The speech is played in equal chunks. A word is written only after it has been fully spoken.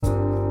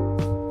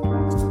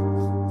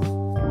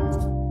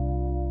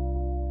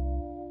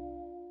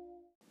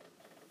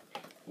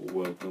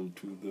Welcome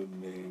to the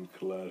Main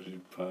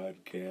Closet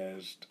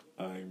Podcast.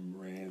 I'm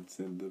Rants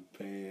in the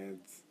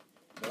Pants.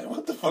 Man,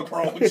 what the fuck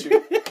wrong with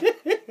you?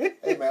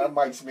 Hey man, I'm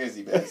Mike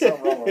Smizzy, man.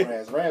 Something wrong with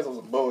Rants. Rants was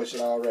some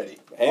bullshit already.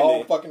 Hey, all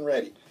man. fucking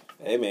ready.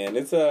 Hey man,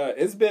 it's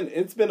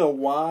been a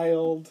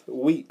wild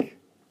week.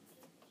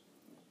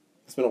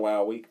 It's been a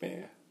wild week,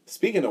 man.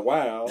 Speaking of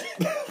wild,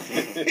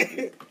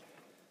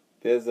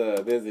 there's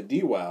a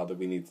D wild that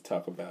we need to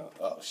talk about.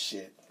 Oh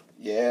shit.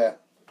 Yeah.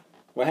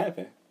 What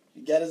happened?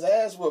 He got his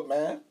ass whooped,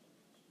 man.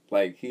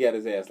 Like he got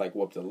his ass like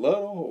whooped a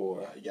little,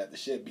 or He got the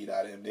shit beat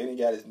out of him. Then he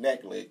got his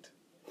neck licked.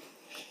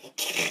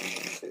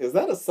 is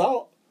that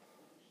assault?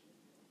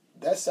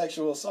 That's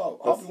sexual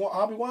assault.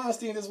 Harvey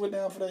Weinstein just went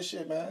down for that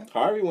shit, man.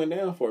 Harvey went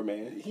down for it,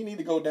 man. He need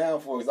to go down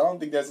for it, because I don't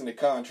think that's in the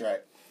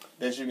contract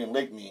that you can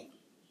lick me.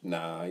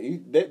 Nah,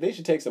 they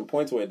should take some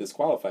points away and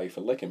disqualify you for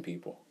licking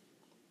people.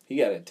 He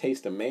got a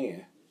taste of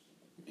man.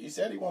 He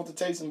said he wanted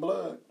to taste some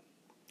blood.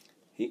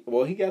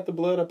 He got the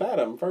blood up out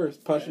of him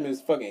first. Punching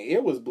his fucking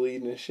ear was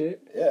bleeding and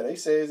shit. Yeah, they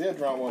say his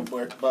eardrum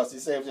wasn't bust. He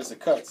said it was just a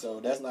cut, so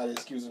that's not an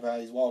excuse of how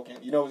he's walking.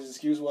 You know what his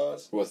excuse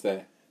was? What's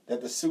that?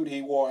 That the suit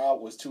he wore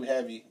out was too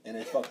heavy and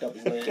it fucked up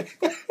his legs.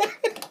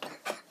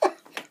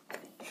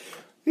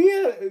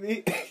 Yeah.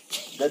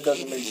 That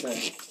doesn't make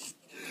sense.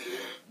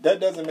 That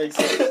doesn't make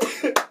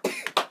sense.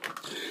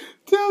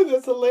 Dude,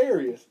 that's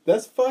hilarious.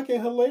 That's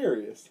fucking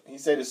hilarious. He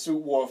said the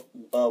suit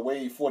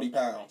weighed 40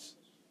 pounds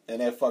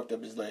and that fucked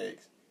up his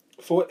legs.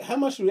 How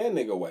much do that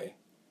nigga weigh?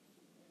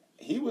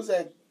 He was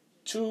at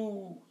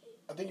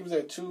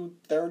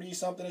 230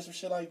 something or some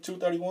shit, like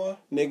 231.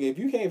 Nigga, if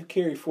you can't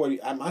carry 40,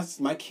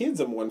 my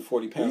kids are more than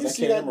 40 pounds. You I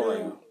see carry that them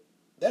dude? around.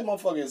 That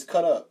motherfucker is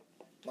cut up.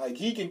 Like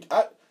he can,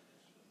 I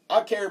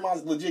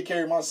legit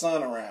carry my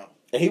son around.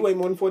 And he weighed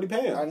more than 40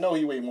 pounds. I know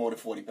he weighed more than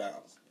 40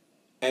 pounds.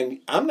 And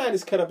I'm not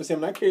as cut up as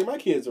him, and I carry my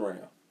kids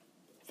around.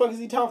 The fuck is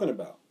he talking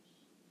about?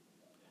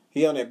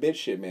 He on that bitch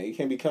shit, man. You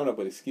can't be coming up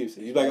with excuses.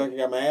 He's like, I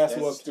got my ass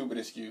That's whooped. a stupid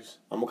excuse.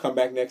 I'm gonna come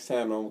back next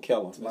time and I'm gonna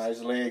kill him.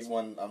 His legs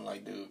one. I'm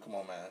like, dude, come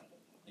on, man.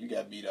 You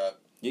got beat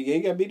up. Yeah, he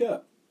got beat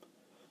up.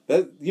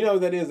 You know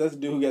what that is? That's the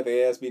dude who got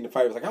their ass beat in the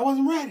fight. He was like, I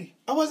wasn't ready.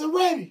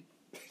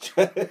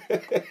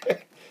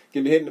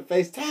 Get me hit in the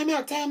face. Time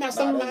out, something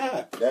in my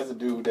eye. That's a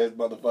dude that's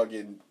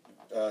motherfucking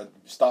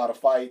start a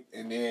fight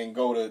and then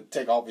go to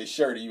take off his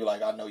shirt and you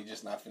like, I know you're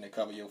just not finna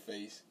cover your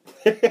face.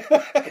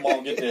 Come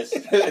on, get this.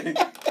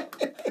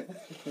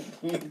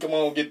 Come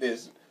on, get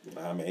this.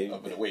 Nah, man.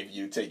 I'm gonna wait for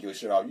you to take your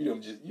shirt off. You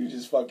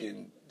just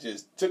fucking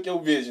took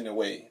your vision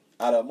away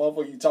out of a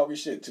motherfucker you talking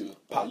shit to.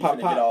 Pop, you pop,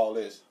 finna pop. get all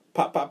this.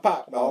 Pop.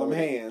 All them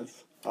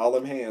hands,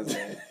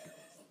 man.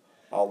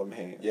 All them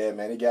hands. Yeah,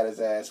 man, he got his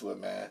ass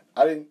whipped, man.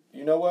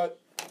 You know what?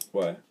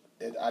 What?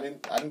 I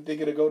didn't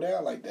think it'd go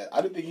down like that.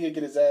 I didn't think he'd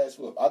get his ass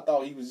whooped. I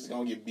thought he was just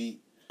gonna get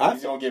beat. He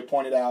was gonna get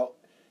pointed out.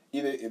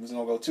 Either it was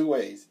gonna go two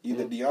ways.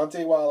 Either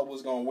Deontay Wilder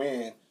was gonna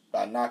win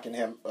by knocking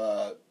him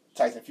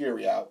Tyson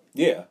Fury out.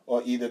 Yeah.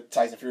 Or either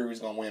Tyson Fury was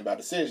gonna win by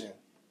decision.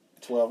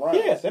 12 rounds.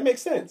 Yeah, that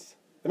makes sense.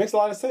 That makes a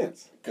lot of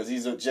sense. Because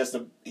he's just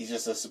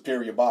a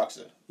superior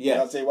boxer. Yeah.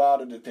 Deontay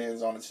Wilder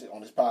depends on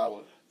his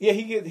power. Yeah,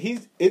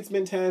 it's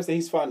been times that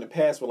he's fought in the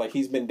past where like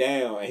he's been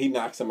down and he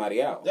knocked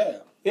somebody out. Yeah.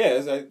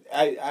 Yeah,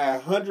 I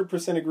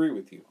 100% agree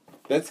with you.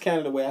 That's kind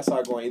of the way I saw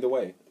it going either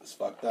way. It's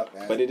fucked up,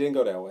 man. But it didn't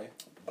go that way.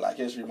 Black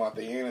History Month,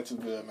 they ain't too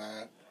good,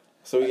 man.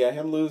 So we got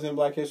him losing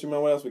Black History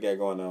Month. What else we got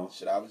going on?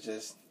 Shit, I was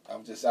just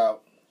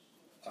out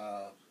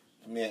for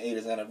me and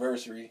Ada's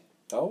anniversary.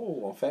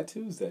 Oh, on Fat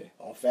Tuesday.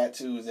 On Fat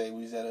Tuesday,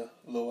 we was at a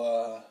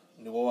little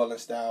New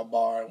Orleans style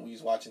bar and we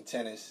was watching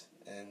tennis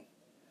and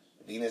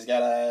Venus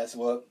got her ass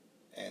whooped.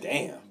 And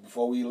damn.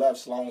 Before we left,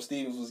 Sloane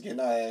Stephens was getting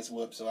her ass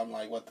whooped. So I'm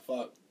like, what the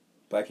fuck?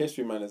 Black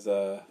History Month is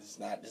It's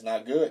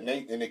not good.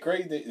 And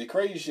the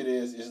crazy shit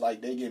is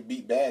like they get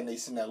beat bad and they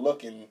sitting there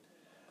looking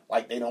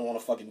like they don't want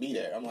to fucking be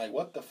there. I'm like,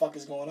 what the fuck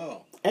is going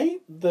on?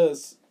 Ain't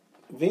Venus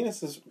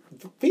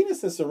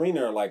and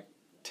Serena are like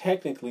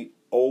technically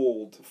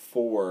old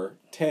for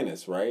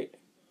tennis, right?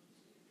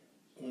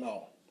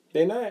 No.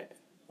 They're not.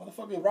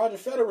 Motherfucker, Roger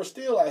Federer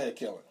still out here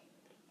killing.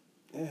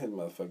 Yeah,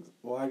 motherfuckers.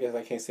 Well, I guess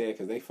I can't say it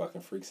because they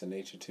fucking freaks of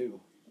nature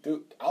too.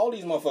 Dude, all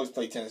these motherfuckers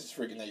play tennis is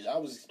freaking nature. I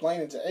was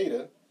explaining to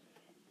Ada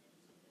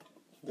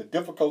the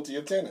difficulty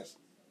of tennis.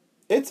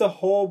 It's a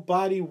whole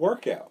body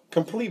workout.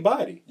 Complete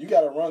body. You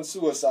gotta run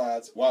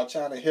suicides while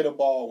trying to hit a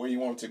ball where you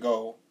want it to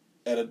go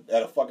at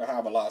a fucking high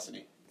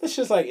velocity. It's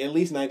just like at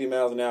least 90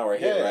 miles an hour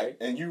hit, right?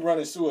 And you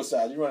running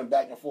suicides, you running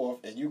back and forth,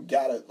 and you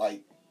gotta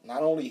like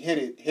not only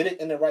hit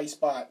it in the right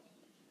spot,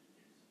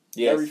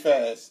 very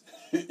fast.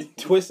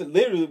 Twist it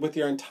literally with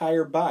your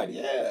entire body.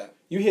 Yeah.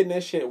 You hitting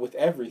that shit with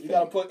everything. You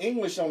gotta put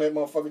English on that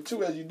motherfucker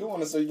too as you doing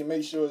it, so you can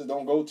make sure it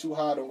don't go too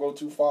high, don't go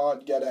too far.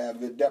 You gotta have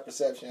good depth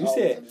perception. You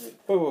said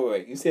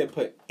wait. You said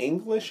put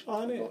English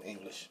on it? No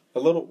English. A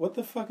little. What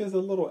the fuck is a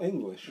little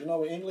English? You know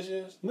what English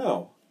is?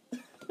 No.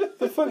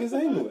 The fuck is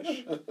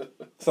English?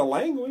 It's a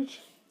language.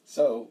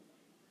 So,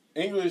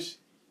 English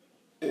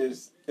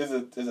is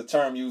a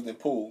term used in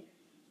pool.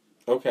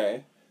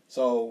 Okay.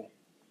 So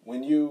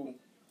when you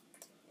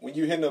when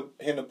you hitting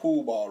the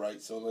pool ball,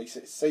 right? So like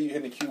say you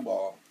hitting the cue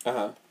ball,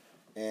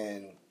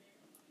 and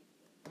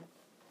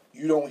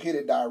you don't hit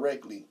it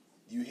directly.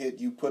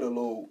 You put a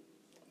little,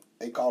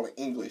 they call it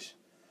English,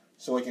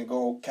 so it can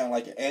go kind of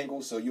like an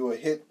angle. So you will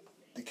hit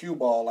the cue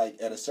ball like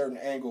at a certain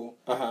angle.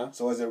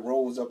 So as it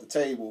rolls up the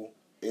table,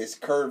 it's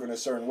curving a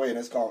certain way, and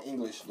that's called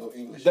English. Little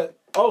English. So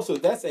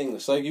that's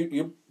English. Like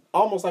you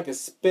almost like a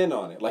spin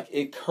on it. Like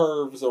it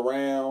curves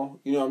around.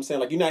 You know what I'm saying?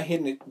 Like you're not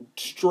hitting it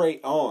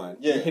straight on.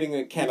 Yeah. You're hitting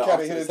it kind of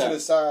hit it to the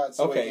side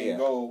so it can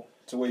go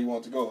to where you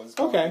want to go. It's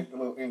called a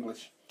little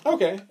English.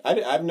 Okay.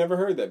 I've never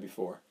heard that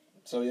before.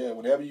 So yeah,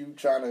 whenever you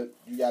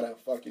gotta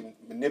fucking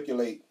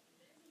manipulate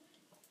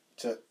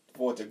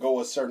for it to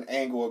go a certain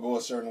angle or go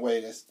a certain way.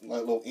 That's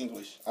like little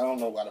English. I don't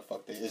know why the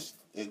fuck that is.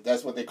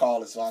 That's what they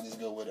call it, so I just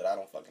go with it. I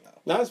don't fucking know.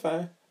 No, it's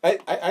fine.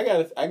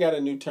 I got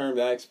a new term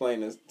that I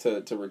explained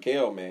to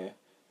Raquel, man.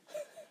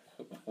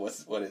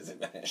 What is it,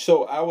 man?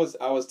 So I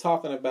was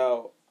talking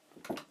about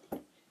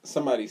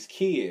somebody's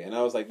kid, and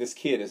I was like, this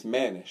kid is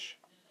mannish.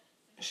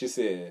 She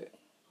said,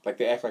 like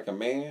they act like a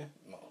man.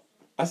 No.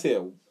 I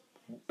said,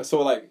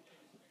 so like.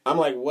 I'm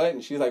like, what?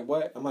 And she's like,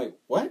 what? I'm like,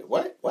 what?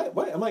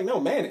 I'm like, no,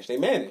 mannish. They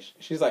mannish.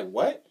 She's like,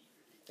 what?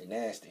 They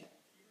nasty.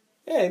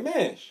 Yeah, they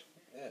mannish.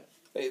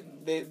 Yeah.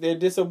 They're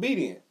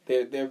disobedient.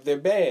 They're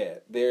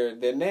bad.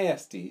 They're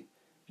nasty.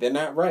 They're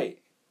not right.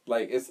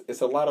 Like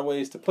it's a lot of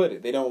ways to put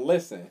it. They don't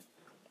listen.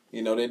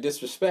 You know, they're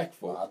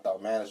disrespectful. Well, I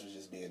thought mannish was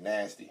just being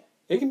nasty.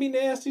 It can be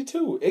nasty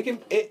too.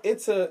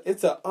 It's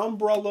a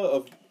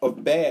umbrella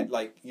of bad.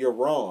 Like you're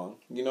wrong.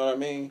 You know what I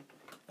mean?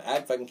 I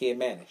fucking can't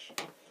mannish.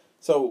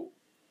 So.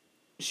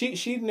 She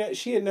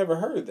had never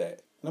heard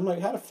that, and I'm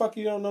like, how the fuck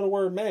you don't know the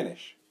word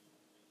mannish?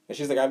 And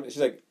she's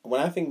like, when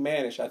I think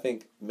mannish, I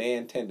think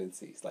man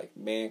tendencies, like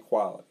man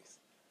qualities.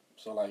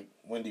 So like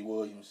Wendy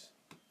Williams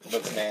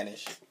looks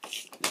mannish,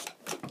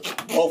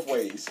 both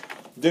ways,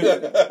 dude.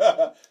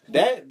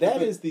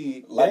 that is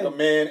the like a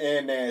man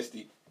and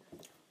nasty.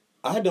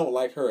 I don't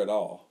like her at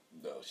all.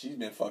 No, she's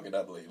been fucking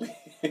up lately.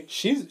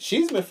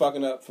 she's been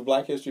fucking up for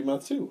Black History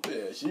Month too.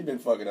 Yeah, she's been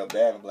fucking up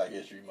bad for Black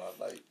History Month.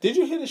 Like, did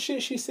you hear the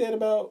shit she said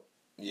about?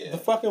 Yeah. The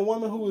fucking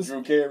woman who was...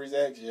 Drew Carey's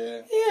ex,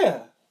 yeah.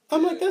 Yeah.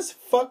 I'm like, that's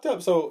fucked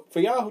up. So, for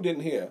y'all who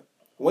didn't hear,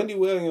 Wendy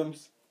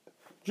Williams,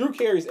 Drew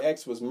Carey's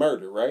ex was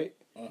murdered, right?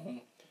 Mm-hmm.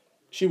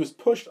 She was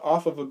pushed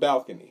off of a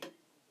balcony.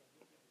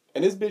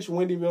 And this bitch,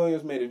 Wendy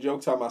Williams, made a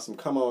joke talking about some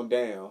come on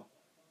down.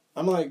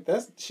 I'm like,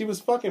 she was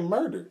fucking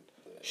murdered.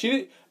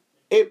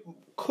 It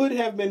could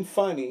have been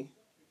funny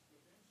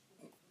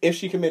if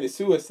she committed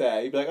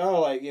suicide. You'd be like,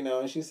 oh, like, you know,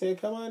 and she said,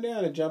 come on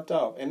down, and jumped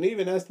off. And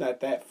even that's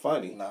not that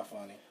funny. Not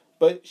funny.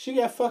 But she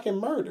got fucking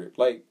murdered.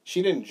 Like,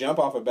 she didn't jump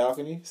off a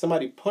balcony.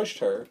 Somebody pushed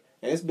her,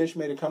 and this bitch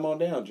made a come on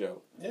down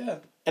joke. Yeah.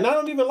 And I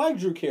don't even like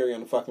Drew Carey on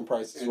the fucking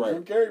Price is Right.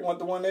 Drew Carey wasn't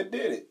the one that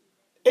did it.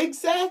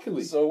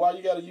 Exactly. So why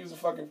you gotta use a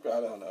fucking... I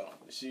don't know.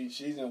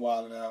 She's in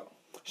wilding out.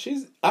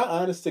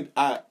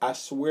 I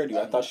swear to you,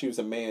 I thought she was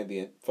a man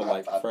then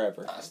for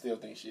forever. I still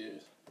think she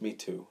is. Me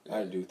too. Yeah.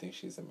 I do think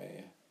she's a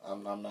man.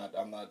 I'm not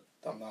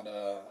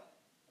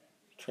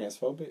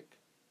transphobic.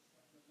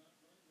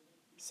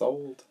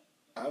 Sold.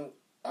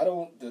 I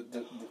don't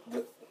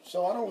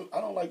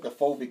like the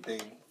phobic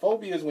thing.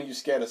 Phobia is when you're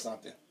scared of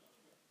something.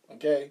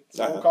 Okay?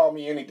 So don't call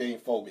me anything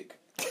phobic.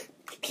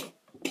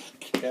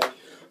 Okay?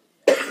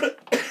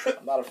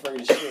 I'm not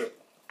afraid of shit.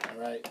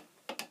 Alright?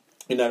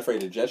 You're not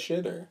afraid of just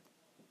shit, or?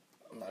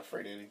 I'm not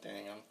afraid of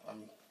anything.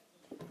 I'm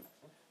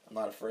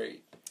not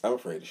afraid. I'm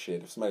afraid of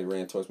shit. If somebody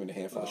ran towards me with a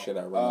handful of shit,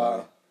 I'd run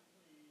away.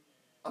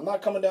 I'm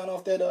not coming down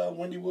off that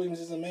Wendy Williams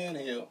is a man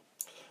hill.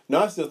 No,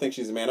 I still think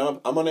she's a man.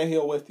 I'm on that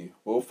hill with you.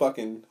 We'll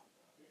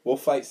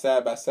fight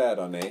side by side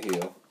on that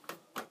hill.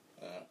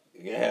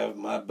 You have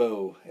my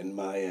bow and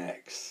my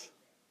axe.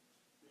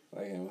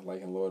 Like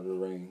in Lord of the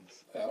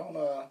Rings.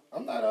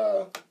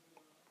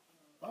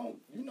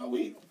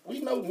 We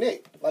know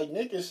Nick. Like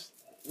Nick is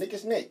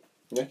Nick.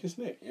 Nick is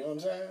Nick. You know what I'm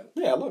saying?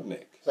 Yeah, I love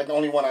Nick. It's like the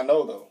only one I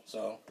know though,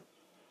 so.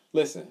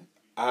 Listen,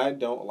 I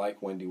don't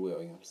like Wendy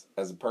Williams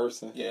as a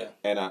person. Yeah.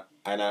 And I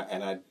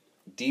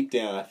deep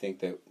down I think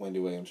that Wendy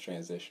Williams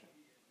transitioned.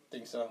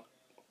 Think so?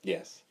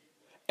 Yes.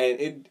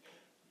 And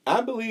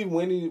I believe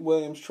Wendy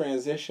Williams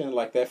transitioned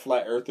like that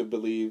flat earther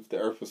believed the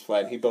earth was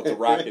flat and he built a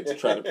rocket to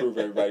try to prove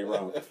everybody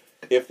wrong.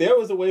 If there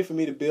was a way for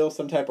me to build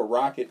some type of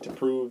rocket to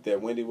prove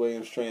that Wendy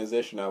Williams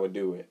transitioned, I would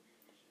do it.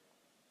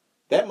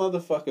 That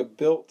motherfucker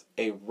built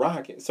a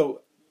rocket.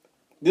 So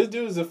this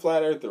dude is a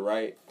flat earther,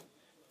 right?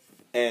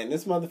 And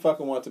this motherfucker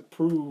wanted to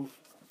prove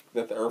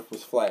that the earth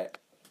was flat.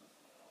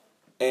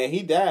 And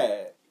he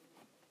died.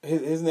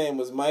 His name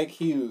was Mike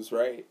Hughes,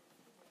 right?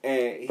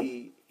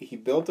 And he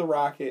built a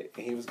rocket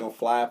and he was going to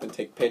fly up and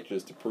take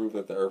pictures to prove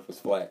that the earth was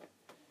flat.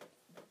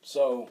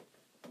 So,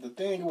 the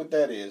thing with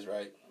that is,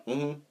 right?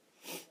 Mm-hmm.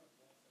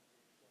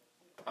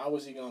 How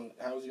was he going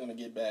to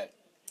get back?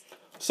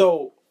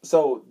 So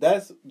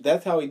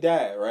that's how he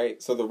died,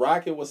 right? So the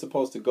rocket was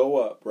supposed to go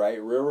up,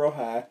 right? Real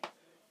high.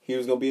 He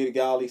was going to be able to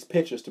get all these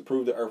pictures to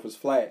prove the earth was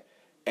flat.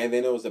 And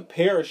then there was a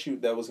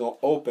parachute that was going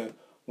to open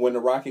when the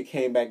rocket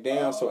came back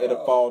down, so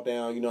it'll fall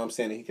down, you know what I'm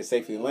saying, and he could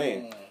safely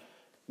land.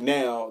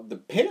 Now, the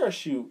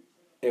parachute,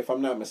 if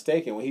I'm not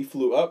mistaken, when he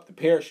flew up, the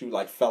parachute,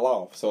 like, fell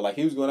off. So, like,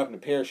 he was going up and the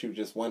parachute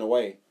just went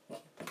away.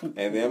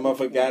 And then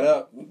motherfucker got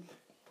up.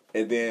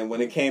 And then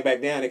when it came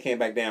back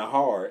down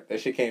hard.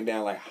 That shit came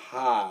down, like,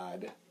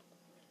 hard.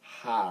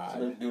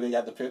 So do they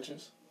got the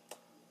pictures?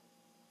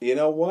 You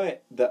know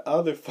what? The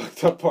other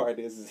fucked up part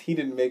is he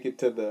didn't make it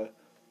to the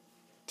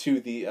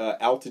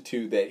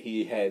altitude that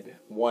he had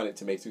wanted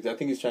to make. I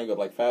think he's trying to go up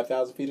like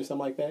 5,000 feet or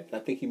something like that. And I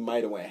think he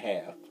might have went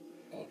half.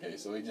 Okay,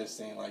 so he just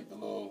seen like the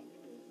little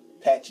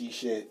patchy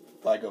shit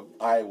like of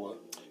Iowa.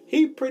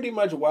 He pretty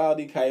much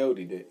Wildy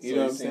Coyote'd it. You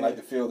know what I'm saying? Like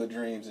the Field of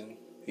Dreams and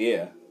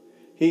yeah.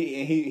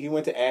 He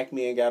went to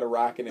Acme and got a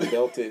rocket and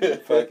built it.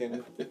 And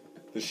fucking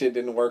the shit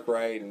didn't work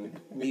right and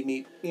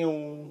meet.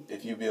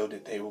 If you build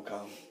it, they will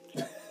come.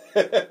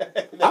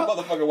 That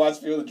motherfucker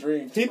watched Field of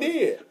Dreams. He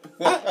did.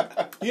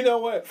 You know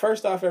what?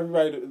 First off,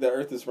 everybody, the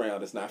Earth is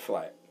round. It's not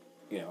flat.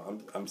 You know,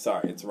 I'm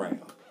sorry, it's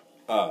round.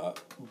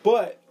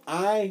 But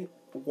I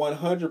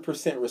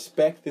 100%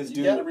 respect this dude.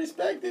 You gotta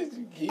respect this.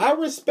 I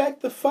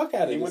respect the fuck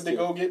out of this dude. He went to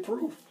go get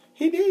proof.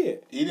 He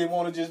did. He didn't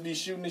want to just be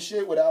shooting the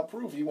shit without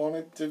proof. He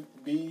wanted to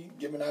be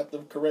giving out the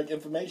correct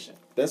information.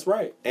 That's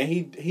right. And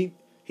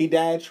he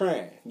died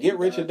trying. Get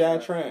rich or die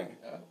trying.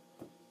 Yeah.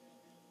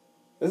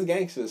 This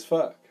gangster as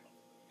fuck.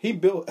 He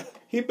built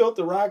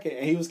the rocket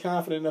and he was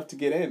confident enough to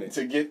get in it.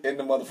 To get in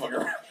the motherfucking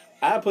rocket.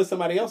 I put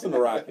somebody else in the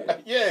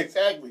rocket. Yeah,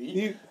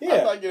 exactly.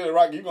 I'm not getting in the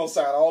rocket. You're going to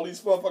sign all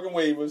these motherfucking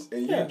waivers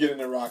and you get in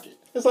the rocket.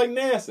 It's like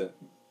NASA.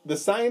 The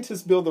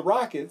scientists build the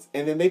rockets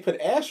and then they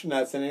put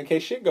astronauts in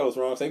case shit goes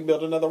wrong so they can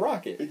build another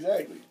rocket.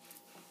 Exactly.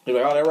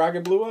 You're like, oh, that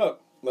rocket blew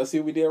up. Let's see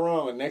what we did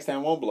wrong and next time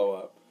it won't blow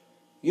up.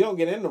 You don't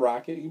get in the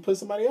rocket. You put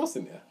somebody else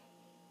in there.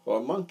 Or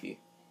a monkey.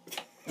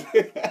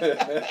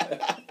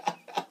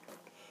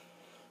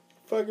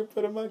 Fucking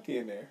put a monkey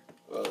in there.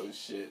 Oh,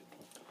 shit.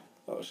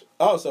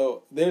 Oh,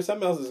 so there's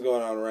something else that's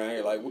going on around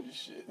here. Like,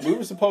 we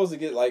were supposed to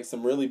get, like,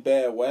 some really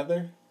bad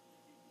weather.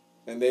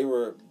 And they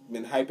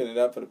been hyping it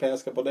up for the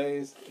past couple of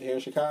days here in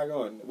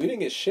Chicago. And we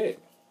didn't get shit.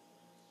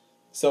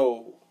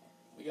 So.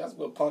 We got some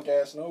little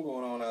punk-ass snow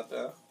going on out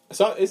there.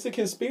 So, it's a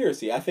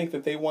conspiracy. I think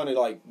that they want to,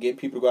 like, get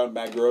people to go out and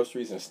buy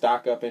groceries and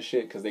stock up and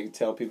shit. Because they can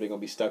tell people they're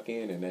going to be stuck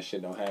in and that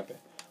shit don't happen.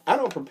 I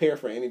don't prepare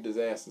for any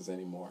disasters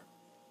anymore.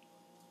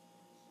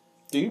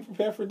 Do you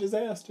prepare for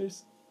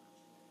disasters?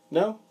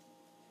 No?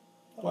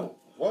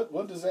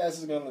 What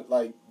disaster is gonna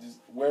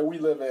where we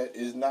live at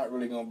is not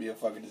really gonna be a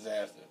fucking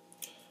disaster.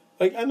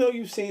 Like I know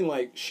you've seen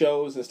like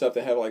shows and stuff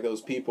that have like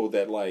those people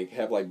that like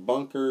have like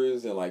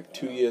bunkers and like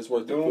 2 years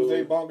worth of food.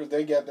 Doomsday bunkers,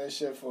 they got that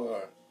shit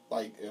for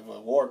like if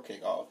a war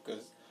kick off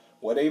because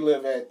where they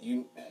live at,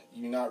 you're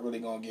not really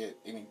gonna get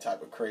any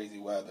type of crazy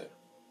weather.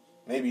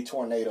 Maybe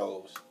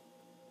tornadoes.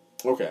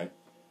 Okay.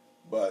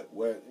 But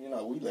where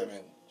we live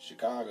in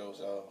Chicago,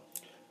 so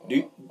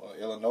or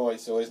Illinois,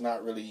 so it's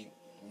not really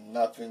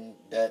nothing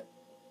that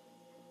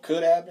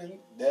could happen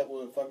that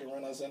would fucking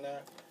run us in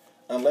there,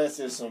 unless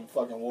it's some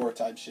fucking war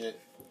type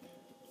shit.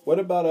 What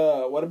about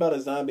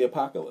a zombie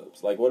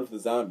apocalypse? Like, what if the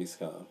zombies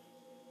come?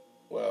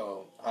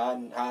 Well,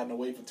 hiding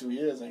away for 2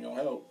 years ain't gonna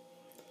help.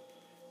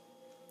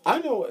 I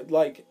know,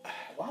 like,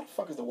 why the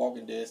fuck is The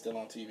Walking Dead still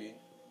on TV?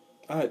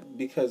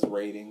 Because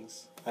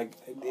ratings.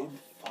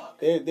 Fuck.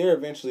 They're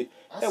eventually.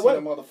 I seen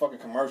a motherfucking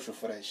commercial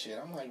for that shit.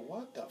 I'm like,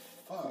 what the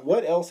fuck?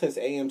 What else has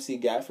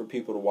AMC got for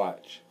people to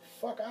watch?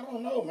 Fuck, I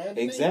don't know, man.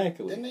 Didn't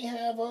they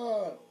have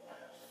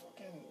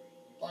fucking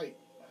like?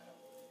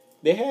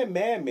 They had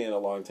Mad Men a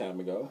long time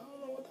ago. I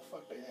don't know what the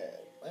fuck they had.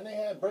 And they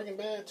had Breaking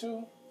Bad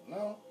too.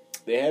 No.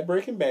 They had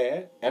Breaking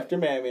Bad after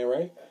Mad Men,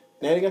 right?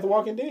 Now they got The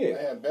Walking Dead.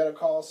 They had Better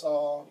Call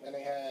Saul, and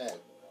they had.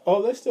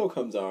 Oh, that still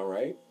comes on,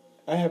 right?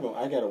 I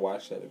gotta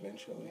watch that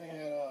eventually. They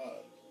had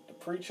The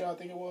Preacher, I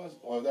think it was,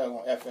 or that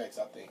was on FX,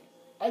 I think.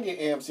 I get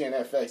AMC and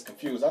FX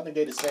confused. I think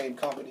they're the same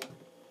company.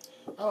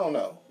 I don't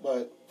know,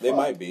 but they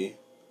might be.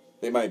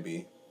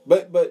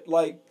 But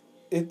like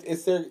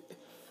it's their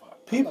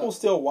people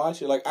still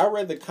watch it. Like I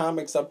read the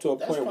comics up to a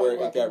point where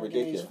it got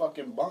ridiculous. These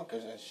fucking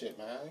bunkers and shit,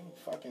 man. I ain't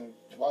fucking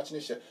watching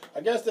this shit.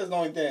 I guess that's the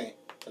only thing.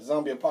 A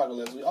zombie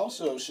apocalypse. We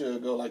also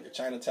should go like the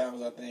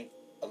Chinatowns. I think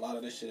a lot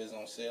of this shit is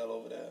on sale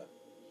over there.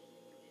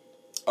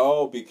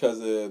 Oh, because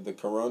of the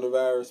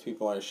coronavirus,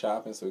 people aren't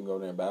shopping, so we can go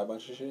there and buy a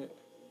bunch of shit.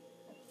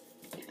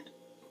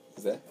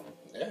 Is that?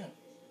 Yeah.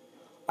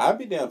 I'd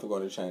be down for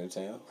going to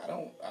Chinatown. I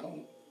don't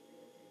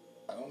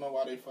know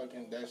why they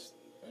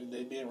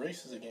being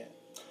racist again.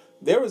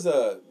 There was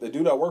the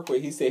dude I work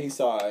with, he said he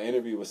saw an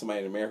interview with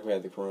somebody in America who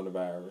had the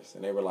coronavirus.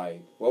 And they were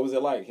like, what was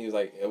it like? He was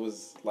like, it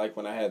was like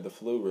when I had the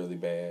flu really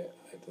bad.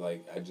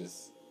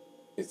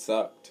 It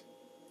sucked.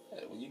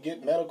 When you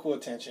get medical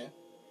attention,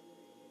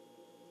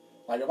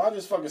 like if I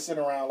just fucking sit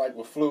around like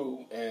with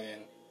flu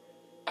and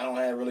I don't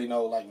have really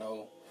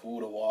no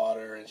food or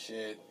water and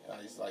shit, and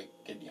I just like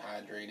get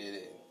dehydrated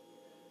and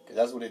cause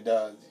that's what it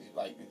does.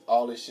 Like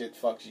all this shit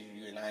fucks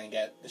you, and I ain't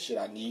got the shit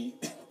I need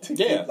to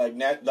get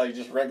like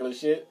just regular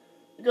shit.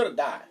 You're gonna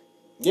die.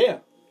 Yeah.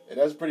 And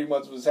that's pretty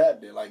much what's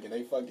happening. Like, and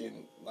they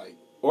fucking, like...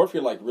 Or if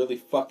you're, like, really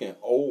fucking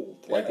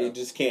old. Like, they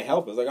just can't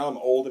help it. It's like, I'm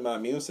old and my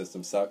immune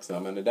system sucks and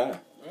I'm gonna die.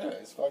 Yeah,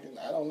 it's fucking...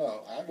 I don't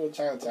know. I go to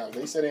Chinatown.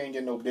 They said they ain't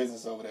getting no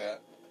business over there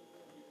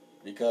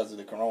because of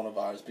the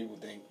coronavirus. People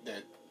think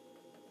that,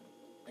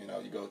 you know,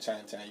 you go to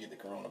Chinatown, you get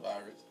the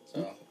coronavirus.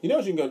 So you know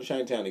what you can go to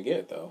Chinatown to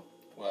get, though?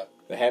 What?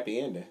 The happy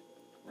ending.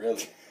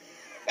 Really?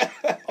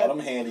 All them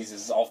handies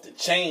is off the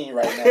chain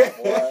right now,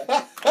 boy.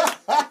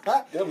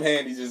 Them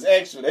handies is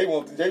extra. They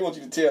want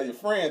you to tell your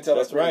friend, tell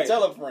a friend,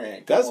 tell a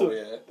friend. That's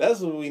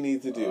what we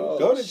need to do. Oh,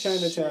 go to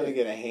Chinatown and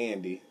get a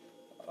handy.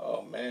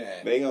 Oh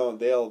man. They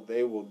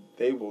will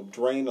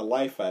drain the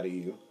life out of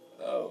you.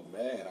 Oh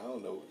man, I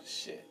don't know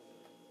shit.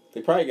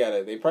 They probably got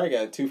a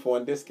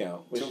 2-for-1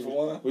 discount.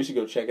 2-for-1? We should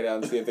go check it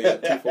out and see if they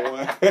got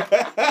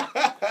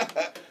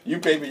 2-for-1. You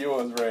pay for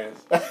yours,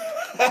 Rance.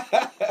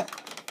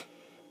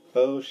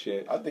 Oh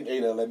shit. I think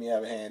Ada let me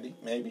have a handy,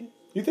 maybe.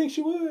 You think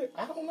she would?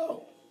 I don't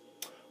know.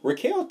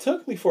 Raquel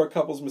took me for a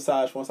couple's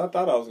massage once. I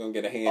thought I was gonna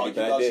get a handy,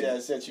 but I didn't. She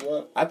had set you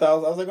up? I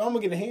was like, oh, I'm gonna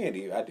get a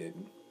handy. I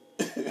didn't.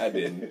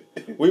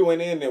 We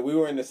went in and we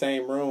were in the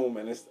same room,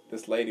 and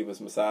this lady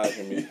was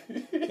massaging me.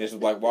 And she was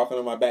like walking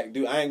on my back.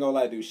 Dude, I ain't gonna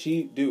lie, dude.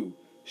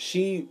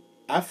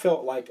 I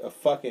felt like I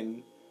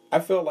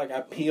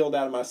peeled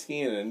out of my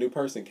skin and a new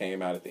person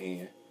came out at the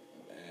end.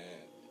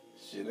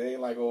 Shit, it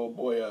ain't like old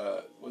boy,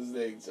 what's his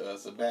name,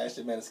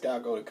 Sebastian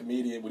Maniscalco, the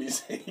comedian, what he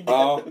say? He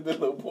got the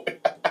little boy.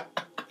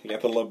 He got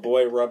the little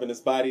boy rubbing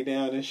his body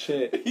down and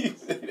shit. He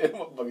said that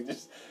motherfucker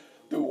just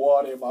threw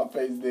water in my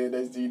face there.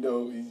 Next thing you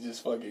know, he's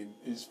just fucking,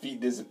 his feet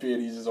disappeared,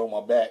 he's just on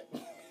my back.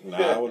 Nah,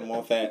 I wouldn't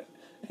want that.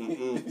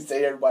 He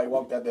say everybody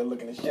walked out there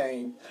looking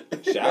ashamed. I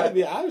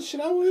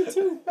would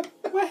too.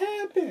 What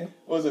happened?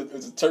 Was it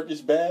a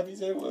Turkish bath? He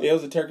said. Yeah, it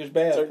was a Turkish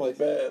bath place.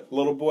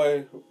 Little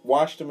boy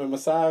washed him and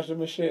massaged him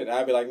and shit.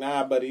 I'd be like,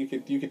 nah, buddy,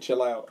 you could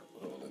chill out.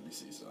 Oh, let me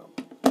see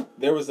something.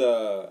 There was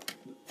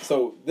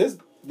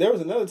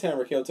another time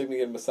Raquel took me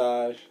to get a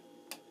massage,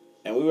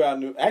 and we were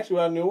out in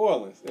New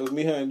Orleans. It was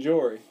me, her, and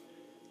Jory,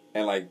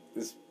 and like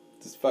this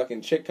fucking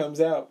chick comes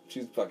out.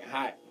 She's fucking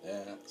hot.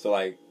 Yeah. So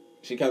like.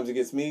 She comes and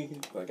gets me,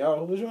 like,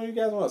 oh, which one of you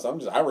guys want?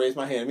 So I raised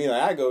my hand,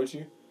 I go with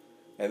you.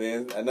 And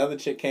then another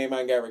chick came out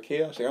and got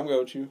Raquel. She's like, I'm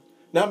going with you.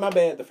 Not my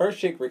bad. The first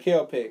chick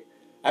Raquel picked.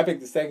 I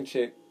picked the second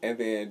chick, and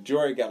then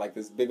Jory got like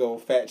this big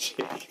old fat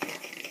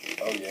chick.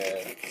 Oh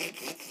yeah.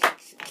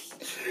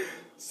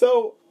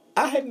 So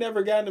I had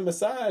never gotten a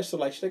massage, so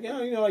like she's like,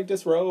 oh, like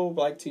disrobe,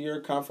 like to your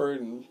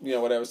comfort and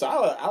whatever. So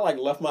I like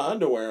left my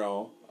underwear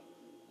on.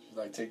 She's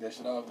like, take that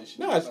shit off.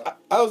 No,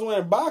 I was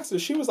wearing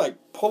boxers. She was like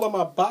pulling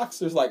my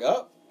boxers like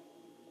up.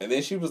 And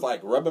then she was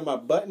like rubbing my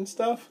butt and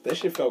stuff. That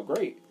shit felt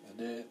great.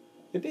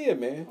 It did,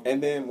 man.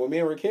 And then when me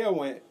and Raquel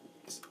went,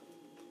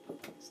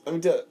 let me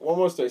tell you one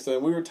more story. So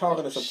we were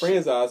talking to some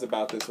friends of ours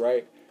about this,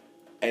 right?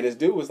 And this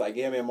dude was like,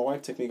 yeah, man, my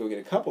wife took me to go get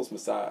a couple's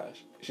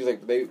massage. She's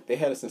like, they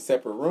had us in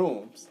separate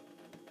rooms.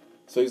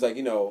 So he's like,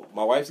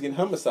 my wife's getting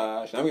her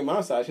massage, and I'm getting my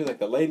massage. He's like,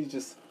 the lady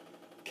just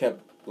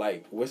kept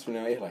like whispering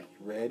in her ear, like,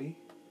 you ready?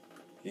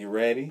 You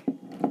ready?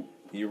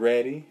 You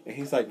ready? And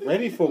he's like,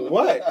 ready for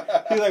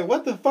what? He's like,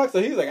 what the fuck? So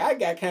he's like, I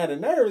got kind of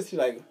nervous. He's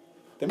like,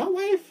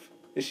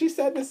 is she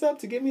setting this up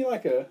to give me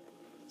like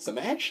some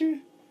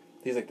action?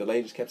 He's like, the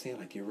lady just kept saying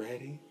like, you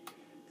ready?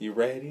 You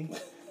ready?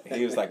 And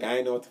he was like, I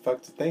ain't know what the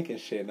fuck to think and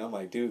shit. And I'm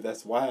like, dude,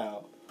 that's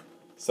wild.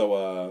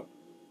 So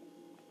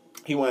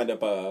he wound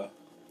up,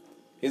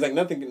 he's like,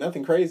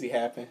 nothing crazy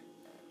happened.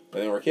 But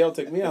then Raquel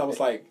took me out. I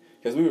was like,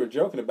 because we were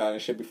joking about it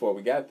and shit before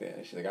we got there.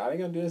 And she's like, oh, they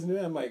gonna do this and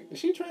that. I'm like, is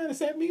she trying to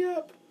set me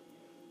up?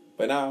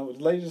 But now,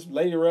 the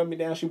lady rubbed me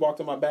down. She walked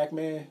on my back,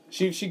 man.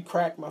 She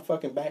cracked my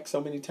fucking back so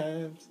many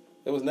times.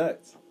 It was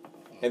nuts.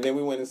 And then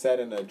we went and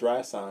sat in a dry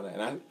sauna,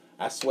 and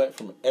I sweat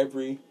from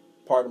every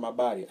part of my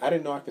body. I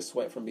didn't know I could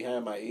sweat from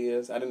behind my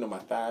ears. I didn't know my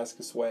thighs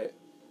could sweat.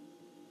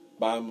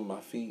 Bottom of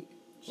my feet.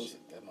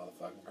 Shit, that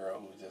motherfucking girl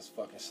who was just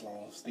fucking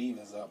Sloane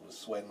Stevens up was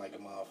sweating like a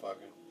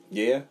motherfucker.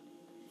 Yeah?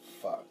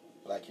 Fuck.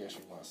 Black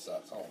History Month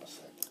sucks. Hold on a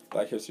second.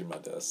 Black History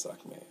Month does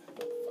suck, man.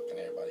 Fucking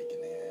everybody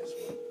getting their ass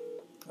whipped.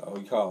 Oh,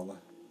 you calling?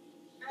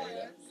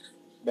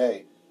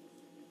 Babe.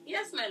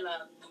 Yes, my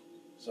love.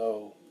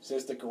 So,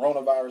 since the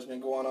coronavirus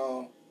been going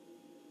on,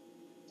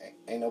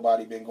 ain't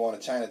nobody been going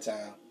to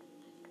Chinatown.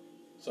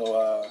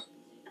 So,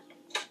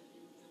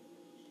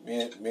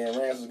 me and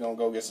Rance was gonna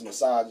go get some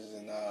massages,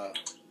 and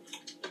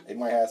they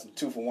might have some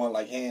 2-for-1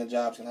 like hand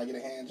jobs. Can I get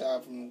a hand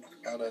job from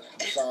out of the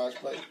massage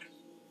place?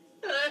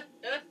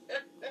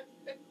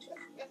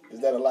 Is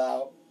that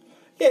allowed?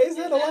 Yeah, is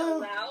that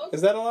allowed?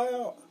 Is that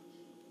allowed?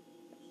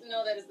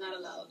 No, that is not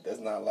allowed. That's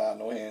not allowed.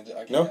 No hand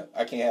job.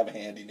 I can't have a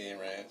handy then,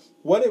 Rance.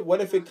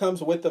 What if it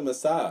comes with the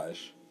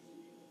massage?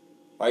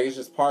 Like it's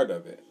just part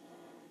of it.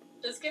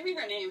 Just give me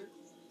her name.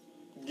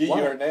 Give you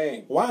her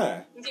name.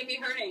 Why? Give me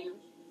her name.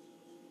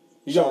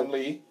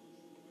 Chun-Li.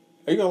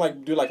 Are you gonna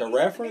like do like a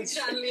reference?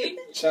 Chun-Li.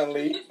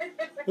 Chun-Li.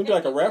 You do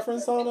like a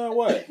reference on that?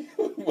 What?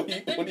 What are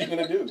you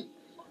gonna do?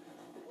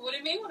 What do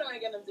you mean? What am I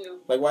gonna do?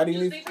 Like, why do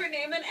you leave her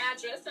name and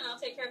address, and I'll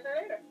take care of her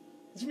later.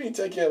 What do you mean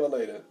take care of her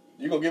later?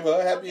 You gonna give her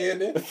a happy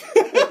ending? I'm gonna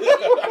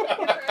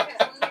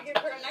give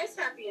her a nice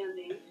happy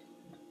ending.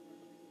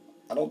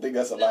 I don't think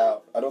that's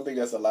allowed. I don't think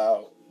that's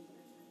allowed.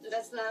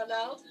 That's not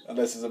allowed?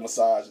 Unless there's a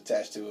massage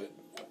attached to it.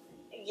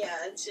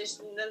 Yeah, it's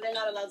just, they're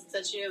not allowed to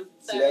touch you.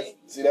 See,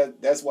 Sorry.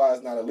 that's why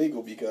it's not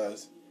illegal,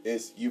 because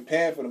it's you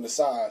paying for the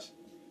massage,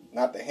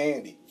 not the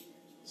handy.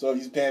 So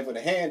if you're paying for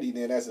the handy,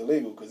 then that's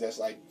illegal, because that's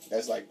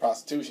like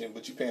prostitution.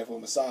 But you paying for a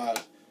massage,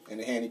 and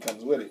the handy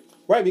comes with it.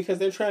 Right, because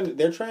they're trying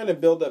to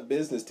build up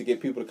business to get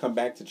people to come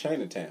back to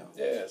Chinatown.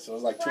 Yeah, so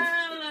it's like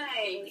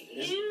Right.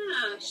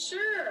 Yeah,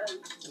 sure.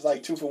 It's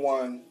like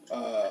 2-for-1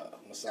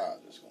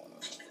 massages going on.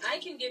 I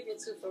can give you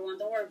 2 for 1.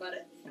 Don't worry about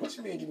it. What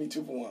you mean? Give me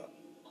 2-for-1?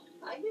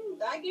 I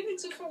give you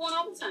 2 for 1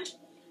 all the time.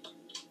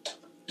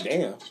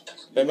 Damn.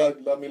 You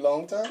love me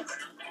long time?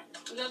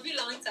 Love you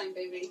long time,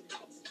 baby.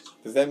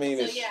 Does that mean?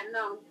 So yeah,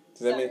 no.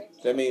 Does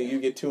that mean you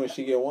get 2 and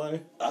she get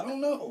 1? I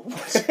don't know.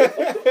 Sorry.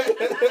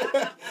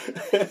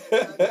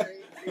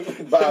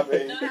 Bye,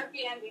 baby. No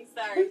happy ending.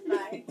 Sorry.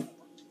 Bye.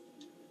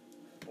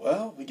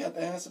 Well, we got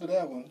the answer to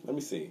that one. Let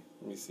me see.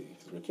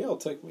 'Cause Raquel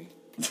took me.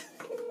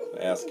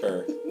 Ask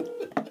her.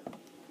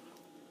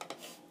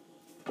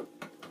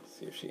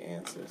 See if she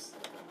answers.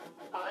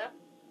 Hello?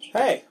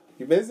 Hey,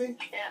 you busy?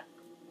 Yeah.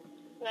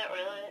 Not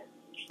really.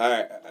 All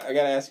right, I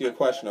gotta ask you a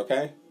question,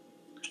 okay?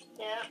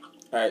 Yeah.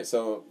 All right,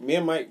 so me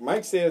and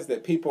Mike says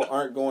that people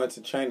aren't going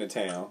to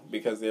Chinatown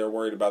because they're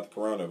worried about the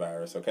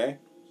coronavirus, okay?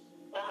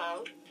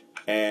 Uh-huh.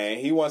 And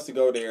he wants to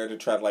go there to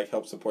try to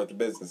help support the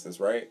businesses,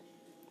 right?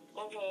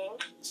 Mm-hmm.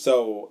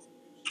 So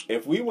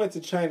if we went to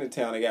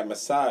Chinatown and got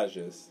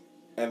massages,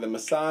 and the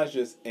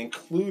massages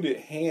included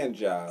hand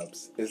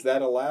jobs, is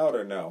that allowed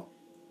or no?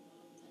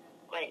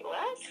 Wait,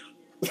 what?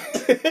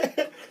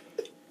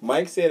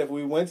 Mike said if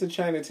we went to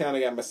Chinatown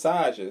and got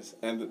massages,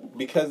 and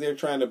because they're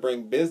trying to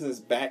bring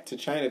business back to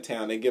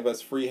Chinatown, they give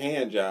us free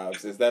hand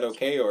jobs. Is that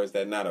okay or is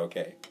that not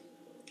okay?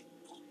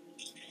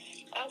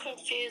 I'm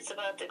confused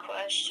about the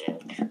question.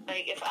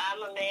 Like, if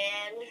I'm a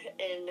man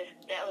and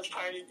that was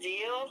part of the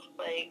deal,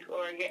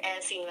 or you're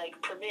asking,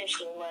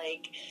 permission,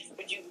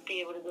 would you be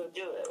able to go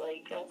do it?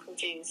 I'm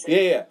confused.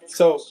 Yeah.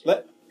 So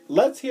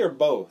let's hear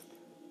both.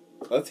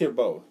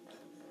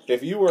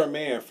 If you were a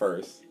man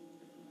first.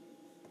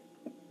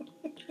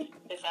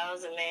 If I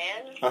was a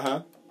man?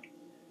 Uh-huh.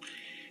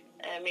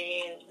 I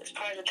mean, it's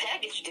part of the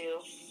package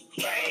deal,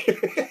 right?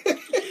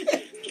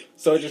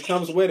 So it just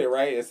comes with it,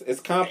 right?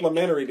 It's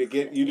complimentary to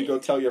get you to go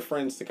tell your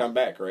friends to come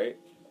back, right?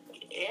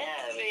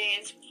 Yeah, I mean,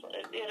 it's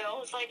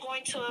like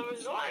going to a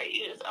resort.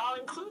 It's all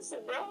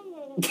inclusive,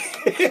 bro.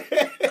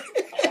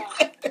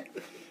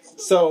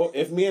 So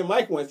if me and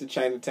Mike went to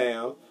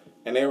Chinatown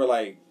and they were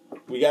like,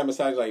 we got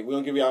massages, we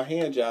don't give you our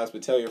hand jobs,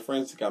 but tell your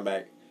friends to come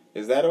back,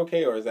 is that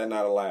okay or is that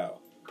not allowed?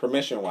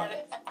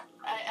 Permission-wise.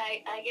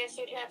 I guess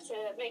you'd have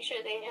to make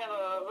sure they have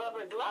a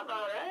rubber glove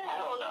on, right? I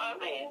don't know. I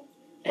mean,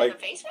 Like a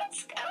face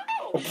mask? I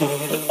don't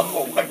know.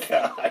 Oh my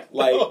God.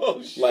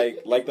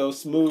 Like those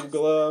smooth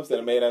gloves that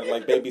are made out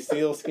of baby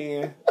seal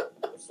skin.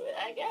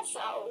 I guess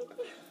so.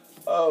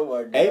 Oh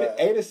my God.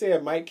 Ada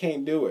said Mike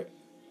can't do it.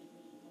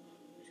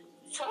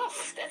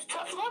 Tough. That's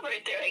tough love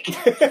right there, I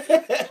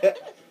guess.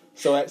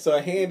 So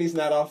a handy's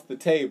not off the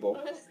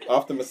table,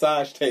 off the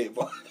massage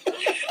table.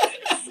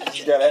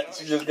 She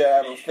just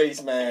gotta have a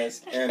face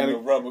mask and a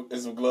rubber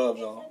and some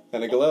gloves on.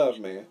 And a glove,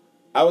 man.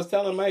 I was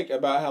telling Mike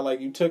about how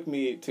you took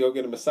me to go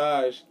get a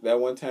massage that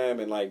one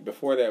time, and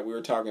before that we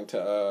were talking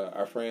to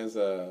our friends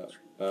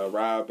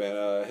Rob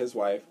and his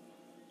wife,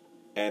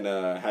 and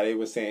how they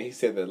were saying, he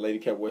said the lady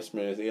kept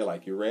whispering in his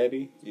ear you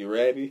ready? You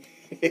ready?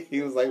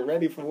 He was like,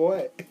 ready for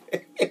what?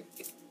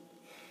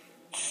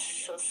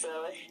 So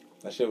silly.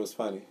 That shit was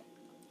funny.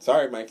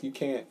 Sorry, Mike, you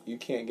can't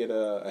get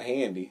a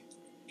handy.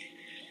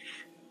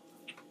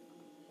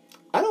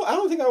 I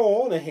don't think I would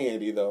want a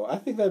handy though. I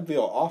think that'd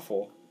feel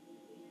awful.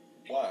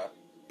 Why?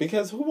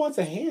 Because who wants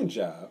a hand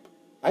job?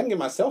 I can get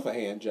myself a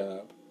hand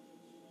job.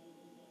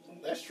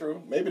 That's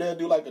true. Maybe they'll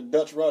do a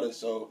Dutch rudder,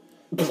 so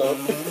you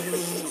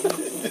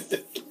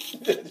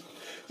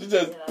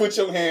just put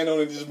your hand on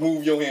it and just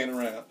move your hand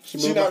around.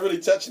 She's not really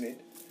touching it.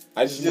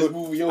 I just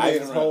move your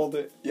hand around. Hold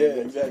it. Yeah,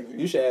 exactly.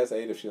 You should ask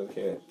Ada if she'll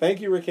care.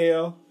 Thank you,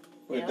 Raquel.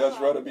 Would a Dutch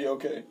rudder be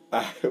okay?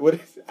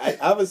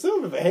 I'm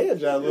assuming if a hand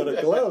job with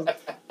a glove.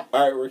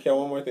 All right, Raquel,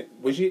 one more thing.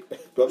 Was she?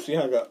 Oh, she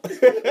hung up.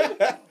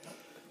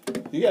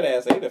 You gotta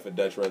ask Ada if a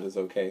Dutch rudder is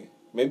okay.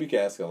 Maybe you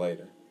can ask her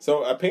later.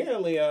 So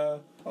apparently,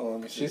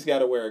 she's got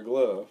to wear a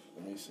glove.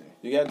 Let me see.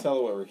 You gotta tell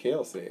her what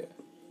Raquel said.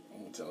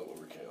 I'm gonna tell her what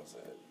Raquel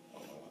said.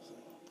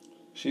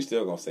 She's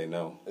still gonna say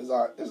no. It's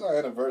our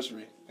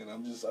anniversary, and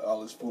I'm just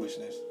all this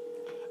foolishness.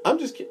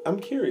 I'm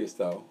curious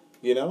though,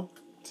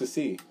 to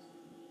see.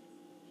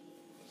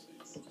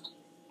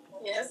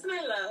 Yes, my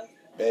love.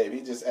 Babe,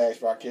 he just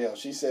asked Raquel.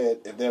 She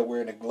said if they're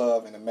wearing a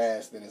glove and a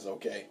mask, then it's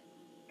okay.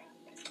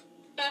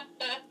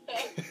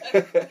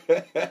 Him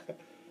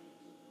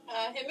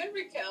and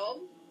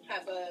Raquel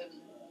have a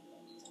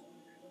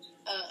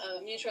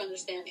mutual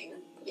understanding.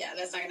 Yeah,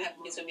 that's not gonna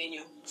happen between me and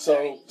you.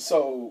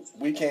 So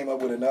we came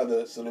up with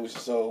another solution.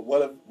 So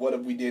what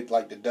if we did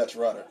the Dutch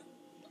rudder?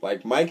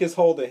 Like, Mike is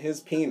holding his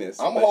penis.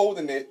 I'm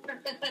holding it,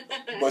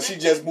 but she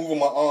just moving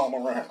my arm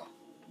around.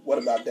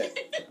 What about that?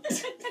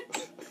 So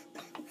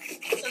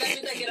that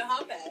means I get a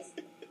hall pass.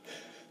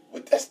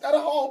 But that's not a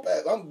hall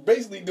pass. I'm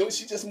basically doing.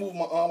 She just moving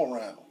my arm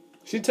around.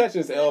 She touching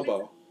his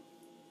elbow.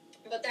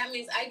 But that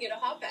means I get a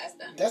hall pass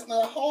then. That's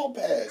not a hall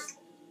pass.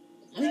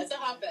 That's a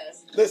hall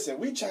pass. Listen,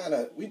 we trying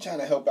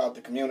to help out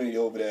the community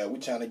over there. We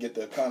trying to get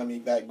the economy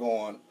back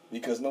going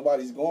because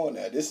nobody's going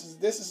there. This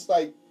is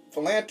like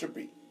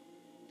philanthropy.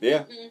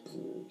 Yeah.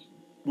 Mm-hmm.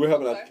 We're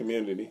helping out the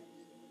community.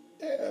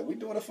 Yeah, we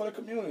doing it for the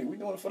community. We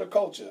doing it for the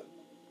culture.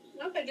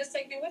 Okay, just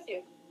take me with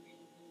you.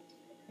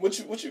 What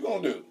you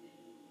gonna do?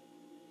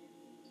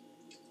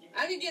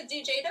 I can get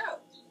DJ'd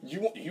out.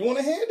 You want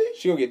a handy?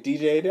 She gonna get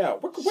DJ'd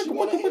out. You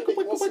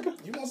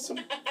want some?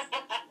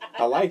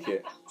 I like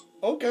it.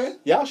 Okay.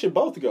 Y'all should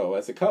both go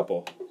as a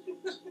couple.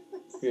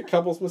 Get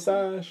couples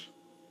massage.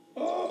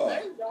 Oh,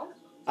 There you go.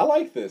 I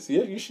like this.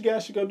 Yeah,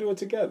 guys should go do it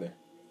together.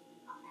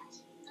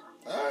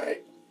 all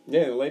right.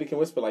 Yeah, the lady can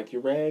whisper like, "You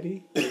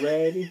ready? You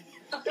ready?"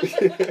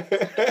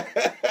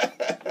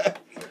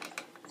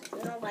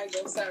 Oh my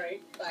God,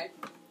 sorry. Bye.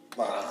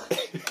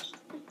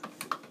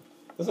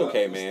 It's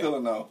okay, man. Still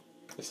a no.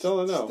 It's still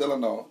a no. Still a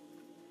no.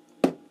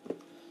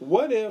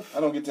 What if,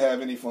 I don't get to have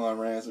any fun,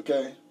 Rance,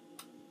 okay?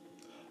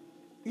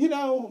 you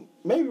know,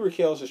 maybe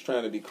Raquel's just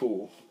trying to be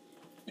cool.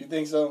 You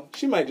think so?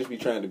 She might just be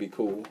trying to be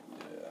cool.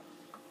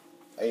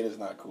 Yeah. Ada's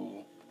not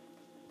cool.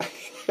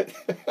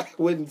 I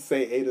wouldn't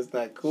say Ada's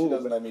not cool. She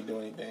doesn't but let me do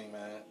anything,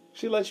 man.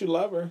 she lets you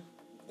love her.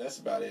 That's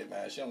about it,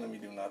 man. She don't let me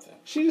do nothing.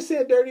 She just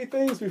said dirty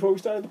things before we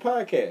started the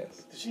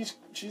podcast.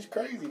 She's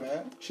crazy,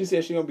 man. She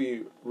said she's going to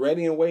be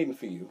ready and waiting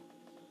for you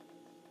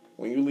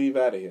when you leave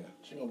out of here.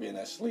 She gonna be in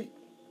that sleep.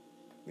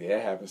 Yeah,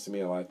 it happens to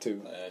me a lot,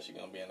 too. Yeah, she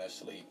gonna be in that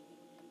sleep.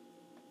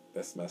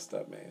 That's messed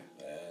up, man.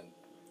 And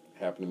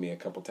Happened to me a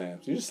couple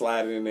times. You just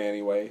slide it in there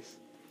anyways.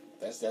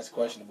 that's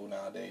questionable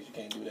nowadays. You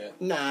can't do that.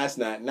 Nah, it's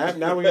not.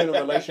 Now we're in a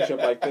relationship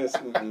like this.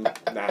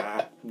 Mm-mm.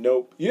 Nah,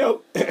 nope. You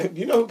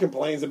know who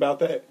complains about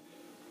that?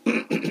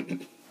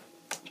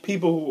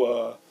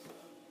 People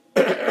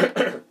who,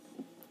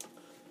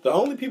 the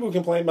only people who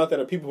complain about that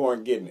are people who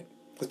aren't getting it.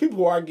 Because people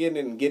who are getting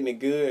it and getting it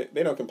good,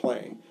 they don't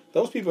complain.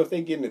 Those people, if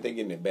they getting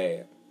it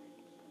bad.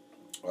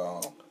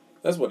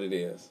 That's what it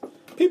is.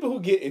 People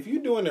who if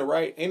you're doing it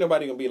right, ain't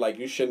nobody gonna be like,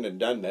 you shouldn't have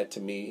done that to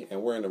me,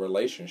 and we're in a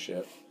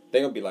relationship. They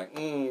gonna be like,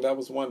 that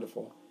was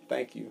wonderful.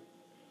 Thank you.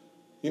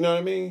 You know what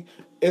I mean?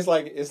 It's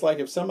like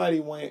if somebody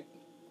went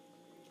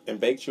and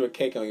baked you a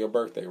cake on your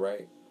birthday,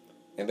 right?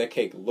 And that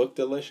cake looked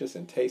delicious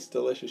and tastes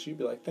delicious, you'd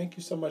be like, thank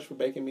you so much for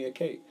baking me a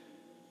cake.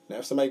 Now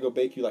if somebody go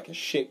bake you like a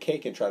shit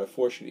cake and try to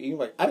force you to eat,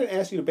 like, I didn't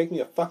ask you to bake me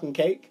a fucking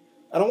cake.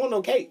 I don't want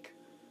no cake.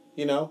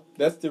 You know?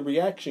 That's the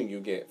reaction you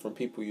get from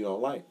people you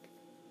don't like.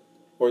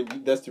 Or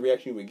that's the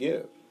reaction you would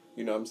give.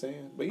 You know what I'm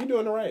saying? But you're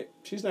doing it right.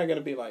 She's not going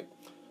to be like,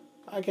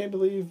 I can't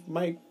believe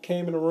Mike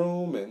came in the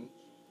room and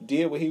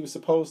did what he was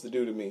supposed to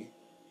do to me.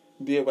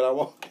 Did what I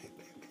wanted.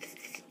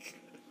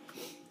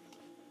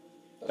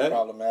 That's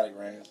problematic,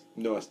 Rance.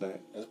 No, it's not.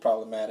 That's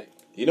problematic.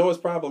 You know what's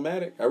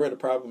problematic? I read a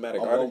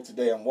problematic article. Woke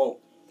today. I'm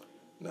woke.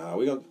 Nah,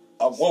 we're going to...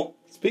 I'm woke.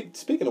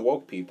 Speaking of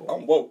woke people.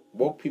 I'm woke.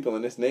 Woke people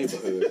in this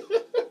neighborhood.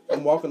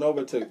 I'm walking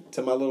over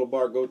to my little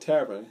bar, Go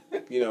Tavern,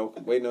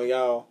 waiting on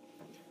y'all.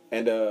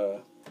 And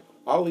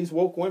all these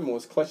woke women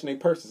was clutching their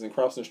purses and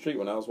crossing the street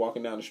when I was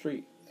walking down the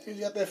street. You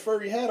got that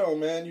furry hat on,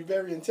 man. You're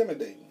very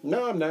intimidating.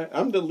 No, I'm not.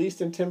 I'm the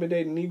least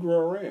intimidating Negro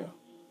around.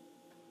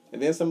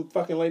 And then some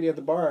fucking lady at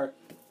the bar,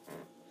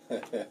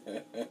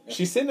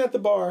 she's sitting at the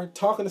bar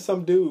talking to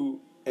some dude,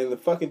 and the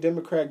fucking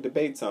Democratic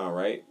debate's on,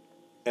 right?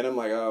 And I'm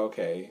like, oh,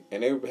 okay.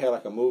 And they had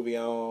like a movie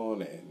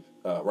on, and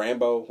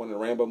Rambo, one of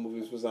the Rambo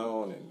movies was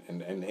on,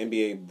 and the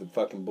NBA, the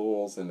fucking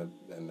Bulls, and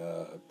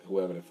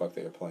whoever the fuck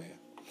they were playing.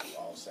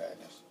 All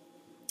sadness.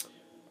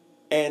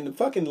 And the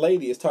fucking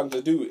lady is talking to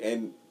the dude,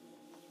 and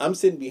I'm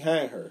sitting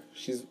behind her.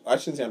 I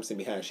shouldn't say I'm sitting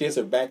behind her. She has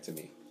her back to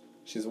me.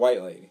 She's a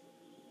white lady,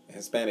 a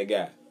Hispanic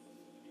guy.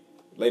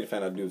 Later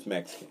found out the dude was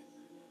Mexican.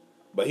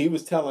 But he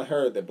was telling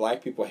her that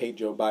black people hate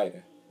Joe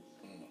Biden.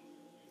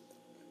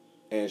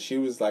 And she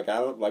was like,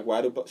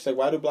 why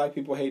do black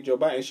people hate Joe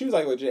Biden? And she was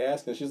like legit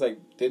asking, she was like,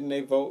 didn't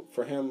they vote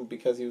for him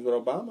because he was with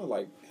Obama?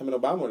 Like, him and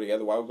Obama were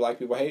together. Why would black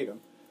people hate him?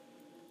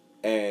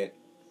 And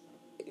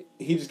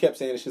he just kept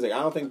saying it. She's like, I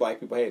don't think black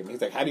people hate him.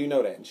 He's like, how do you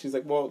know that? And she's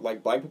like, well,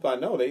 like, black people I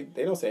know, they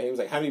don't say hate him. He's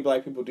like, how many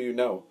black people do you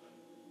know?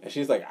 And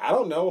she's like, I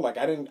don't know. Like,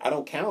 I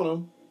don't count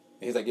them.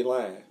 And he's like, you're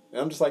lying.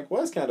 And I'm just like,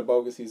 well, it's kind of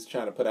bogus he's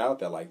trying to put out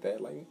there like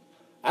that. Like,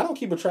 I don't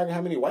keep a track of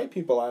how many white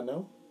people I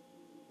know.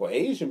 Or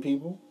Asian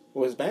people.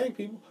 Or Hispanic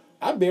people.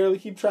 I barely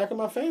keep track of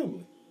my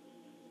family.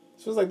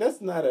 So it's like,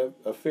 that's not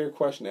a fair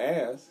question to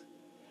ask.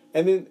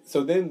 And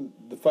then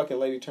the fucking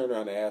lady turned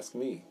around and asked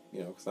me,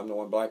 because I'm the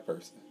one black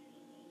person.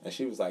 And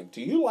she was like,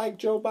 do you like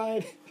Joe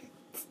Biden?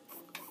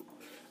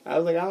 I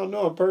was like, I don't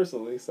know him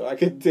personally, so I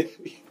couldn't tell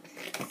you.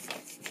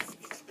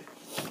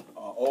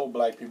 Old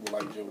black people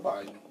like Joe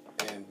Biden.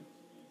 And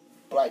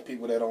black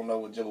people that don't know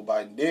what Joe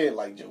Biden did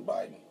like Joe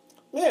Biden.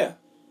 Yeah.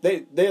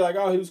 They like,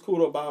 oh, he was cool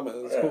to Obama.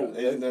 It was cool.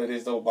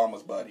 He's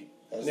Obama's buddy.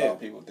 That's all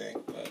people think.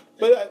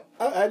 But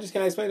I just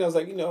can't explain it. I was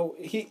like,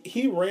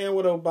 he ran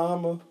with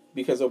Obama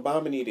because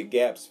Obama needed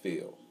gaps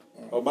filled.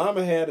 Mm-hmm.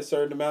 Obama had a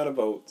certain amount of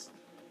votes,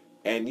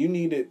 and you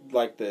needed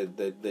like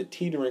the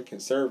teetering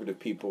conservative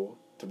people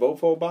to vote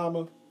for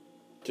Obama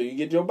till you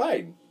get Joe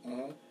Biden.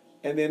 Mm-hmm.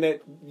 And then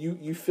that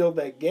you fill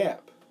that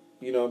gap.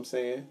 You know what I'm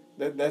saying?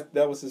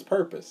 That was his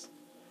purpose.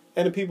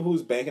 And the people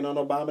who's banking on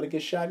Obama to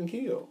get shot and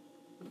killed.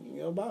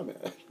 Obama.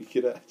 You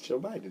get Joe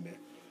Biden there.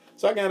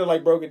 So I kind of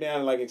like broke it down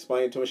and like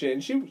explained to her shit.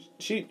 And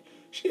she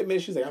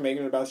admitted, she's like, I'm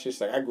making it about shit.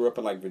 She's like, I grew up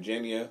in like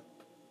Virginia,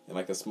 in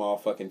like a small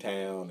fucking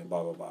town and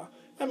blah, blah, blah.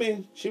 I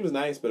mean, she was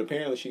nice, but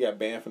apparently she got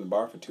banned from the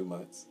bar for 2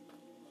 months.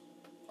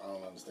 I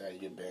don't understand how you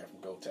get banned from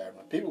Goat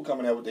Tavern. People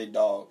coming there with their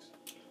dogs.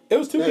 There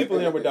was 2 people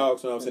in there with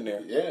dogs when I was in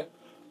there. Yeah.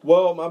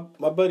 Well,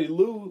 my buddy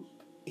Lou,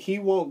 he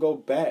won't go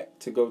back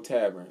to Goat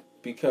Tavern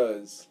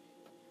because,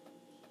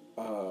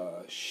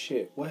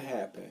 shit, what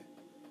happened?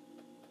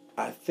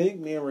 I think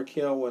me and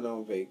Raquel went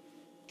on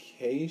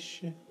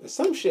vacation.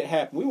 Some shit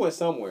happened. We went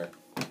somewhere.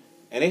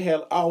 And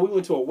we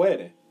went to a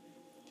wedding.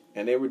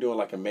 And they were doing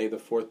like a May the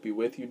 4th be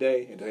with you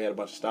day. And they had a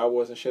bunch of Star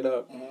Wars and shit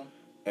up. Mm-hmm.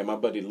 And my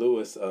buddy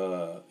Lewis,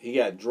 he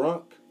got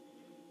drunk.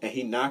 And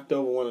he knocked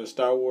over one of the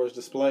Star Wars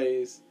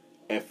displays.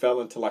 And fell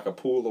into like a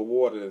pool of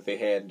water that they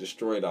had and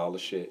destroyed all the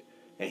shit.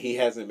 And he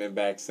hasn't been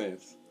back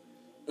since.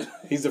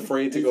 He's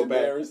afraid to go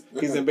back.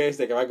 He's embarrassed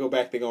that if I go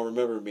back, they're going to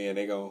remember me. And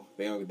they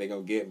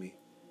gonna get me.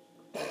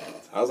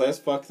 I was like, that's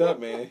fucked up,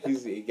 man.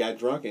 He got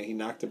drunk and he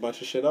knocked a bunch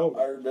of shit over.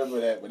 I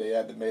remember that when they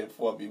had the May the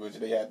 4th be with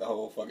you. They had the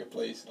whole fucking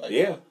place. Like,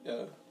 yeah,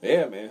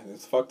 man.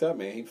 It's fucked up,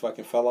 man. He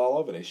fucking fell all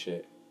over that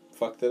shit.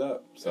 Fucked it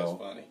up. So that's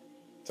funny.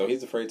 So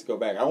he's afraid to go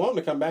back. I want him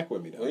to come back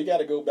with me though. Well, he got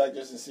to go back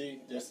just to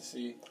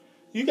see.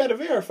 You got to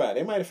verify.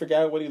 They might have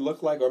forgot what he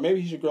looked like, or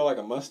maybe he should grow like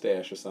a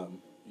mustache or something.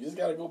 You just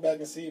got to go back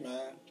and see,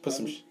 man.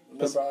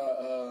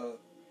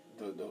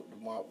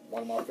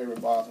 One of my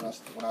favorite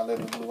bars when I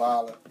lived in Blue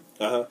Island.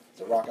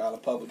 It's a Rock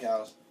Island Public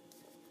House.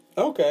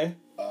 Okay.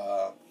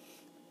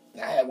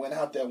 I went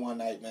out there one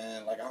night,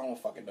 man. Like, I don't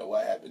fucking know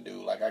what happened,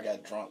 dude. Like, I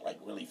got drunk, like,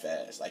 really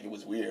fast. Like, it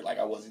was weird. Like,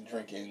 I wasn't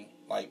drinking,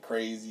 like,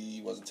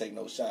 crazy. Wasn't taking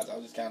no shots. I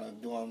was just kind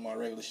of doing my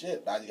regular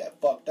shit. But I just got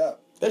fucked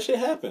up. That shit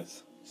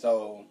happens.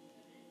 So,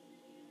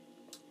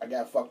 I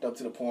got fucked up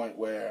to the point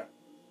where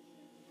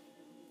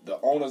the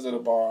owners of the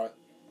bar,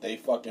 they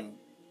fucking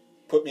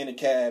put me in a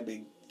cab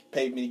and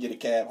paid me to get a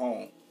cab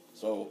home.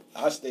 So,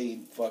 I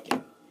stayed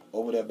fucking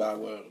over there by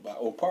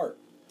Oak Park.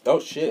 Oh,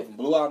 shit. From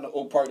Blue Island to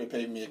Oak Park, they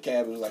paid me a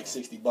cab. It was like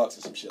 $60 or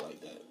some shit like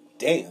that.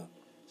 Damn.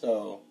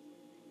 So,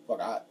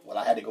 I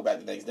had to go back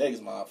the next day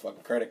because my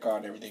fucking credit card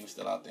and everything was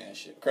still out there and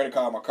shit. Credit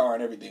card, my car,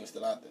 and everything was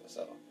still out there.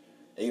 So,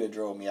 they either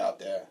drove me out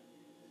there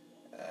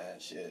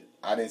and shit.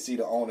 I didn't see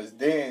the owners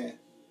then,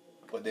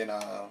 but then,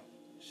 I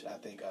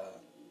think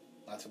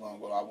not too long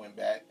ago, I went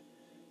back.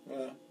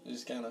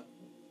 Just kind of,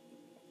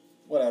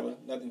 whatever.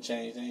 Nothing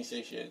changed. They ain't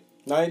say shit.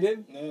 No, he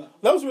didn't? No.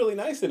 That was really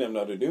nice of them,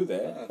 though, to do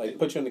that. Yeah, like,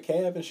 put you in the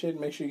cab and shit and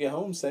make sure you get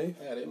home safe.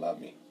 Yeah, they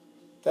love me.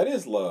 That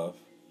is love.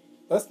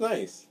 That's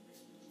nice.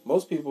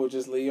 Most people would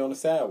just leave you on the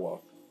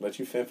sidewalk. Let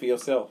you fend for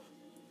yourself.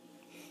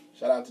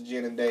 Shout out to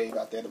Jen and Dave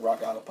out there at the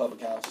Rock Island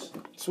Public House.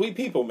 Sweet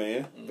people,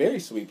 man. Mm-hmm. Very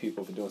sweet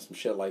people for doing some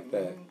shit like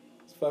that. Mm-hmm.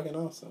 It's fucking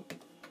awesome.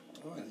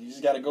 You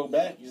just got to go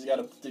back. You just got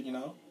to,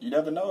 you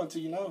never know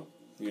until you know.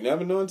 You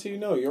never know until you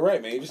know. You're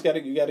right, man. You just gotta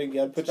put especially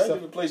yourself. Especially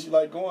the place you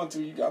like going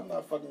to. I'm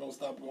not fucking gonna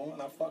stop going.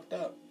 I fucked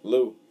up.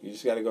 Lou, you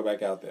just gotta go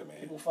back out there, man.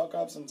 People fuck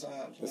up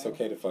sometimes. It's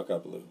okay to fuck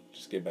up, Lou.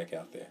 Just get back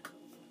out there.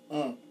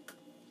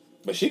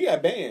 But she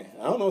got banned.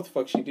 I don't know what the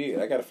fuck she did.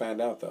 I gotta find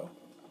out though.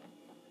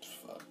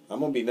 Fuck. I'm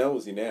gonna be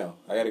nosy now.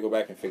 I gotta go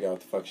back and figure out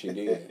what the fuck she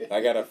did.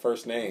 I got her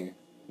first name.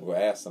 I'm gonna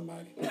ask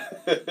somebody.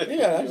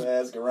 Yeah,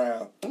 ask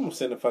around. I'm gonna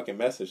send a fucking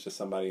message to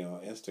somebody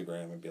on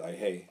Instagram and be like,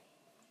 hey.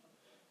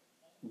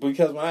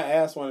 Because when I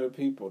asked one of the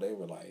people, they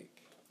were like,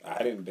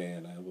 I didn't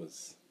ban her. It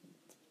was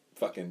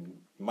fucking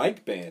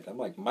Mike banned. I'm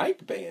like,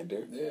 Mike banned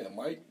her? Yeah,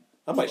 Mike.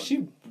 I'm like,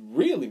 she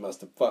really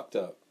must have fucked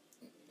up.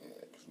 Yeah,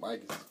 because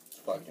Mike is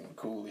fucking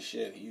cool as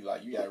shit. You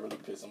gotta really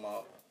piss him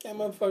off. That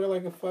motherfucker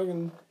like a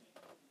fucking...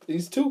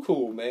 He's too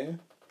cool,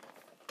 man.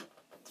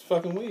 It's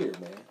fucking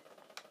weird, man.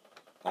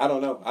 I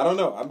don't know.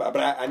 But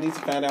I need to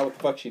find out what the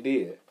fuck she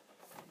did.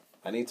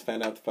 I need to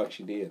find out what the fuck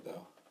she did,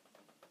 though.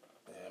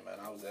 Yeah,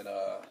 man, I was at,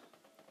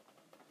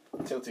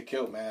 Tilted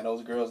Kilt, man.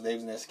 Those girls, they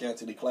was in that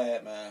scantily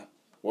clad, man.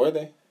 Were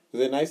they? Was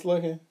they nice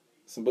looking?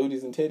 Some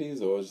booties and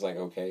titties? Or was it just like,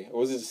 okay?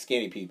 Or was it just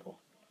skinny people?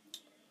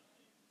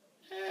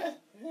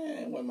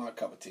 It wasn't my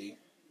cup of tea.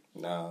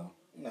 No.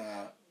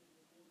 Nah.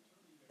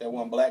 That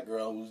one black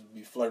girl who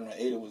be flirting with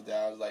Ada was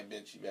there. I was like,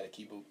 bitch, you better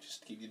keep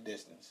your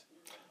distance.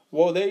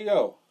 Well, there you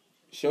go.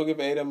 She'll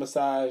give Ada a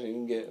massage and you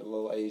can get a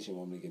little Asian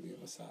woman to give you a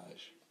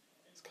massage.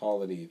 Let's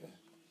call it even.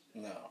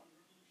 No.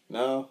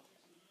 No?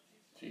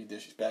 She's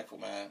disrespectful,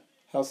 man.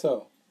 How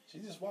so? She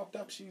just walked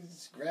up.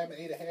 She's grabbing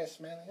Ada hair,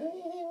 smelling.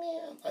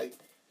 Like,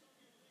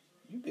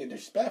 you being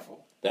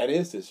disrespectful. That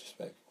is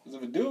disrespectful.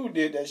 Because if a dude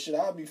did that shit,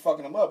 I'd be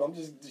fucking him up. I'm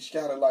just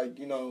kind of like,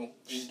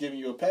 just giving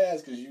you a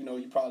pass because,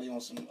 you probably on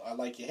some I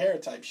like your hair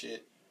type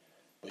shit.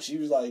 But she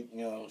was like,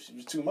 she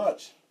was too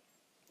much.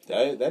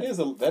 That is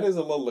a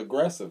little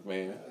aggressive,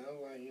 man.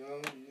 I'm like, you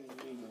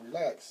need to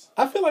relax.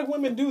 I feel like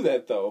women do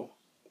that, though.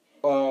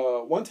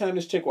 One time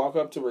this chick walked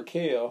up to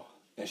Raquel,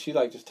 and she,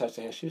 like, just touched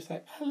her hair. She was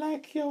like, I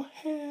like your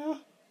hair.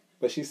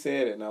 But she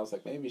said it, and I was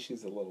like, maybe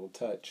she's a little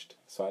touched.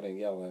 So I didn't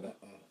yell at her.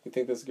 You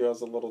think this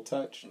girl's a little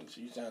touched?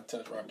 She's trying to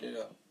touch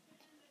Raquel.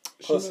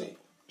 Pussy.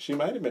 She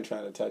might have been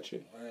trying to touch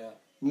it. Yeah.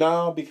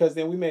 No, because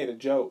then we made a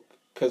joke.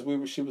 Because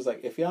she was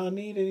like, if y'all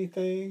need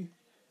anything,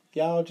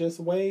 y'all just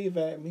wave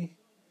at me.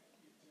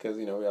 Because,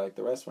 we're like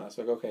the restaurant.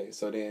 So like, okay.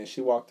 So then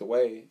she walked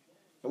away.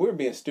 And we were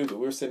being stupid.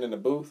 We were sitting in the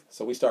booth.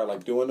 So we started,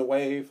 like, doing the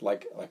wave.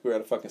 Like we were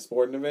at a fucking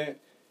sporting event.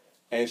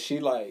 And she,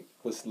 like,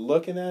 was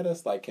looking at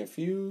us, like,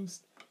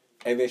 confused.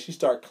 And then she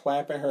started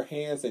clapping her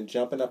hands and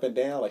jumping up and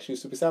down. Like, she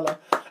was super excited. Like,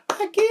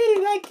 I get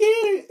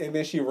it. And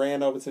then she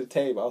ran over to the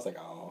table. I was like,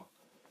 oh.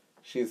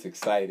 She's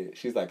excited.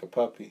 She's like a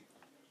puppy.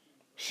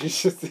 She's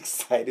just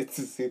excited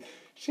to see.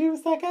 She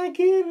was like, I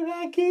get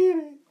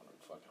it.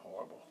 Fucking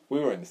horrible. We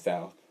were in the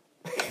South.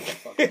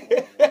 Fucking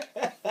horrible.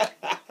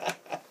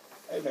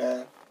 Hey,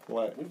 man.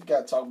 What? We've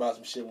got to talk about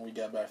some shit when we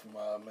got back from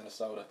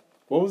Minnesota.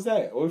 What was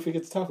that? What did we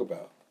forget to talk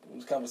about? It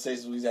was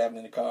conversations we was having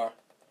in the car.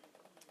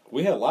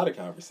 We had a lot of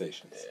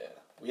conversations.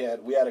 Yeah.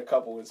 We had a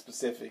couple in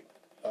specific.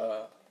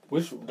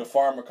 Which? The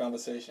farmer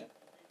conversation.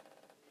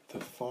 The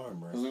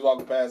farmer. Because we was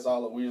riding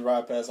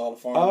past all the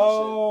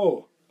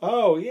farmers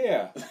Oh,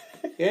 yeah.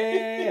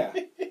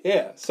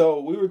 Yeah.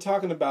 So we were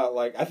talking about,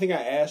 like, I think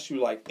I asked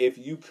you, like, if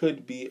you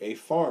could be a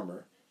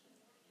farmer.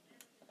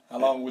 How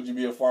long would you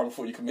be a farmer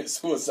before you commit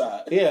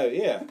suicide?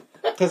 Yeah.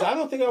 Because I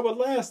don't think I would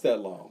last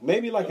that long.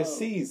 Maybe like a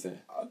season.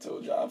 I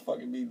told you I'd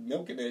fucking be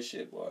milking that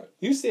shit, boy.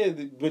 You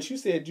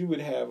said you would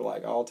have,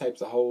 like, all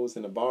types of hoes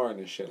in the barn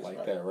and shit. That's like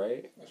right. That,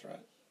 right? That's right.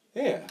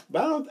 Yeah,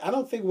 but I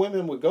don't think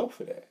women would go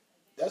for that.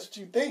 That's what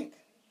you think.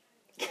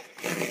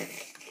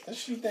 That's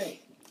what you think.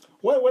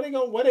 Where they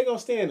gonna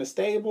stay in the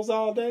stables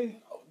all day?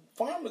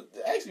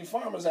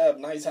 Farmers have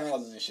nice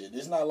houses and shit.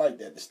 It's not like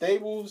that. The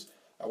stables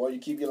are where you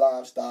keep your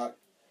livestock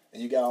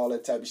and you got all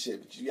that type of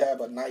shit. But you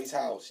have a nice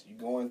house. You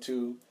go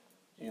into,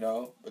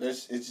 but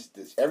it's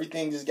just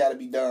everything just got to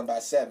be done by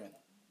 7.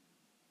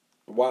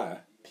 Why?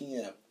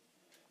 p.m.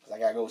 Because I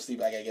got to go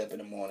sleep. I got to get up in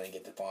the morning and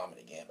get to farming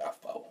again by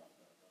 4.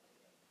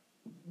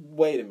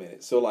 Wait a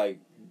minute. So, like,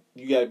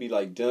 you got to be,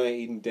 like, done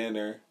eating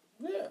dinner.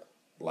 Yeah.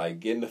 Like,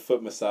 getting a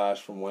foot massage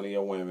from one of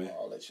your women.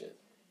 All that shit.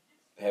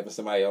 Having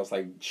somebody else,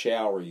 like,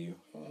 shower you.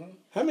 Mm-hmm.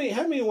 How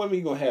many women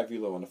you going to have if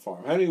you live on the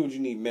farm? How many would you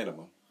need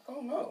minimum? I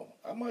don't know.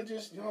 I might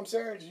just, you know what I'm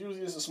saying? 'Cause usually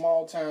it's a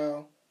small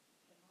town.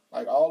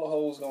 Like, all the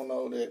hoes gonna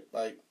know that,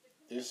 like,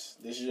 this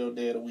is your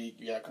day of the week.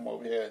 You gotta come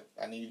over here.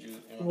 I need you.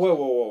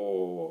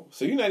 Whoa.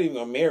 So you're not even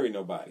gonna marry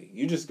nobody.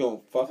 You just gonna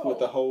fuck with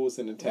the hoes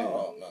in the town.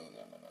 No.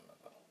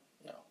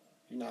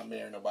 You're not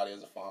marrying nobody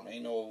as a farmer.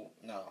 Ain't no.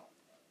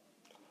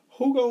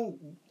 Who gonna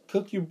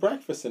cook you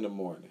breakfast in the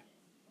morning?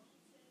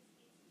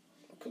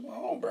 I cook my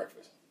own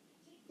breakfast.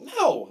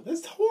 No,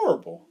 that's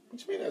horrible.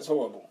 What you mean that's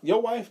horrible?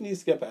 Your wife needs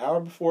to get up an hour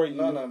before you.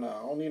 No. I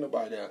don't need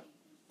nobody there.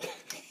 I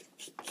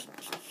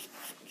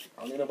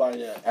don't need nobody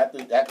there.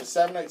 After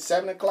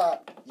 7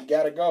 o'clock, you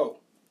gotta go.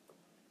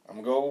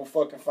 I'm gonna go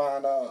fucking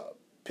find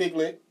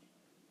Piglet.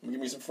 I'm gonna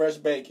give me some fresh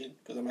bacon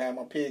because I'm gonna have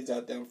my pigs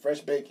out there.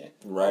 Fresh bacon.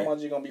 Right. How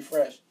much you gonna be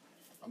fresh?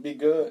 I'll be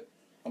good.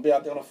 I'll be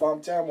out there on the farm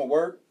town. I'm gonna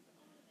work.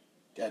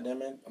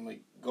 Goddamn it. I'm gonna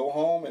go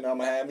home and I'm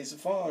gonna have me some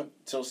fun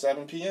till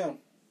 7 p.m.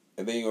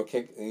 And then you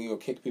gonna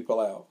kick people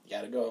out. You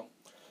gotta go.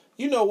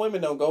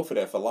 Women don't go for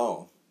that for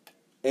long.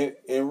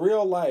 In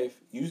real life,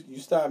 you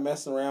start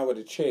messing around with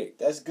a chick.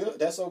 That's good.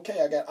 That's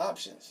okay. I got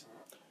options.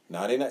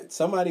 No, they not.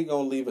 Somebody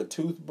gonna leave a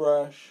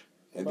toothbrush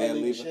and then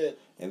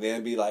and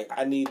then be like,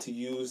 I need to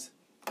use.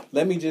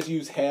 Let me just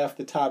use half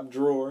the top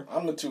drawer.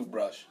 I'm the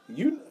toothbrush.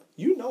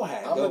 You know how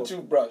it goes. I'm the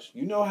toothbrush.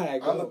 You know how it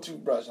goes. I'm the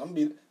toothbrush.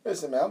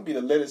 Listen, man. I'm gonna be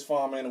the littest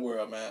farmer in the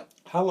world, man.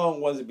 How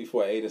long was it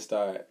before Ada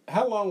started?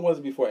 How long was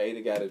it before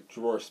Ada got a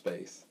drawer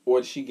space,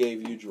 or she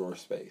gave you drawer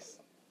space?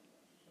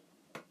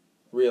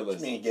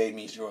 Realistic. What you mean gave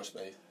me drawer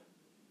space?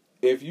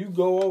 If you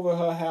go over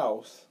her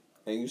house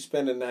and you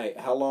spend the night,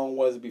 how long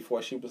was it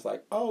before she was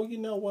like, "Oh, you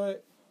know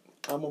what?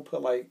 I'm gonna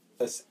put like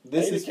this."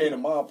 Ada came to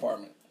my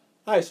apartment.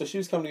 All right, so she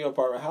was coming to your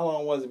apartment. How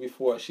long was it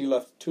before she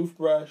left the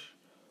toothbrush,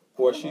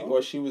 or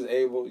she was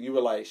able? You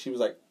were like, she was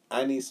like,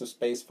 I need some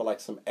space for like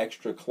some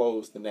extra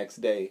clothes the next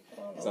day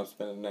because I'm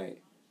spending the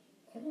night.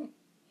 Mm-hmm.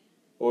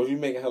 Or if you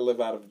making her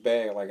live out of a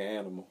bag like an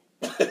animal.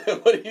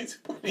 What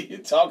are you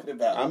talking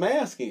about? I'm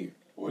asking you.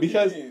 What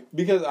because do you mean?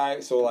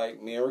 because so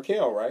like me and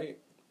Raquel, right?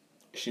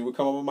 She would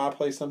come over my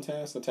place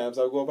sometimes. Sometimes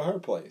I would go over her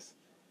place,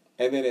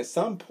 and then at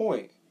some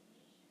point,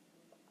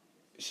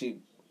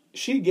 she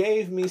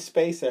gave me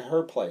space at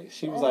her place.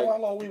 She was like, "How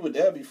long we were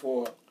there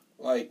before?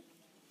 Like,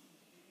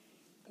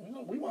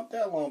 we weren't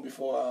that long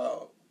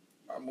before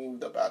I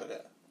moved up out of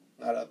there.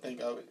 Now that I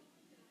think of it,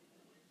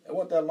 it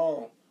wasn't that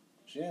long.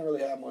 She didn't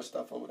really have much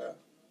stuff over there.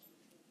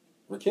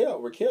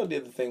 Raquel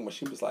did the thing where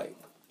she was like,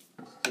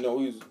 we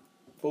was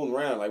fooling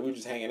around, like we were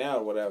just hanging out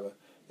or whatever.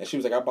 And she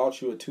was like, I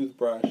bought you a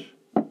toothbrush.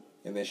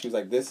 And then she was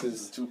like, this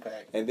is a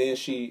 2-pack. And then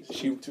she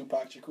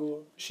Tupac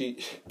Shakur.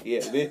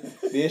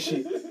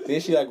 Then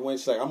she like went,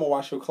 she's like, I'm gonna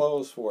wash your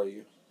clothes for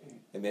you.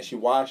 And then she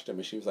washed them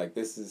and she was like,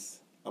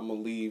 I'm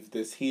gonna leave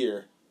this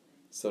here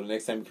so the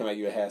next time you come out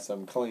you'll have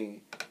something clean.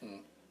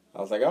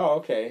 I was like, oh,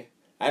 okay.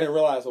 I didn't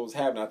realize what was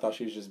happening. I thought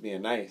she was just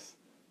being nice.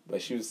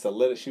 But she was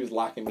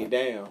locking me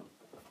down.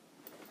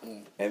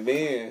 And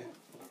then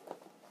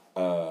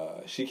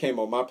she came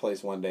over my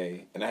place one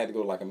day, and I had to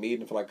go to like a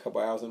meeting for like a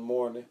couple hours in the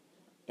morning.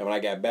 And when I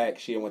got back,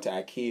 she went to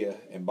IKEA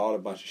and bought a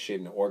bunch of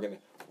shit and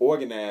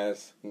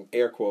organized, in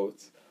air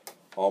quotes,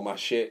 all my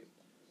shit,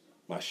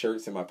 my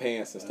shirts and my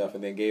pants and stuff,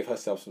 and then gave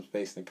herself some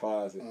space in the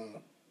closet.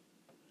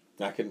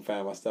 I couldn't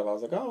find my stuff. I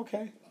was like, oh,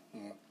 okay.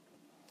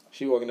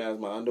 She organized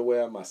my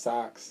underwear, my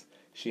socks.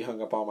 She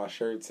hung up all my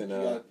shirts and.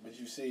 But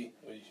you see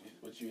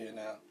what you hear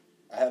now.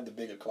 I have the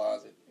bigger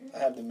closet. I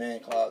have the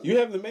man closet. You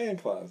have the man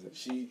closet.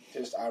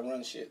 I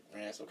run shit,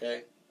 Rance,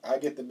 okay? I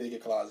get the bigger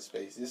closet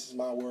space. This is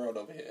my world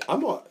over here.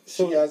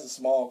 She has a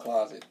small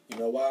closet. You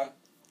know why?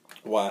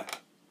 Why?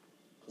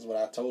 Because what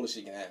I told her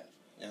she can have.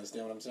 You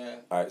understand what I'm saying?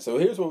 All right, so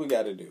here's what we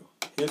got to do.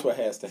 Here's what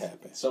has to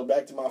happen. So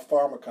back to my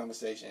farmer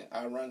conversation.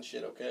 I run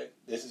shit, okay?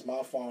 This is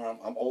my farm.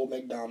 I'm Old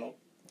McDonald.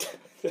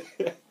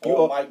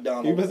 Mike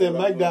Donald. You said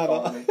Mike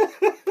Donald.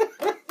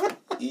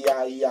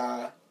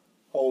 E-I-E-I.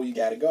 Oh, you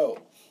gotta go.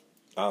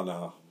 Oh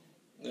no.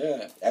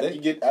 Yeah. After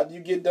you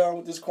get done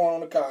with this corn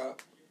on the cob.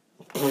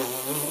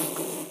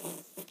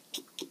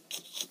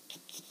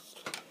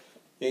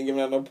 You ain't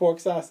giving out no pork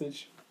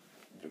sausage.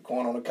 The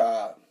corn on the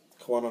cob.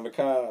 Corn on the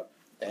cob.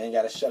 They ain't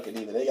gotta shuck it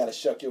either. They gotta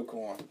shuck your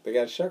corn. They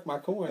gotta shuck my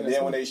corn. And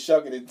then when they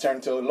shuck it, it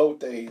turns to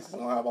elotes. It's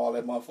gonna have all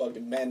that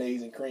motherfucking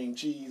mayonnaise and cream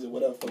cheese or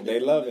whatever. They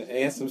love it.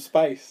 And some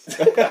spice.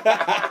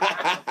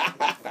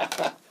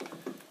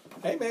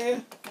 Hey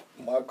man.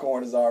 My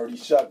corn is already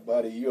shucked,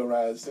 buddy. You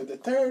around to the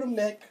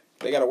turtleneck.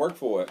 They gotta work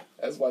for it.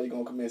 That's why you're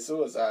gonna commit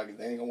suicide, because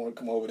they ain't gonna want to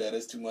come over there.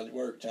 That's too much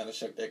work trying to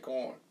shuck that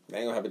corn. They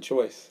ain't gonna have a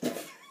choice.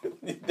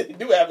 They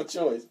do have a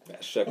choice.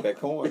 Shuck that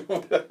corn.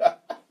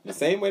 The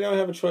same way they don't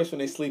have a choice when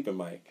they sleeping,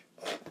 Mike.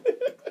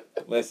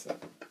 Listen.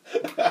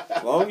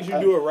 As long as you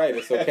do it right,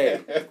 it's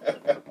okay.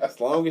 As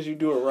long as you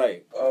do it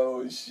right.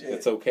 Oh, shit.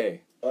 It's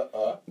okay.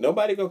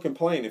 Nobody gonna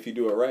complain if you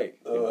do it right.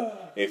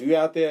 If you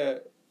out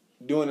there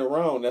doing it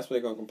wrong, that's when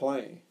they're gonna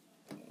complain.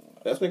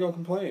 That's when they're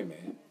gonna complain,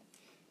 man.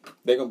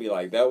 They're gonna be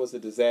like, that was a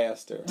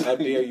disaster. How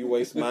dare you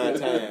waste my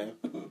time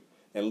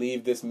and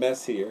leave this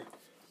mess here.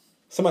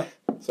 So I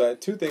had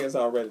two things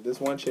already.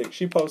 This one chick,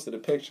 she posted a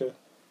picture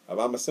of,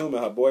 I'm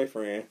assuming, her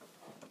boyfriend.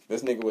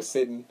 This nigga was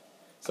sitting,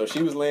 so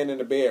she was laying in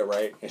the bed,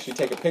 right? And she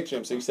take a picture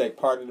of him, so you say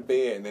part of the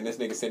bed, and then this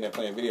nigga sitting there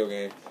playing video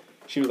game.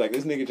 She was like,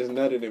 this nigga just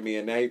nutted at me,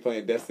 and now he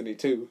playing Destiny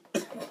 2.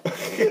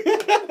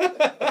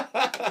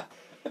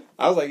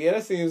 I was like, yeah,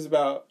 that seems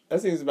about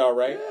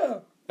right. Yeah.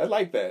 I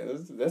like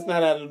that. That's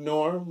not out of the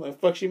norm. What the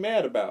fuck she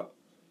mad about?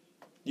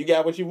 You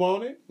got what you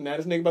wanted. Now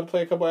this nigga about to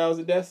play a couple hours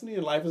of Destiny,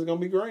 and life is gonna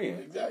be grand.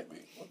 Exactly.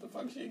 What the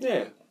fuck she?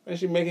 Yeah, and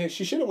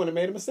she should have went and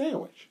made him a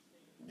sandwich.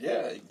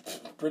 Yeah,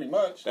 pretty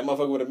much. That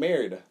motherfucker would have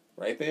married her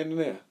right then and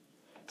there.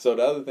 So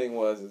the other thing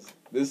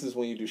this is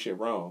when you do shit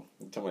wrong.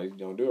 You tell me you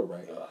don't do it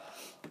right.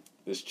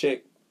 This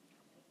chick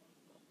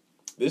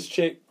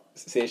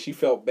said she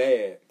felt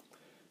bad.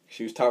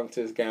 She was talking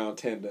to this guy on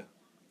Tinder,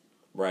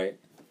 right?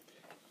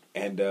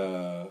 And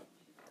they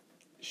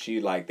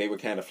were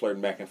kind of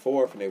flirting back and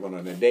forth, and they went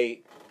on a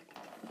date.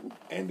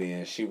 And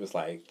then she was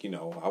like,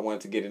 I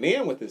wanted to get it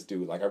in with this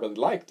dude. Like, I really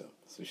liked him.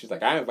 So she's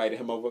like, I invited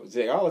him over. She's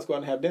like, oh, let's go out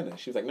and have dinner.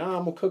 She was like, nah,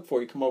 I'm going to cook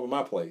for you. Come over to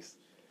my place.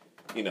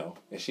 And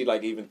she,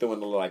 like, even threw in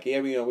the little, like,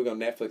 yeah, we're going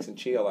to Netflix and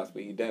chill after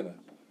we eat dinner.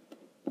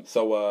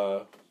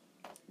 So,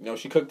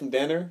 she cooked him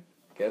dinner.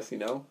 Guess,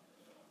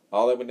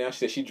 all that went down. She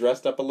said she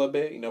dressed up a little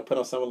bit, put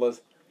on some of those.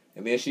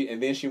 And then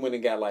she went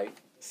and got,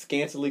 like,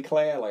 scantily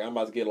clad. Like, I'm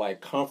about to get,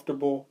 like,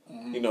 comfortable.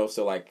 Mm-hmm.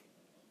 So, like,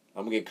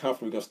 I'm going to get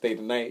comfortable. We're going to stay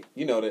the night.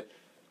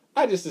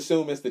 I just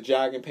assume it's the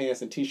jogging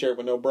pants and t-shirt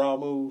with no bra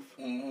move.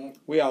 Mm-hmm.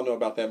 We all know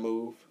about that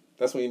move.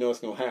 That's when you know it's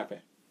going to happen.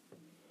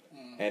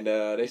 Mm-hmm. And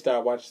they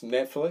started watching some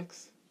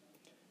Netflix.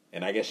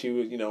 And I guess she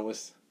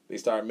was, they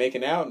started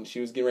making out, and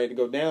she was getting ready to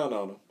go down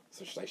on him.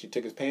 So she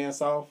took his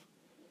pants off.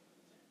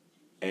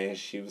 And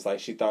she was like,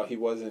 she thought he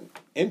wasn't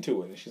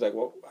into it. And she's like,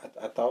 well,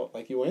 I thought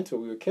like you were into it.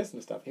 We were kissing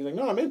and stuff. He's like,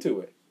 no, I'm into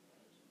it.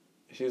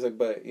 And she was like,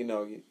 but, you're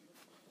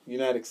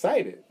not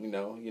excited. You're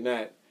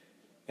not.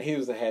 And he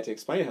had to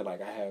explain to her,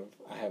 like, I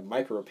have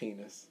micro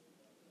penis.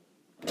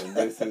 And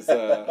this is,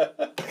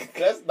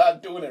 that's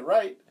not doing it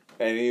right.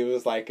 And he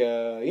was like,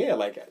 yeah,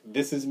 like,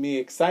 this is me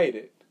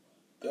excited.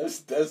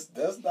 That's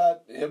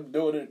not him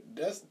doing it.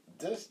 That's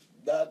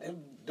not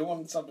him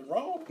doing something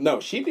wrong. No,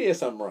 she did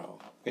something wrong.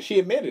 And she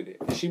admitted it.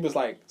 And she was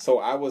like, so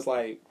I was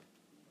like,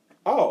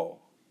 oh,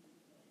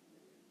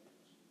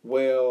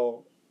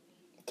 well,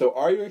 so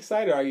are you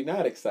excited or are you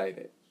not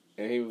excited?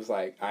 And he was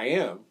like, I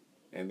am.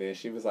 And then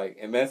she was like,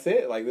 and that's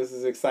it? Like, this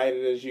is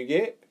excited as you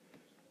get?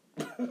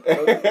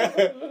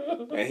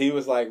 And he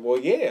was like, well,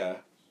 yeah.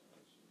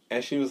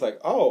 And she was like,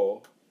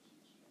 oh,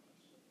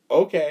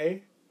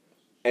 okay.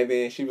 And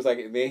then she was like,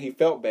 and then he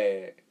felt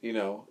bad, you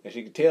know, and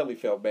she could tell he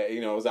felt bad.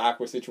 You know, it was an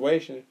awkward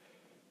situation.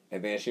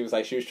 And then she was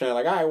like, she was trying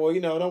like, all right, well, you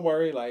know, don't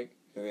worry. Like,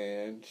 and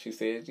then she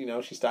said, you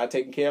know, she started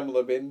taking care of him a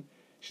little bit. And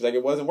she's like,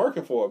 it wasn't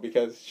working for her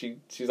because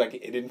she's like,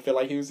 it didn't feel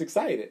like he was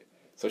excited.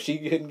 So she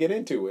couldn't get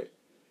into it.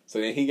 So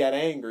then he got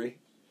angry.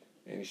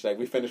 And she's like,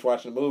 we finished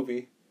watching the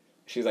movie.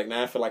 She's like,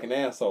 now I feel like an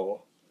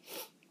asshole.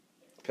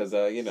 Because,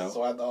 you know.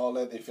 So after all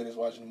that, they finished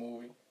watching the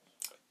movie?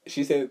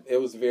 She said it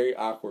was very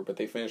awkward, but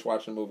they finished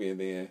watching the movie, and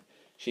then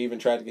she even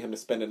tried to get him to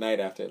spend the night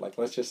after it. Like,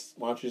 why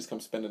don't you just come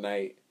spend the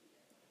night?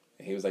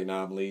 And he was like,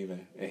 nah, I'm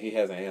leaving. And he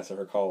hasn't answered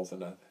her calls or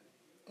nothing.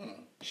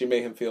 She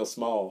made him feel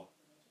small.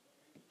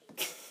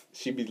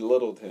 She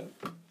belittled him.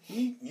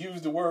 He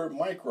used the word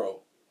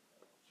micro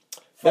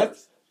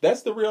first.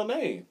 That's the real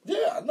name.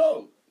 Yeah, I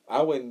know.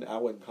 I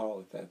wouldn't call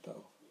it that,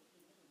 though.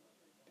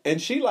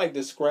 And she, like,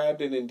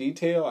 described it in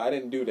detail. I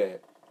didn't do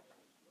that.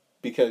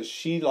 Because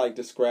she, like,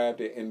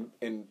 described it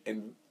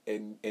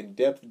in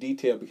depth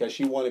detail because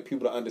she wanted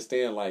people to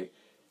understand, like,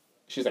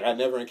 she's like, I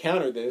never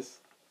encountered this,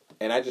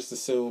 and I just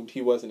assumed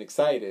he wasn't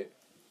excited.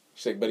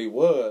 She's like, but he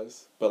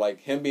was. But, like,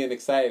 him being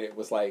excited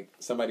was like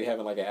somebody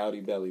having, like, an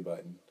outie belly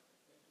button.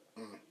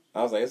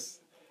 I was like,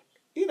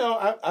 you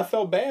know, I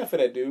felt bad for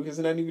that dude because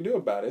there's nothing you can do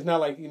about it. It's not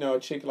like, you know, a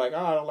chick like,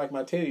 oh, I don't like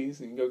my titties,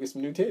 and you can go get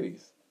some new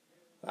titties.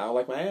 I don't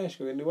like my ass,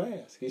 go get a new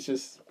ass. He's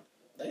just...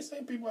 They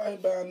say people out here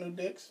buying new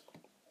dicks.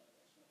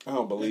 I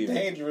don't believe it's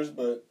it. dangerous,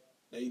 but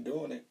they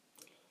doing it.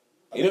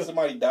 I You think know,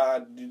 somebody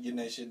died getting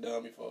that shit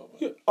done before.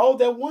 But. Oh,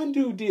 that one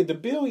dude did, the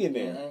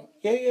billionaire.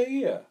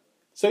 Mm-hmm. Yeah.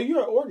 So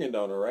you're an organ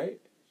donor, right?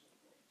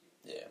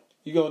 Yeah.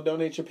 You gonna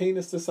donate your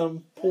penis to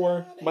some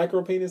poor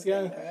micro penis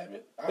guy?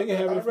 They can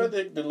have it. I'd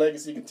rather the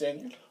legacy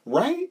continue.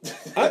 Right?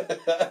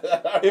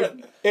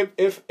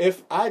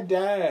 If I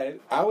died,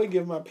 I would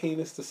give my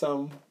penis to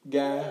some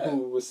guy who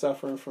was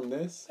suffering from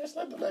this. Let's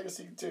let the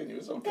legacy continue.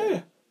 It's okay.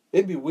 Yeah.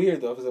 It'd be weird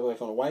though if it was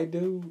like on a white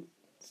dude.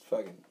 It's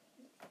fucking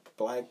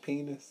black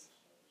penis.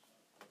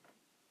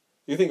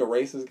 You think a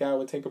racist guy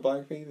would take a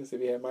black penis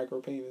if he had micro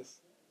penis?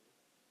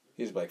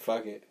 He'd just be like,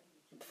 fuck it.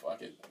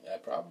 Fuck it. Yeah,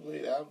 probably.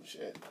 That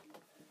shit.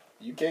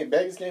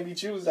 Beggars can't be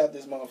choosers out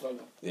this motherfucker.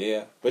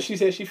 Yeah. But she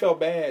said she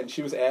felt bad and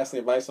she was asking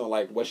advice on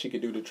like what she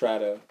could do to try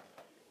to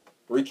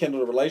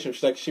rekindle the relationship.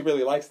 She's like, she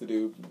really likes the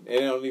dude. And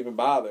it don't even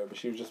bother her. But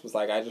she was like,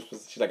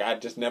 she's like, I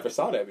just never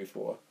saw that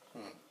before.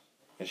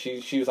 And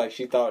she was like,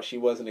 she thought she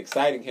wasn't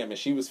exciting him and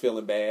she was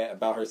feeling bad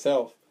about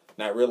herself,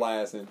 not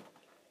realizing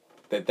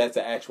that that's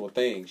an actual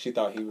thing. She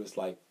thought he was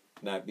like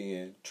not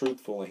being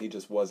truthful and he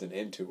just wasn't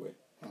into it.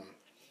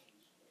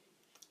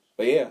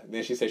 But yeah,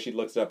 then she said she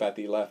looked it up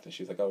after he left and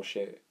she's like, oh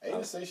shit.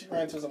 Ava say she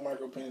ran into some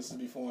micro penises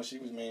before and she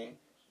was mean.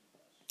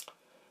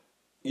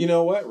 You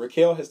know what?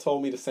 Raquel has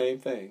told me the same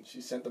thing.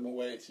 She sent them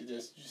away. She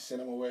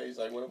sent them away. She's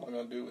like, what am I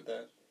going to do with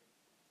that?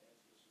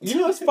 You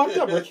know, it's fucked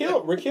up.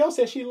 Raquel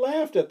said she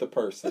laughed at the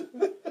person.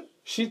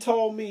 She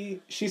told me,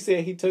 she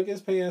said he took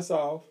his pants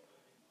off,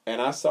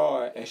 and I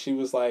saw it, and she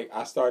was like,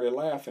 I started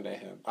laughing at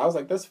him. I was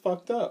like, that's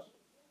fucked up.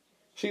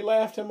 She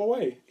laughed him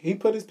away. He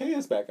put his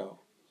pants back on.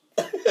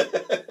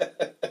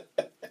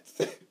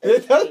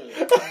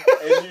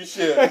 As you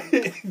should.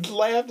 He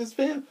laughed his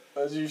pants.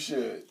 As you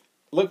should.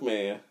 Look,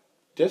 man,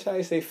 just how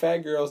you say fat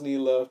girls need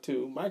love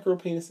too, micro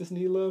penises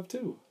need love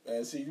too. Man,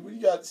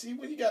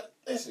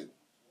 listen.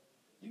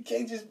 You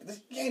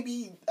can't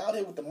be out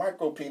here with the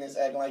micro penis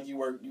acting like you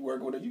work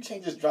with it. You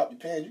can't just drop your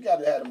pants. You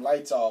gotta have them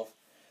lights off,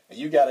 and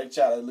you gotta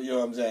try to, you know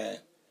what I'm saying?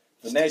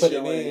 Finesse it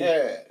in.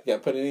 Yeah. You gotta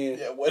put it in.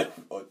 Yeah,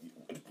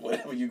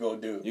 whatever you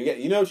gonna do.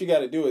 You know what you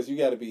gotta do is you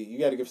gotta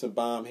give some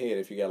bomb head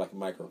if you got like a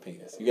micro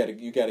penis. You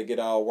gotta get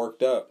all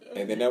worked up,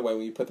 and then that way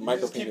when you put the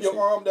micro just penis, keep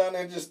your arm down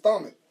there and just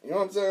thumb it. You know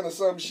what I'm saying, or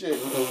some shit.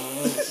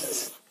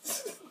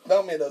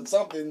 Thumb it or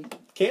something.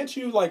 Can't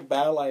you like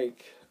buy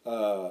like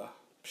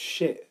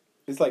shit?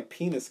 It's like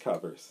penis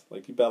covers.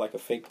 Like you buy like a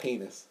fake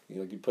penis.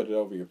 You put it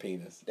over your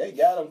penis. They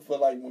got them for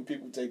like when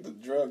people take the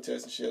drug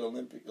test and shit.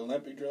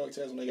 Olympic drug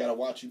test when they gotta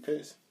watch you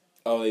piss.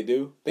 Oh, they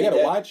do. They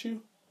gotta watch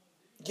you.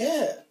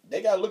 Yeah,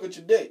 they gotta look at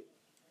your dick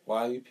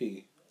while you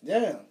pee.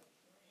 Yeah.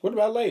 What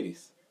about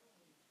ladies?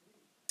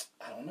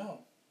 I don't know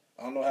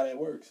how that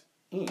works.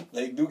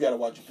 They do gotta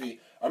watch you pee.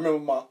 I remember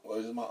my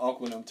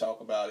uncle and them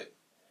talk about it.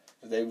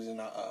 They was in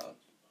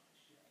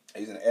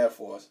the Air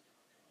Force,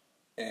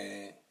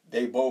 and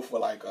they both were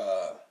like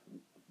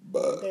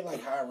they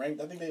like high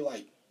ranked. I think they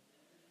like,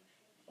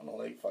 I don't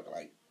know, they fucking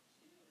like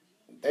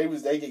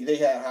they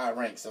had high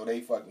rank, so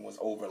they fucking was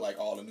over like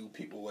all the new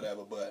people,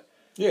 whatever. But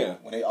yeah,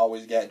 when they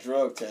always got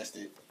drug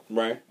tested,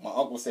 right? My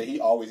uncle said he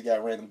always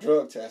got random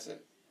drug tested,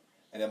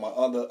 and then my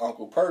other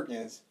uncle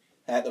Perkins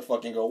had to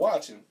fucking go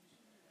watch him.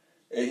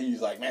 And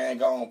he's like, man,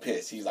 go on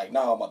piss. He's like,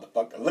 no,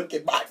 motherfucker, look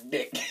at my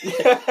dick.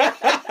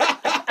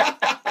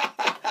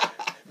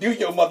 Do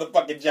your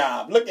motherfucking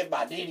job. Look at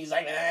my dick. He's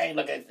like, man, I ain't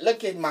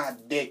look at my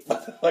dick.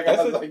 Like,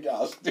 I was like,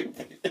 y'all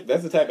stupid.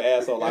 That's the type of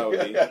asshole I would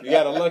be. You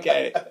gotta look at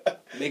it.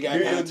 Make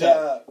eye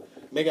contact.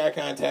 Make eye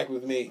contact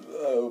with me.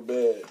 Oh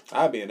man,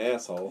 I'd be an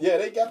asshole. Yeah,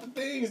 they got the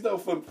things though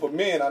for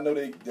men. I know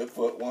they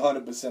for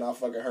 100%. I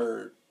fucking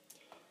heard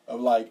of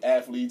like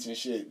athletes and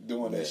shit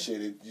doing that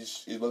shit.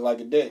 It look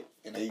like a dick,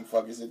 and they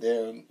fucking sit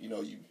there and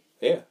you.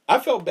 Yeah, I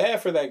felt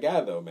bad for that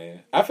guy though,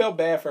 man. I felt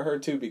bad for her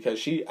too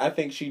because I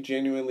think she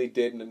genuinely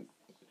didn't.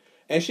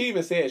 And she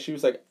even said, she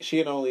was like, she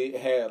had only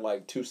had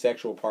like 2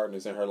 sexual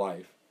partners in her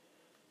life.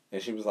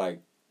 And she was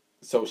like,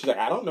 so she's like,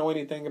 I don't know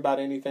anything about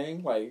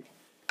anything. Like,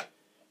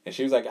 and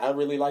she was like, I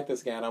really like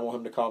this guy and I want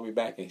him to call me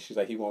back. And she's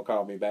like, he won't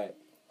call me back.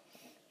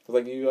 I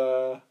was like,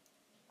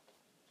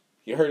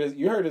 you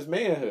hurt his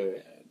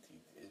manhood.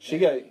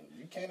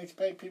 You can't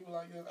expect people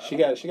like that.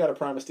 She got a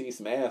promise to eat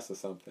some ass or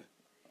something.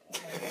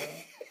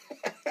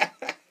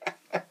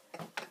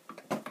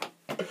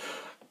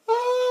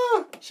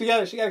 She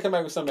got to come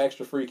back with something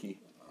extra freaky.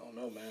 I don't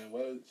know, man.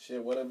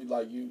 Whatever.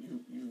 Like you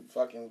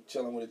fucking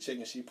chilling with a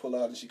chicken. She pull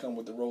out and she come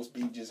with the roast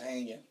beef just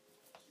hanging.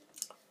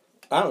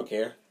 I don't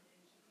care.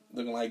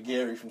 Looking like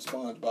Gary from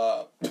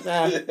SpongeBob.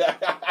 Nah,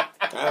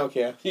 I don't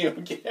care. You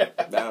don't care.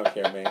 I don't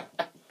care, man.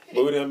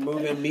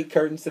 Move them meat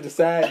curtains to the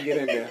side and get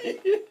in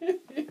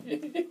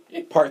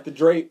there. Part the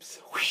drapes.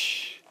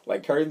 Whoosh.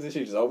 Like curtains and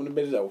shit. Just open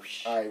the bitches up.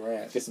 Whoosh. All right,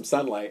 Rance. Get some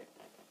sunlight.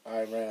 All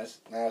right, Rance.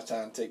 Now it's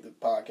time to take the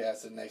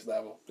podcast to the next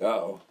level.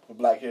 Uh-oh. For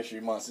Black History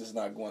Month, it's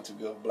not going too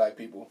good for black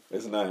people.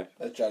 It's not.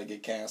 Let's try to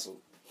get canceled.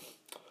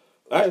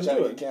 All right, Let's try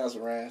to do get it.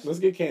 canceled, Rance. Let's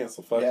get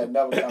canceled. Fuck We had it.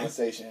 another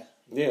conversation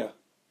Yeah.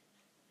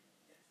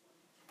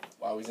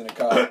 while we was in the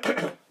car.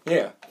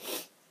 Yeah.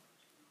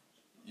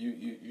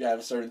 You have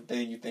a certain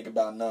thing you think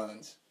about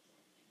nuns.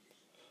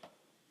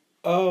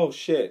 Oh,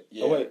 shit.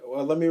 Yeah. Oh, wait.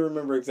 Well, let me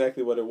remember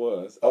exactly what it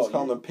was. I was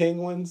calling them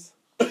penguins.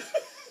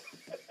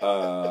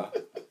 I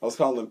was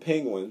calling them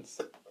penguins.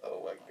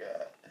 Oh, my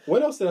God.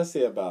 What else did I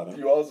say about them?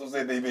 You also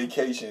said they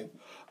vacation.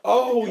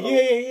 Oh,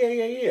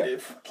 yeah. They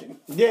fucking...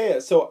 Yeah,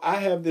 so I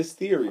have this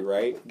theory,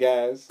 right,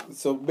 guys?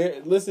 So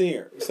listen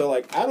here. So,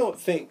 like, I don't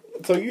think...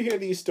 So you hear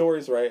these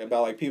stories, right,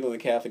 about, like, people in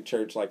the Catholic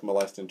Church, like,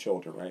 molesting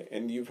children, right?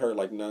 And you've heard,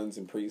 like, nuns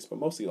and priests, but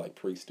mostly, like,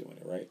 priests doing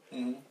it, right?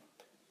 Mm-hmm.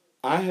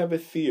 I have a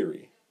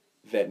theory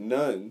that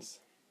nuns...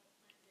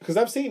 Because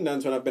I've seen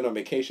nuns when I've been on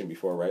vacation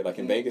before, right? Like,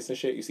 in Vegas and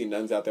shit, you see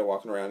nuns out there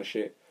walking around and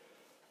shit.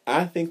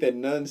 I think that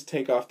nuns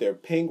take off their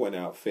penguin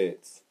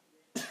outfits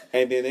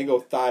and then they go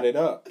thought it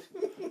up.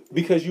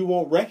 Because you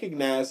won't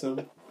recognize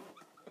them.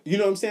 You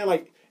know what I'm saying?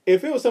 Like,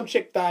 if it was some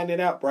chick thotting it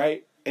up,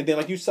 right? And then,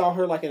 like, you saw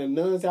her, like, in a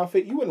nun's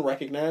outfit, you wouldn't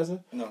recognize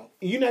her. No.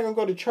 You're not going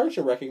to go to church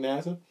and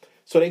recognize them.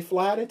 So they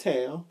fly to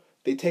town,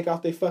 they take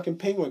off their fucking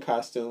penguin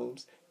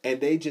costumes, and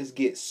they just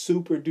get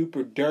super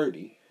duper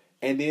dirty.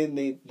 And then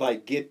they,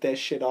 like, get that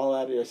shit all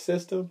out of their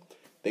system.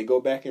 They go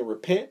back and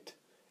repent,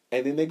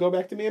 and then they go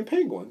back to being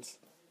penguins.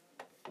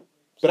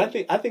 But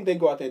I think they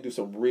go out there and do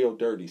some real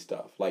dirty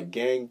stuff. Like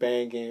gang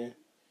banging.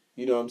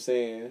 You know what I'm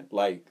saying?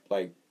 Like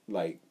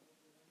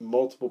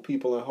multiple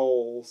people in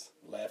holes.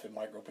 Laugh at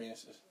micro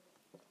penises.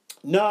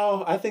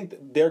 No, I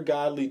think their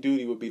godly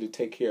duty would be to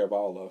take care of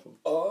all of them.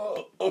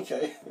 Oh,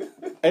 okay.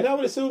 And I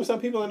would assume some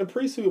people in the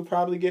priesthood would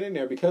probably get in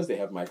there because they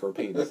have micro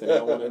penis and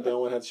don't want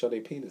to have to show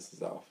their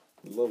penises off.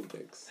 Little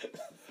dicks.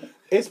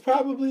 It's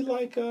probably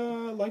like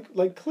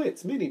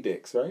clits, mini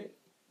dicks, right?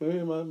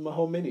 My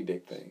whole mini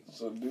dick thing.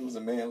 So the dude was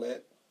a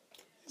manlet.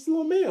 It's a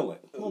little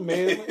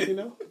manlet, you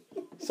know.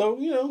 So,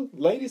 you know,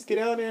 ladies get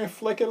out there and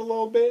flick it a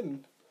little bit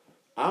and,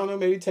 I don't know,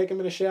 maybe take them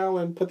in the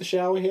shower and put the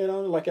shower head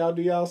on it like y'all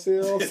do y'all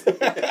selves.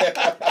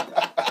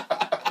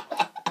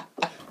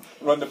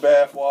 Run the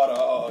bath water.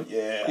 Oh,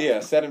 yeah. Yeah,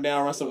 set him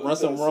down, run some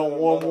warm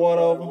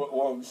water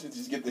over.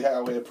 Just get the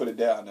shower head and put it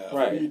down now. Right.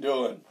 What are you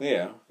doing?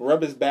 Yeah,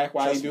 rub his back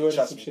while you do it.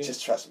 Trust me.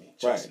 Just trust me.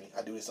 Trust me.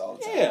 I do this all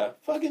the time. Yeah,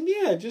 fucking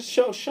yeah. Just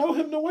show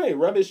him the way.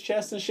 Rub his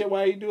chest and shit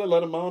while you do it.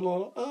 Let him on a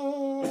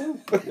little.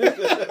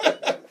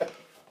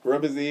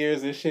 Rub his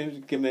ears and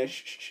shit. Give him that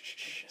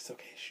shh. It's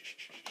okay.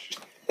 Shh.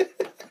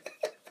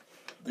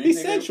 Be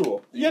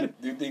sensual. Do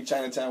you think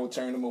Chinatown would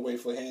turn them away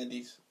for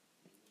handies?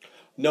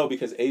 No,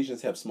 because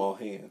Asians have small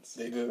hands.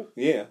 They do?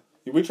 Yeah.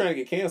 We're trying to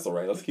get canceled,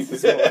 right? Let's keep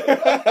this going.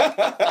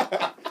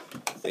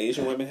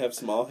 Asian women have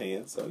small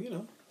hands, so, you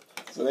know.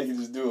 So they can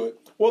just do it.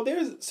 Well,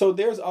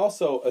 there's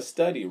also a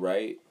study,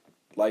 right?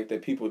 Like,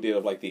 that people did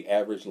of, like, the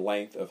average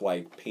length of,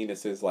 like,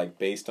 penises, like,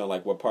 based on,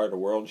 like, what part of the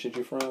world and shit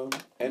you're from.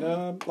 And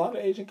a lot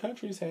of Asian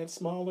countries had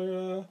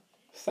smaller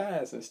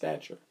size and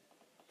stature.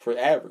 For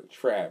average.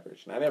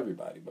 Not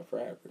everybody, but for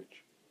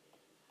average.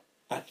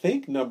 I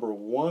think number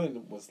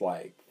 1 was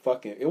like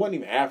fucking... It wasn't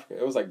even Africa.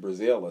 It was like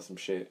Brazil or some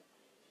shit.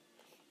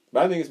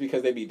 But I think it's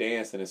because they be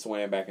dancing and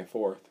swaying back and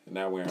forth and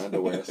not wearing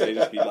underwear. So they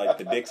just be like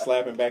the dick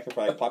slapping back and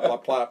forth, like plop,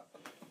 plop, plop.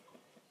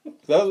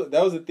 So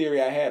that was a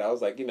theory I had. I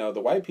was like, you know, the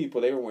white people,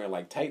 they were wearing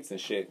like tights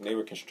and shit and they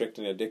were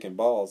constricting their dick and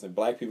balls. And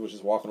black people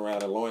just walking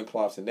around in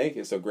loincloths and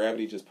naked. So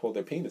gravity just pulled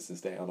their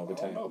penises down over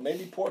time. I don't know.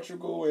 Maybe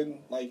Portugal and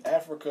like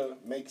Africa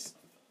makes...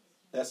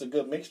 That's a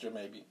good mixture,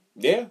 maybe.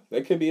 Yeah,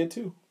 that could be it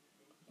too.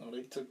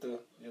 They took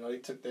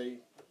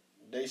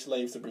they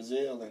slaves to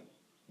Brazil and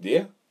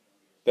yeah,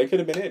 They could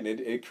have been it. And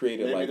it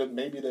created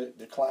maybe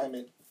the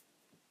climate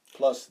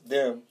plus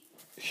them.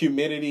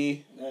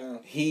 Humidity,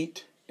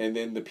 heat, and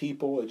then the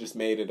people. It just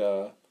made it,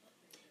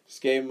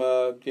 just gave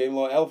them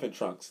little elephant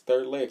trunks,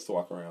 third legs to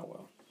walk around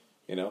well,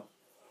 you know?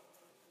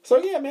 So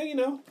yeah, man, you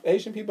know,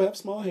 Asian people have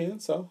small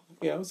hands, so,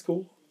 yeah, it's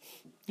cool.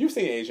 You've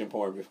seen Asian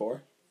porn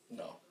before.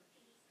 No.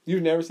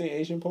 You've never seen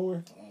Asian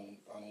porn? I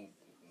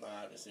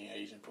haven't seen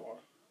Asian porn.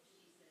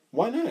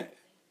 Why not?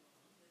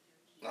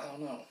 I don't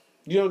know.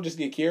 You don't just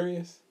get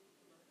curious?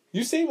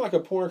 You seem like a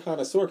porn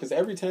connoisseur, because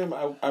every time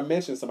I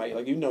mention somebody,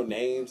 like, you know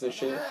names and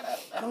shit.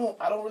 I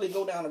don't really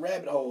go down the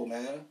rabbit hole,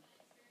 man.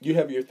 You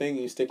have your thing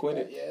and you stick with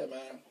it? Yeah,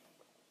 man.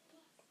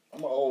 I'm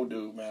an old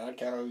dude, man.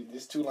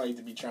 It's too late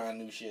to be trying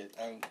new shit.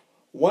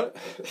 What?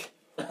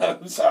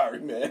 I'm sorry,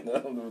 man. I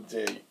don't know what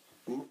to tell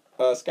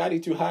you. Scotty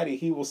Too Hottie,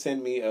 he will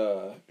send me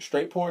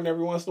straight porn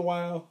every once in a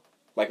while,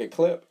 like a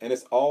clip, and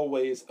it's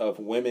always of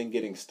women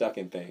getting stuck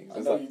in things.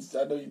 I know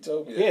you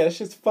told me that. Yeah, it's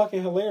just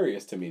fucking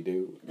hilarious to me,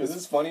 dude. Because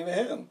it's funny to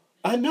him.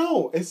 I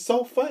know. It's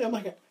so funny. I'm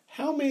like,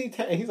 how many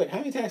times? He's like, how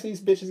many times do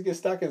these bitches get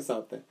stuck in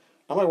something?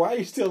 I'm like, why are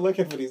you still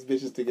looking for these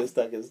bitches to get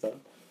stuck in stuff?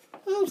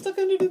 Oh, I'm stuck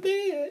under the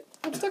bed.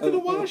 I'm stuck in the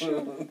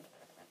washer.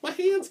 My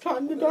hand's caught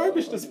in the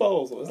garbage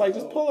disposal. It's like,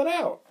 just pull it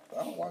out.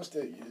 I don't watch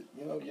that.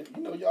 You know,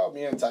 y'all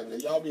be into that.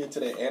 Y'all be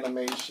into that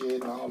anime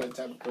shit and all that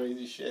type of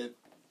crazy shit.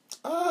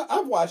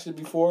 I've watched it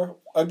before.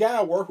 A guy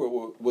I work with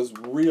was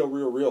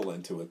real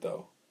into it,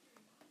 though.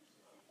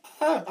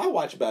 I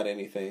watch about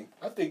anything.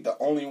 I think the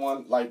only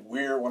one, like,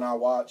 weird when I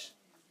watch,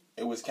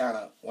 it was kind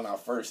of when I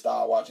first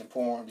started watching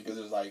porn, because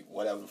it was like,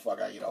 whatever the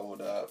fuck I get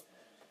hold of.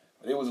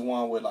 But it was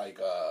one with, like,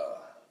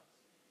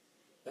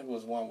 it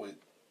was one with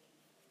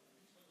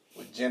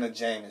Jenna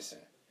Jameson.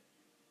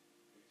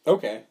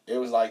 Okay. It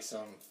was like I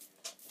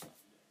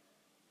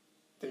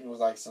think it was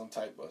like some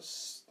type of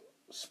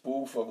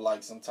spoof of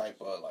like some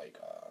type of like,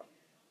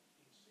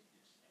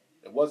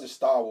 it wasn't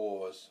Star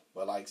Wars,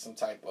 but like some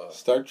type of...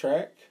 Star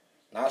Trek?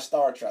 Not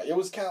Star Trek. It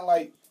was kind of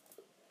like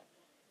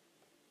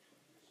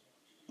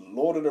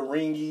Lord of the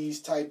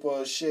Ringies type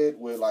of shit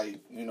with like,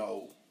 you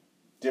know,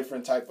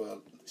 different type of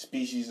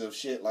species of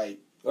shit like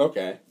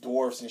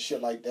dwarfs and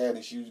shit like that,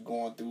 and she was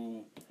going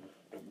through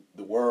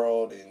the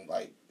world, and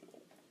like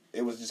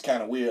it was just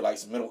kind of weird, like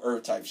some Middle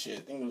Earth type shit.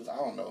 I think it was, I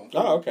don't know.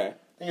 Oh, okay.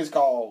 I think it's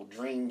called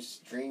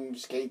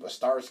Dreamscape or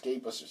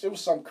Starscape, or it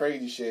was some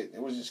crazy shit.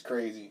 It was just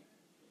crazy.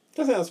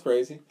 That sounds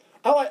crazy.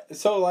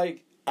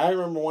 I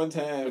remember one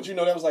time. But you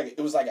know,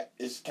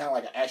 it's kind of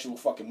like an actual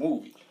fucking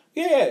movie.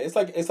 Yeah, it's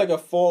like a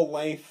full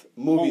length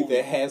movie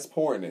that has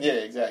porn in it. Yeah,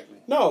 exactly.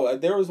 No,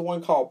 there was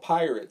one called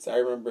Pirates. I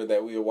remember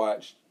that we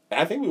watched.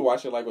 I think we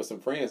watched it like with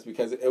some friends,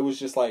 because it was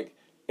just like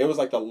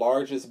the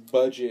largest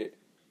budget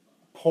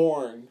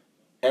porn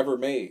ever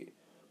made.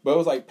 But it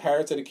was like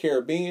Pirates of the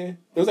Caribbean.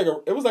 It was like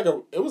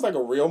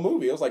a real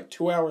movie. It was like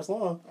 2 hours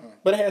long,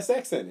 but it had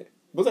sex in it.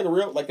 It was like a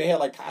real, like they had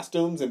like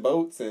costumes and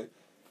boats and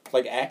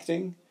like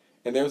acting,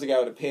 and there was a guy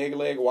with a peg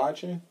leg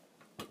watching.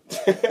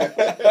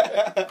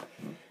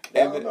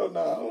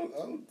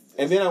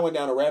 And then I went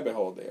down a rabbit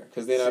hole there,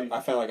 because then I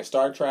found like a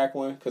Star Trek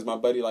one, because my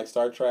buddy likes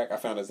Star Trek. I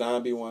found a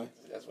zombie one.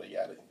 That's what you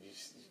gotta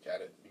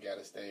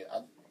stay.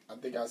 I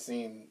think I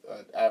seen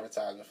an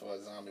advertisement for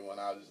a zombie one.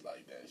 I was just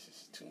like, that's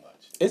just too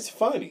much. It's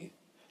funny,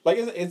 like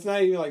it's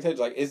not even like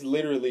it's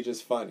literally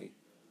just funny,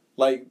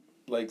 like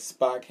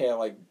Spock had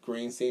like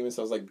green semen,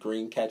 so it was like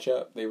green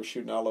ketchup. They were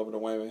shooting all over the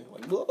women,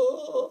 like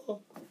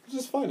it's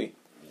just funny.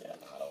 Yeah,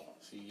 I don't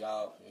see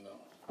y'all. You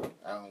know,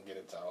 I don't get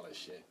into all that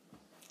shit.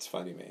 It's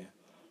funny, man.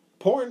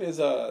 Porn is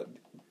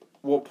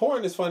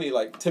funny.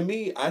 Like, to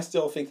me, I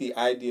still think the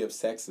idea of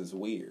sex is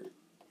weird,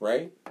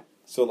 right?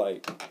 So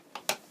like,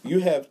 you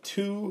have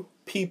two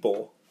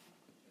people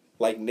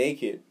like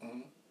naked,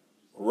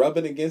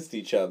 rubbing against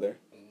each other,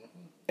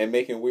 and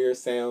making weird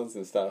sounds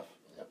and stuff.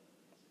 Yep.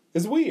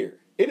 It's weird.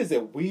 It is a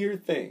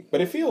weird thing, but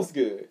it feels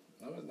good.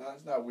 No, it's not.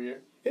 It's not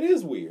weird. It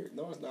is weird.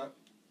 No, it's not.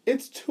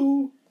 It's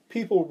two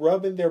people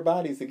rubbing their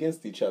bodies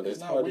against each other. It's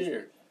not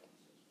weird.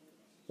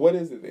 What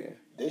is it then?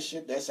 This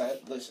shit,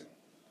 listen.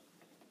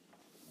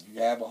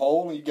 You have a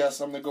hole and you got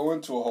something to go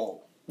into a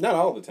hole. Not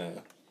all the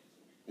time.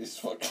 It's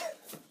fucking...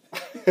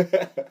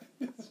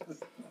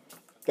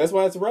 That's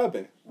why it's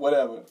rubbing.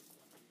 Whatever.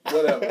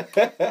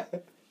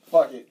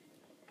 Fuck it.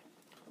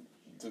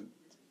 The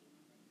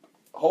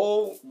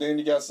hole, then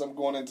you got something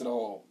going into the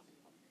hole.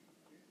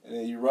 And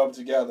then you rub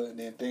together, and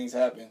then things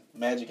happen.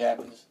 Magic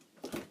happens.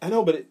 I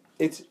know, but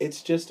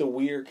it's just a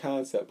weird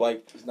concept.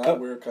 Like, it's not a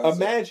weird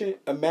concept.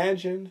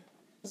 Imagine.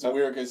 It's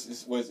weird because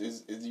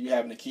is you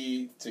having a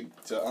key to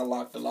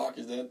unlock the lock?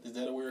 Is that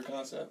a weird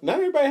concept? Not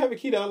everybody have a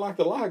key to unlock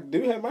the lock.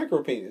 Dude had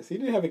micro penis. He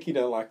didn't have a key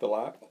to unlock the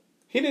lock.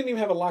 He didn't even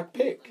have a lock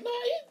pick. No,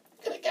 he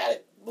could have got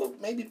it. Well,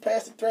 maybe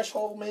past the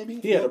threshold. Maybe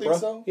he had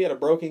a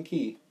broken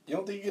key. You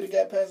don't think you could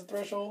have got past the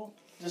threshold?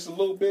 Just a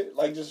little bit,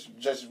 like just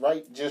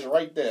right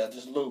there,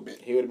 just a little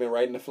bit. He would have been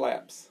right in the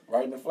flaps.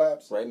 Right in the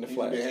flaps. Right in the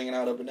flaps. He'd been hanging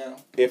out up and down.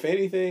 If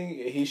anything,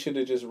 he should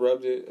have just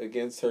rubbed it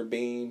against her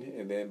bean,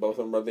 and then both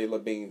of them rubbed their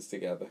beans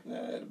together.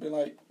 Nah, it'd been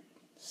like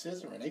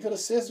scissoring. They could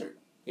have scissored.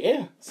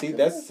 Yeah. See,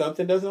 that's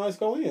something doesn't always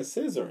go in.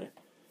 Scissoring.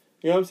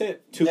 You know what I'm saying?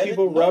 Two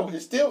people rubbing.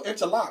 It still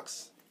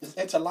interlocks. It's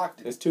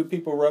interlocked. It's two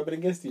people rubbing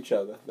against each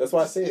other. That's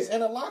why I said it's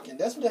interlocking.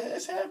 That's what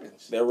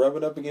happens. They're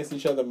rubbing up against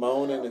each other,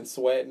 moaning and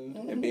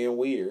sweating and being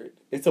weird.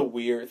 It's a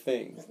weird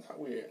thing. It's not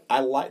weird.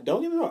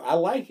 Don't get me wrong, I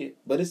like it,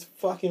 but it's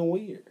fucking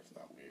weird. It's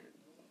not weird.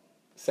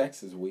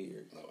 Sex is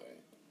weird. No way.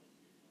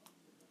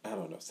 I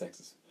don't know. Sex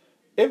is.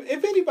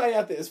 If anybody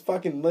out there is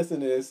fucking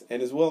listening to this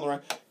and is willing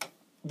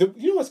to,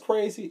 you know what's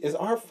crazy is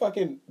our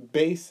fucking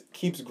base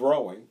keeps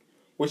growing,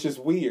 which is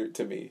weird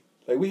to me.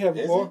 Like we have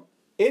more.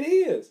 It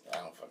is. I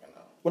don't fucking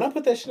know. When I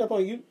put that shit up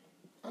on you,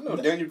 I know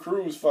Daniel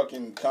Cruz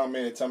fucking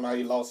commented telling me how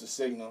he lost his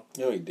signal.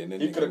 No, he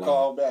didn't. He could have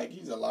called back.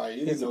 He's a liar.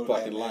 He's a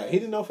fucking liar. He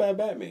didn't know Fat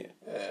Batman.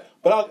 Yeah.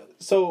 But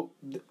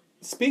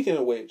speaking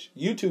of which,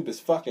 YouTube is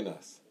fucking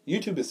us.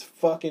 YouTube is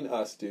fucking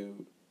us,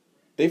 dude.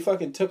 They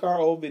fucking took our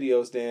old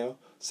videos down.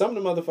 Some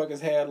of the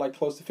motherfuckers had like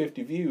close to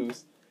 50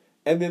 views.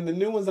 And then the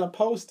new ones I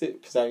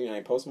posted, because I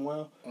ain't posting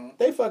well,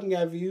 they fucking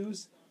got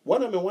views.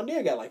 One of them in one day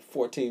I got like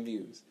 14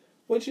 views.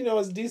 Which, you know,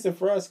 is decent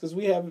for us because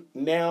we have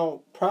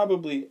now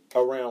probably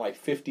around like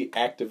 50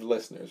 active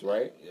listeners,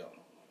 right? Yeah.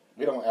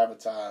 We don't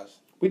advertise.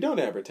 We don't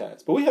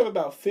advertise. But we have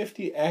about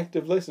 50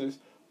 active listeners,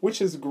 which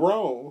has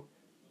grown.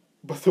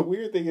 But the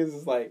weird thing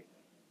is like,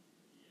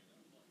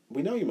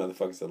 we know you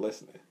motherfuckers are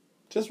listening.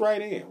 Just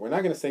write in. We're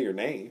not going to say your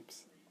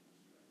names.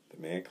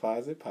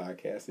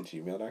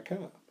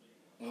 TheManClosetPodcast@gmail.com.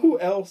 Who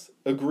else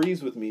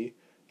agrees with me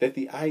that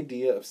the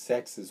idea of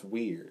sex is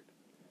weird?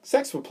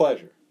 Sex for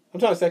pleasure. I'm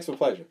talking sex for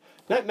pleasure.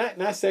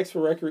 Not sex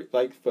for creating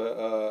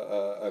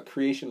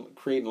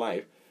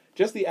life.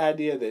 Just the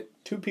idea that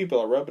two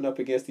people are rubbing up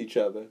against each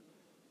other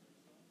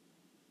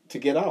to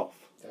get off.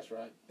 That's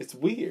right. It's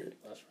weird.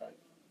 That's right.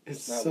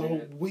 It's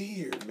so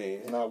weird,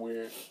 man. It's not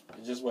weird.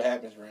 It's just what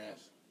happens,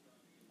 Rance.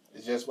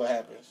 It's just what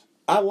happens.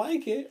 I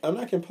like it. I'm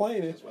not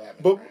complaining.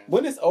 Happens, but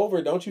when it's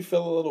over, don't you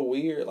feel a little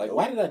weird? Like,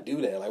 why did I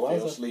do that? Like, why I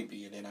feel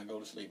sleepy and then I go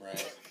to sleep,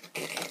 Rance.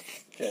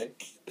 Okay,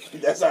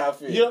 that's how I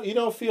feel. You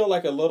don't feel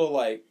like a little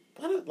like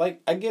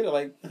I get it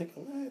like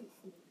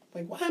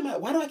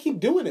why do I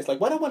keep doing this? Like,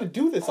 why do I want to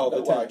do this all the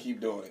time? Why I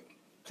keep doing it?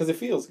 Because it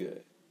feels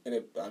good.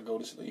 And I go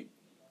to sleep.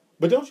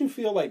 But don't you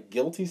feel like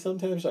guilty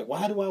sometimes? Like,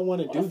 why do I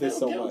want to do this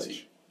so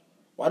much?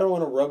 Why do I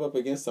want to rub up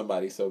against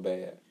somebody so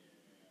bad?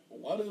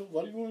 Why do you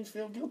want to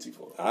feel guilty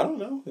for? I don't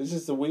know. It's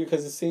just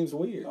because it seems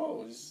weird.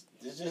 No, it's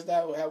just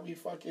how we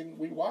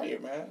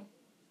wired, man.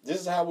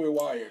 This is how we're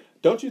wired.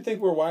 Don't you think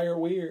we're wired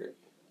weird?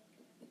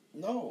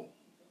 No.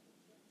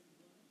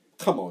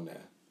 Come on now.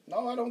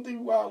 No, I don't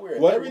think we're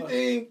weird.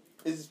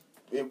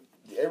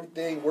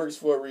 Everything works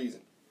for a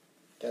reason.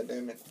 God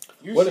damn it.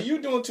 You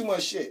doing too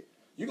much shit.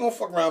 You gonna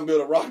fuck around and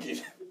build a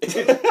rocket.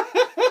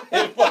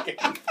 and fucking,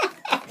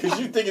 because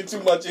you thinking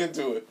too much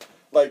into it.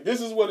 Like, this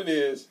is what it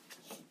is.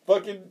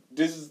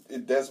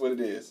 That's what it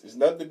is. It's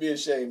nothing to be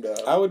ashamed of.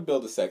 I would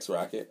build a sex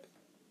rocket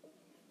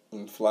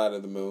and fly to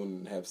the moon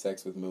and have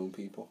sex with moon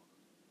people.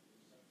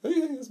 Who do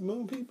you think is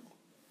moon people?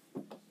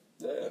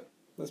 Yeah.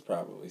 That's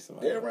probably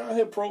somebody. They're around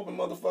here probing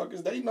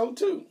motherfuckers. They know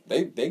too.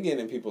 They get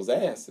in people's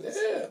asses.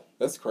 Yeah.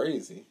 That's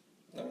crazy.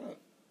 Yeah.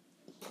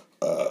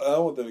 I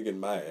don't want them to get in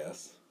my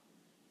ass.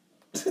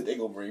 They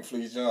gonna bring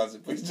Fleece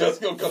Johnson. Fleece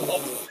Johnson gonna come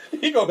off.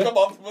 He gonna come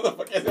off the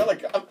motherfucking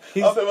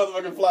helicopter. Off the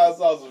motherfucking flying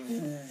saucer.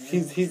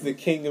 He's the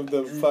king of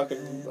the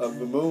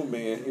moon,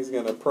 man. He's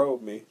gonna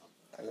probe me.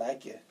 I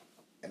like you,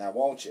 and I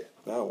want you.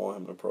 I don't want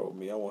him to probe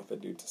me. I want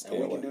that dude to stay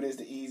away. And we can do this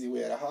the easy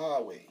way or the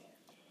hard way.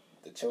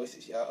 The choice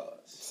is yours.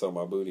 Sew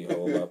my booty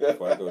hole up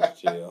before I go to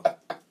jail.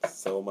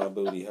 Sew my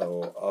booty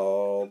hole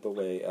all the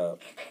way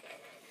up.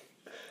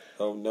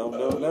 Oh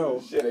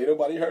no! Shit, ain't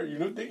nobody heard. You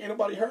don't think ain't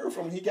nobody heard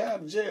from him? He got out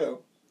of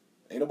jail.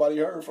 Ain't nobody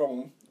heard from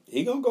him.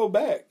 He gonna go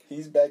back.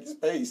 He's back in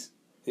space.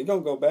 He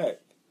gonna go back.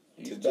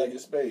 He's back in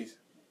space.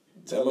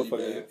 That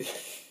motherfucker.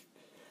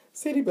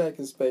 City back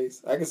in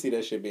space. I can see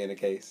that shit being the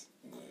case.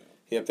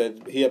 Yeah.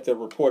 He up there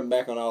reporting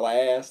back on all the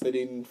ass that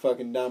he didn't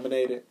fucking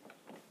dominated.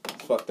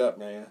 It's fucked up,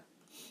 man.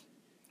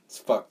 It's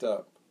fucked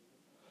up.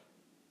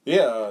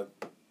 Yeah.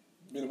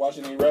 Been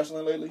watching any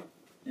wrestling lately?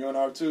 You on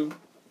R2?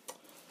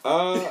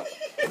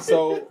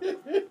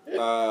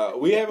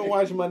 We haven't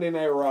watched Monday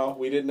Night Raw.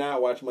 We did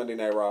not watch Monday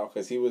Night Raw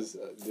because he was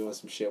doing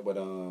some shit with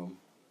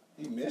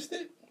He missed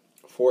it.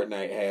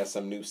 Fortnite has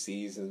some new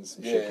seasons,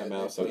 some shit come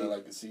out. So he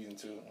like the season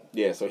 2.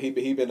 Yeah, so he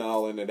been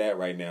all into that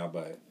right now,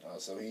 but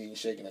so he ain't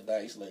shaking the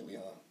dice lately,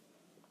 huh?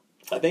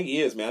 I think he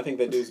is, man. I think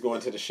that dude's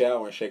going to the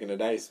shower and shaking the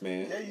dice,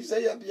 man. Yeah, you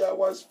say after y'all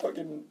watch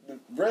fucking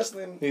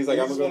wrestling, he's like,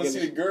 I'm just going to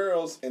see the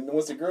girls, and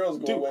once the girls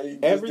go away, he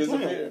every just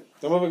time. disappear.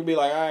 The motherfucker be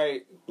like, all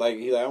right, like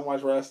he's like, I don't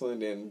watch wrestling,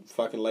 then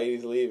fucking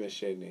ladies leave and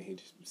shit, and then he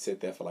just sit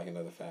there for like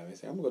another 5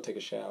 minutes. I'm gonna go take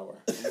a shower.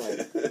 I'm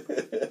like,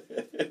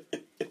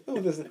 oh,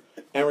 this.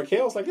 And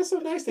Raquel's like, it's so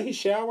nice that he's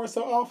showering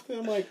so often.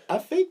 I'm like, I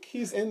think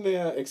he's in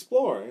there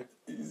exploring.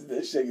 He's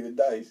there shaking the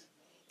dice.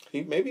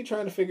 He may be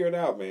trying to figure it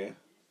out, man.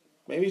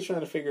 Maybe he's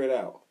trying to figure it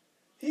out.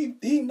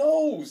 He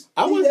knows.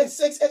 He had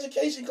sex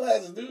education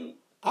classes, dude.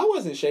 I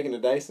wasn't shaking the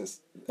dice since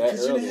that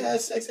Because you early. didn't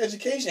have sex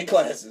education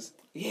classes.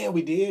 Yeah,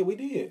 we did.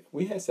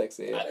 We had sex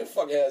ed. I didn't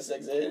fucking have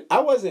sex ed. I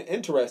wasn't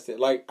interested.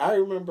 Like I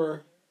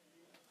remember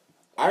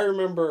like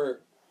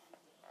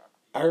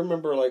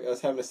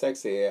us having a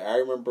sex ed. I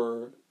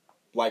remember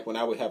like when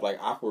I would have like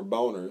awkward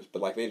boners,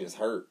 but like they just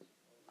hurt.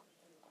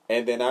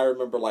 And then I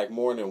remember like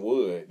Morning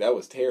Wood. That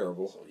was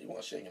terrible. So you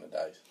weren't shaking the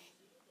dice.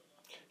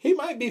 He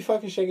might be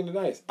fucking shaking the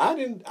dice. I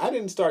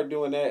didn't start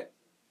doing that.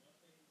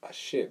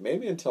 Shit,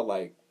 maybe until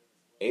like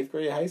 8th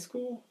grade high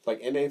school, like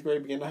end of 8th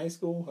grade, beginning of high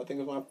school. I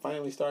think is when I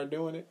finally started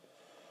doing it.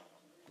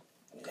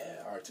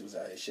 Yeah, R2's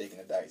out here shaking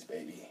the dice,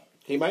 baby.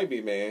 He might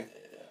be, man.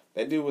 Yeah.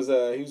 That dude was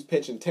he was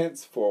pitching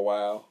tents for a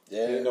while.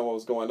 Yeah. He didn't know what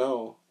was going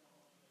on.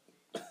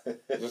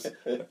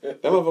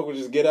 That motherfucker would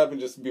just get up and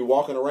just be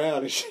walking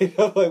around and shit.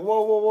 I'm like,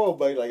 whoa,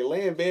 buddy, like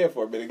lay in bed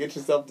for a minute, get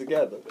yourself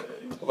together.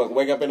 Like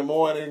wake up in the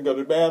morning, go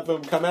to the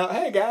bathroom, come out,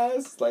 hey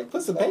guys, like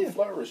put some Let them pants.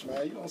 flourish,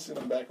 man. You don't send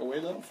them back away.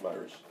 Let them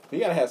flourish. You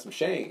gotta have some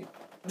shame.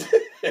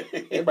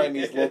 Everybody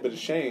needs a little bit of You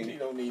shame.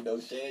 don't need no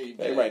shame,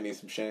 man. Everybody needs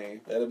some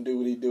shame. Let him do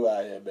what he do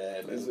out here,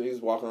 man.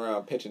 He's walking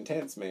around pitching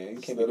tents, man.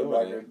 You can't be doing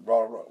that.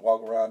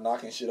 Walk around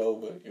knocking shit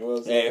over. You know what I'm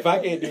Yeah, saying? if I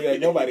can't do that,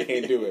 nobody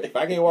can do it. If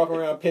I can't walk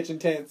around pitching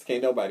tents,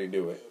 can't nobody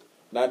do it.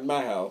 Not in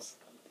my house.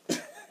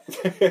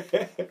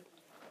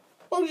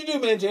 What would you do,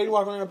 man, Jay?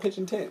 Walk around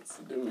pitching tents?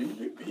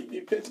 Dude, he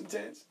be pitching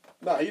tents.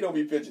 Nah, he don't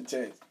be pitching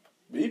tents.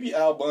 But he be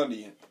Al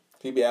Bundying.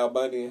 He be Al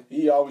Bundy.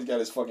 He always got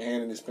his fucking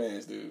hand in his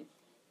pants, dude.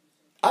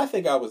 I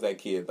think I was that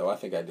kid, though. I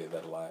think I did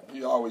that a lot.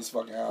 He always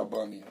fucking Al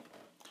Bundying.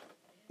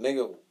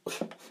 Nigga,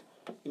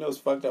 you know what's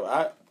fucked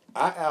up?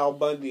 I Al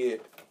Bundy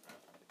it,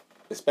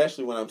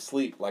 especially when I'm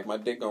asleep. Like, my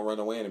dick gonna run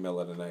away in the middle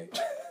of the night.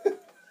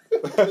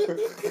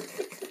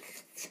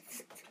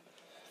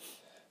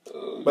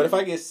 But if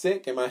I get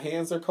sick and my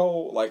hands are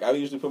cold, like, I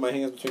usually put my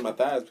hands between my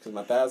thighs because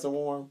my thighs are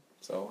warm.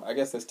 So, I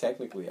guess that's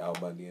technically Al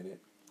Bundy in it.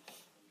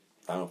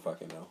 I don't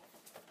fucking know.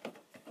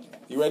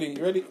 You ready?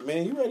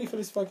 Man, you ready for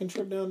this fucking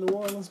trip down to New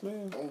Orleans,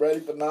 man? I'm ready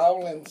for New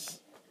Orleans.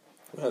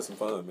 We'll have some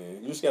fun, man.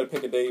 You just gotta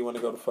pick a day you want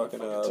to go to fucking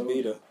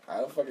Vita.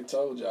 I done fucking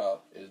told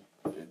y'all. It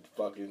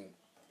fucking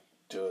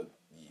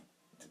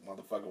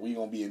motherfucker, we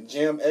gonna be in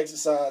gym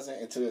exercising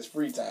until it's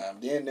free time.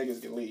 Then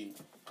niggas can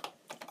leave.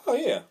 Oh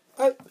yeah,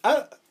 I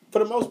for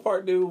the most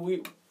part, dude,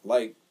 we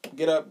like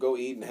get up, go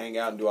eat, and hang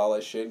out and do all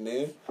that shit, and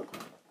then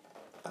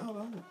I don't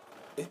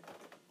know.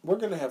 We're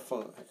gonna have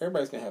fun.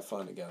 Everybody's gonna have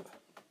fun together.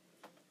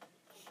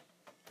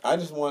 I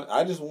just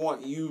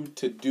want you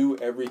to do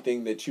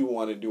everything that you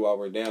want to do while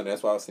we're down.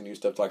 That's why I was sending you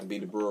stuff so I can be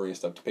the brewery and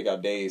stuff to pick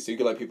out days, so you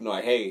can let people know,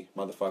 like, hey,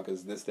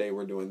 motherfuckers, this day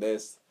we're doing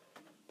this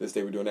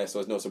day we're doing that, so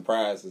it's no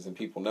surprises and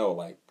people know,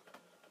 like,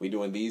 we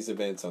doing these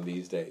events on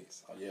these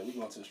days. Oh yeah, we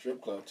going to the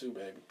strip club too,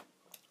 baby.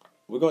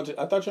 We're going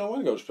to. I thought you don't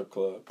want to go to strip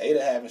club.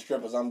 Ada having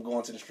strippers. I'm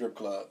going to the strip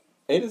club.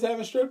 Ada's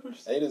having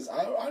strippers. Ada's.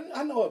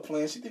 I know her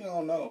plan. She think I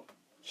don't know.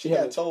 She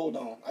got told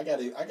on. I got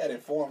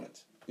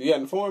informants. You got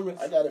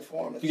informants? I got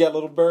informants. You got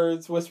little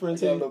birds whispering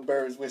to you? Little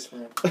birds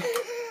whispering.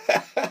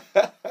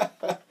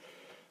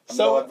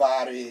 So, Lord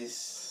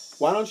Varys.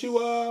 why don't you,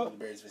 Little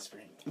birds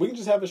whispering. we can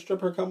just have a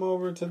stripper come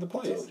over to the I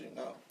place. told you,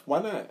 no.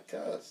 Why not?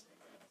 Because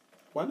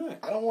Why not?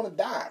 I don't want to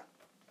die.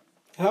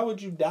 How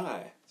would you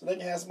die? So they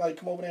can have somebody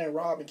come over there and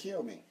rob and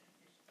kill me.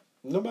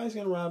 Nobody's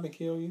going to rob and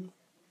kill you.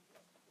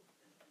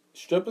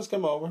 Strippers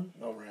come over.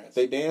 No rants.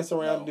 They dance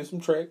around No. and do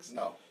some tricks.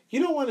 No. You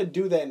don't want to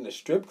do that in the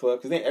strip club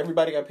because then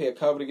everybody got to pay a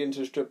cover to get into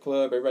the strip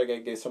club. Everybody got to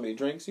get so many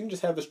drinks. You can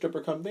just have the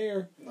stripper come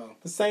there. No.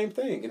 The same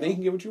thing. And then you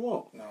can get what you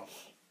want. No.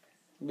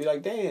 Be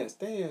like, dance.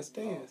 You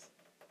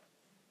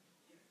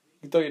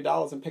throw your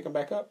dollars and pick them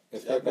back up.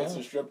 If See, I they're go to the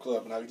down. strip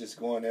club and I can just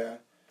go in there,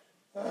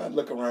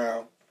 look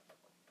around,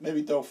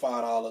 maybe throw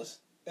 $5,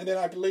 and then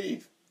I can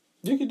leave.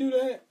 You can do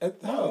that at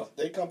the No, house.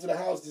 they come to the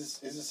house.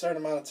 It's a certain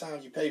amount of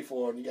time you pay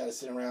for, and you got to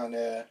sit around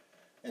there.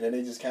 And then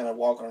they just kind of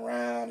walking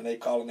around, and they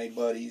calling their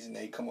buddies, and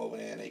they come over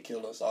there and they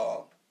kill us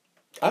all.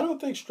 I don't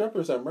think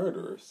strippers are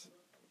murderers.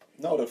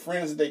 No, the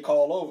friends that they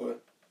call over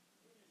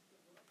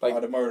Like,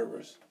 are the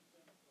murderers.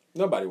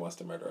 nobody wants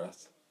to murder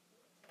us.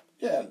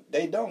 Yeah,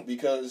 they don't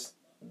because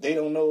they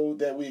don't know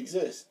that we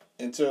exist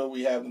until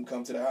we have them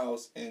come to the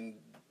house and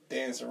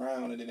dance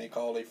around, and then they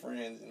call their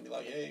friends and be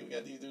like, "Hey, we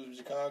got these dudes from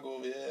Chicago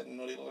over here, and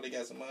they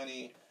got some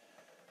money.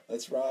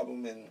 Let's rob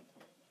them." And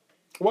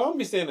Well, I'm going to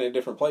be staying in a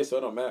different place, so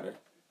it don't matter.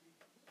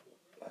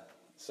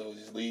 so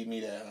just leave me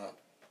there, huh?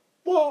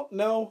 Well,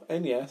 no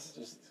and yes.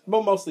 Just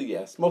But mostly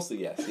yes. Mostly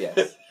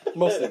yes.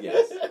 Mostly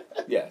yes.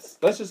 Yes.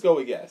 Let's just go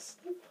with yes.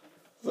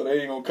 so they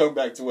ain't gonna come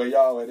back to where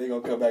y'all at. They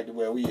gonna come back to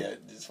where we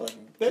at. Just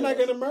fucking. They're not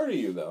kill going to murder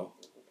you, though.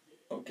 us.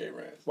 Okay,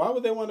 Rance. Why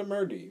would they want to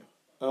murder you?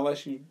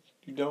 Unless you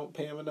don't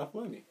pay them enough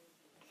money.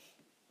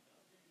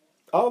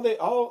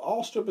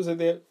 All strippers are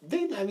there.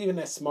 They're not even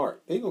that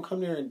smart. They gonna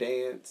come there and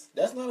dance.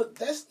 That's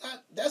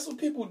what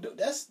people do.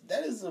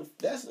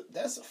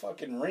 That's a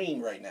fucking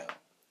ring right now.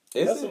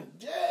 Is it?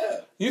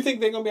 Yeah. You think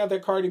they're gonna be out there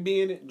Cardi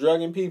B in it,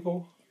 drugging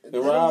people and They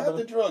don't have robbing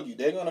to them? drug you.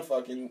 They're gonna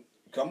fucking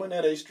come in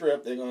there. They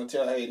strip. They're gonna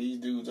tell, hey, these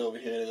dudes over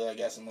here, they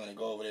got some money.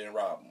 Go over there and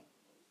rob them.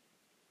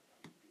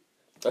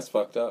 That's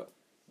fucked up.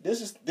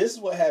 This is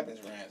what happens,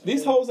 Rance.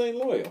 These hoes ain't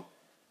loyal.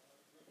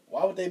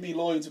 Why would they be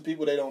loyal to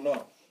people they don't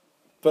know?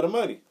 For the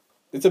money.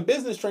 It's a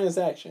business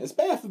transaction. It's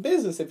bad for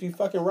business if you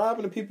fucking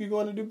robbing the people you're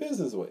going to do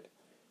business with.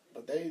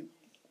 But they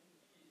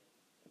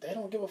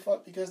don't give a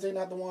fuck because they're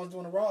not the ones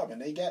doing the robbing.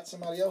 They got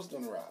somebody else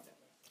doing the robbing.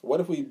 What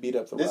if we beat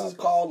up the This robber? is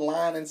called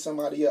lining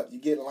somebody up. You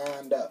get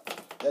lined up.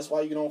 That's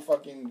why you don't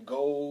fucking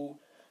go.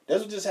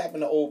 That's what just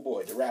happened to Old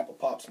Boy, the rapper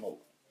Pop Smoke.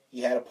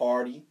 He had a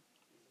party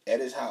at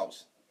his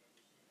house.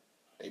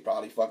 They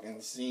probably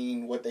fucking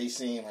seen what they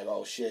seen. Like,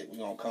 oh shit, we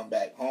gonna come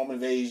back. Home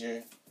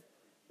invasion,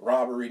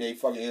 robbery. They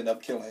fucking end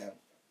up killing him.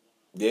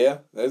 Yeah,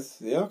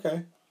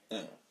 okay.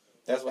 Yeah.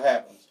 That's what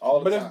happens all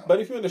the time.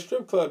 But if you're in a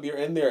strip club, you're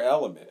in their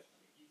element.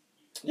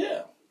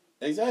 Yeah,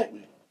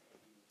 exactly.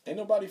 Ain't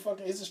nobody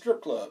fucking. It's a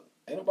strip club.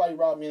 Ain't nobody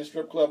rob me in a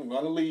strip club. I'm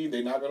gonna leave.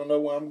 They're not gonna know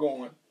where I'm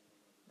going.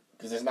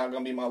 Because it's not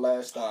gonna be my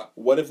last stop.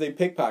 What if they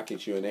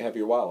pickpocket you and they have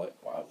your wallet?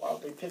 Why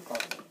would they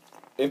pickpocket me?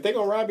 If they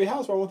gonna rob your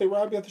house, why won't they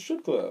rob you at the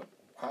strip club?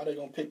 How they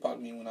gonna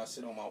pickpocket me when I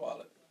sit on my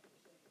wallet?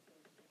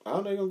 I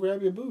don't know. They gonna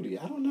grab your booty.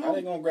 I don't know. How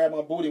they gonna grab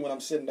my booty when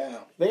I'm sitting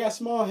down? They got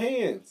small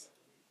hands.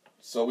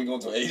 So we going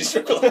to an Asian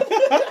strip club?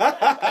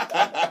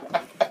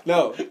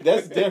 No,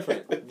 that's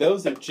different.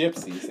 Those are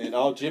gypsies, and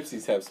all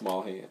gypsies have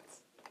small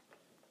hands.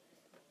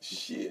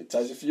 Shit,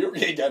 Tyson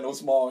Fury ain't got no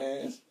small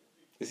hands.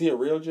 Is he a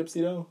real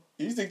gypsy though?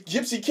 He's the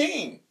Gypsy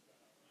King.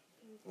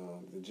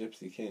 Oh, the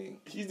Gypsy King.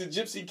 He's the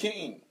Gypsy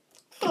King.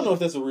 I don't know if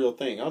that's a real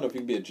thing. I don't know if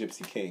you can be a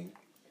Gypsy King.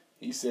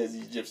 He says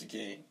he's Gypsy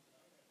King.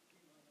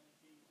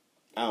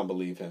 I don't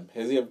believe him.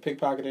 Has he ever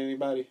pickpocketed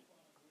anybody?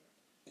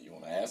 You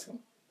want to ask him?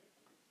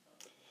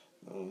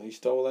 He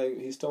stole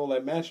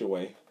that match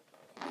away.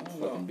 I don't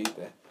Fucking know. beat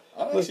that.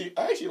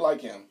 I actually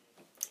like him.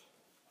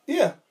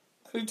 Yeah,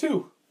 I do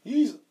too.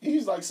 He's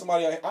like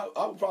somebody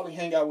I would probably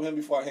hang out with him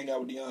before I hang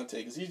out with Deontay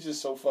because he's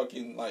just so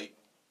fucking like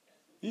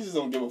he just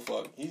don't give a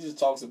fuck. He just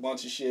talks a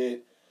bunch of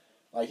shit.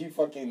 Like he's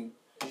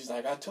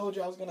like, I told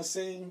you I was gonna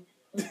sing.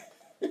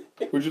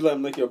 Would you let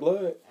him lick your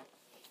blood?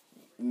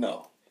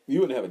 No.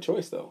 You wouldn't have a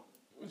choice though.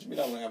 What you mean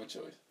I wouldn't have a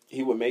choice?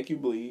 He would make you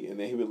bleed, and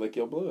then he would lick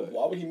your blood.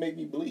 Why would he make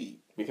me bleed?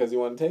 Because he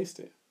wanted to taste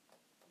it.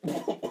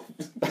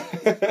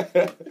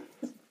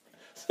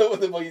 So what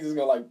the fuck, he's just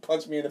gonna like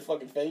punch me in the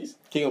fucking face?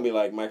 He gonna be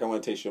like, Mike, I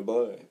want to taste your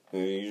blood.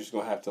 And you're just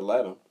gonna have to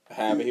let him.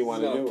 However he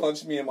want to do it.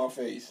 Punch me in my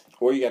face.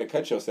 Or you gotta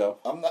cut yourself.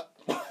 I'm not.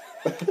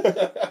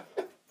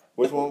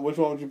 Which one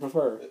would you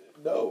prefer?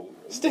 No.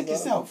 Stick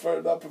yourself. I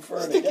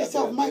prefer Stick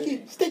yourself,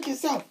 Mikey. Stick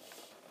yourself.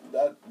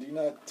 Do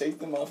not taste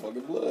the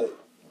motherfucking blood,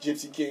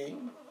 Gypsy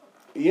King.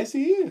 Yes,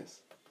 he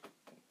is.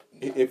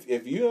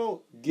 If you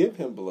don't give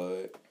him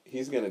blood,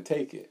 he's gonna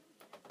take it.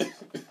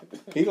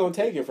 He gonna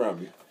take it from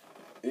you.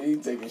 He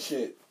ain't taking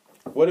shit.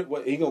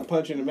 What he gonna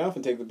punch you in the mouth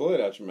and take the blood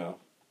out your mouth?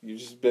 You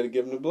just better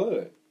give him the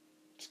blood.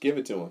 Just give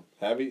it to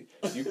him.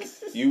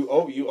 You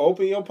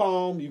open your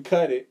palm, you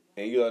cut it,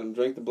 and you let him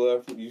drink the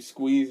blood. You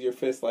squeeze your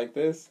fist like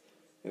this,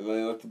 and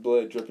then let the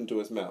blood drip into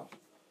his mouth.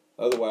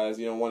 Otherwise,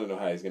 you don't want to know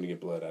how he's gonna get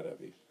blood out of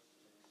you.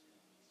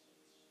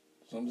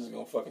 So I'm just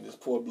gonna fucking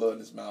just pour blood in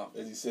his mouth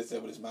as he sits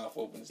there with his mouth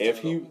open.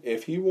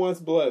 If he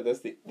wants blood, that's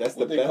the what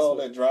best. they call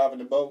that, driving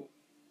the boat.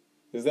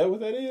 Is that what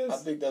that is? I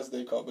think that's what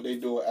they call it, but they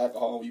do it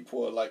alcohol when you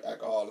pour like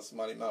alcohol in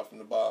somebody's mouth from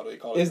the bottle. They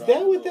call it. Is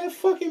that what that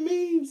fucking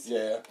means?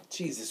 Yeah.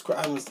 Jesus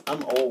Christ,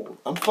 I'm old.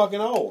 I'm fucking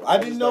old. I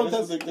didn't know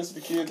this is the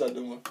kids are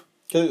doing.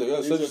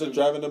 Just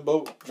driving the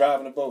boat.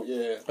 Driving the boat,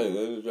 yeah.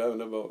 Hey, driving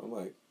the boat. I'm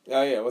like,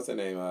 oh yeah, what's her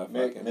name?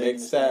 Meg Meg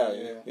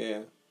Stallion. Yeah.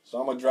 So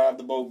I'm gonna drive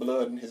the boat,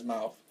 blood in his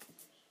mouth,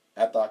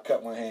 after I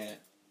cut my hand.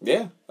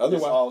 Yeah.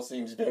 This all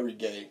seems very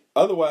gay.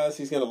 Otherwise,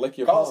 he's gonna lick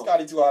your palm. Call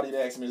Scotty Too Hotty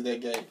to ask him, is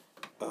that gay?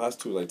 Oh, it's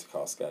too late to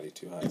call Scotty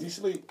Too Hotty. Is he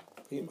asleep?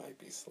 He might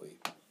be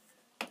asleep.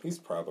 He's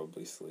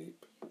probably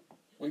asleep.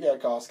 We gotta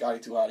call Scotty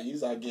Too Hotty.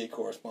 He's our gay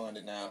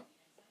correspondent now.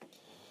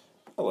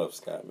 I love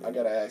Scott, man. I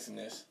gotta ask him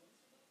this.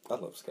 I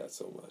love Scott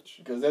so much.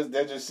 Because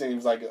that just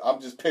seems like,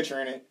 I'm just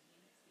picturing it.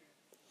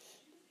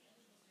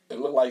 It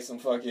looked like some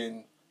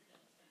fucking,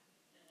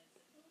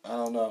 I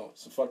don't know,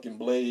 some fucking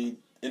Blade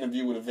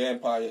interview with a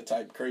vampire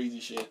type crazy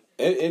shit.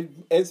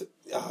 It's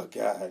oh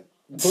god.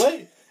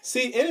 Blade.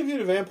 See, Interview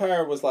with a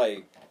Vampire was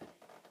like,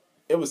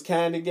 it was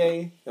kind of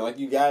gay, and like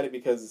you got it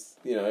because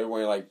they're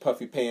wearing like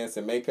puffy pants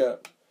and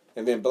makeup,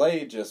 and then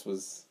Blade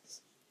was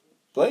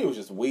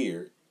just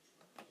weird.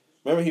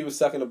 Remember he was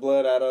sucking the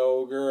blood out of the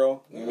old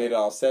girl? He made it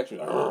all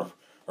sexual.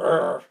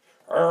 I'm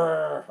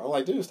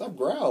like, dude, stop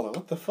growling.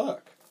 What the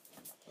fuck?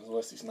 That's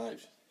Wesley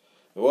Snipes.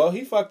 Well,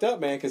 he fucked up,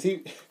 man, because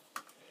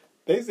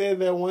they said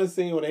that one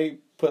scene where they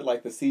put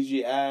like the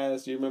CG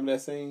eyes. Do you remember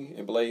that scene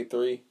in Blade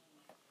 3?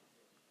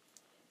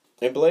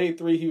 In Blade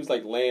 3, he was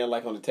like laying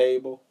like on the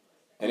table,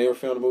 and they were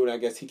filming the movie, and I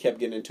guess he kept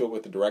getting into it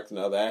with the director and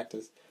the other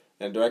actors.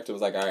 And the director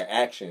was like, all right,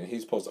 action.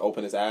 He's supposed to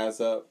open his eyes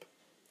up.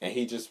 And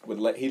he just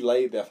he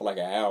laid there for like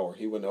an hour.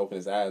 He wouldn't open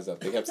his eyes up.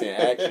 They kept saying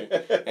action.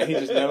 And he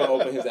just never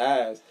opened his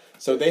eyes.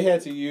 So they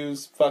had to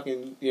use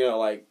fucking,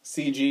 like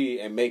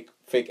CG and make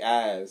fake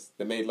eyes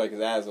that made like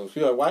his eyes.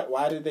 People were like,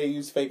 why did they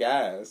use fake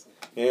eyes?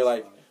 And they're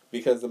like,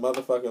 because the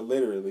motherfucker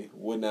literally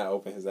would not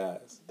open his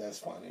eyes. That's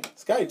funny.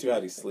 Scotty too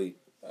hot to sleep.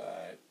 All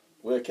right,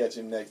 we'll catch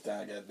him next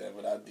time. Goddamn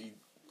it, I need.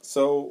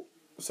 So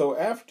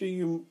after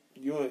you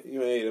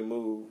made a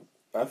move,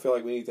 I feel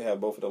like we need to have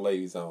both of the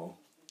ladies on,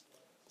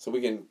 so we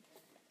can,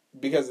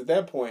 because at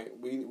that point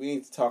we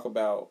need to talk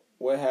about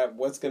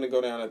what's going to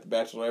go down at the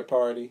bachelorette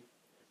party,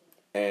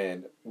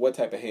 and what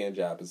type of hand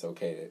job is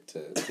okay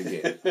to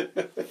get.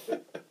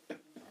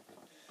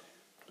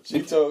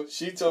 She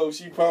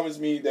promised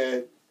me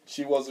that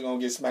she wasn't gonna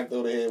get smacked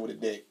over the head with a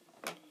dick.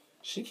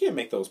 She can't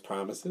make those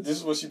promises. This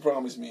is what she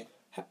promised me.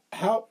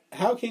 How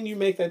can you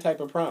make that type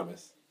of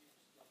promise?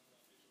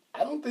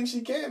 I don't think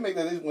she can make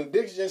that. When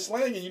dicks just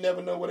slanging, you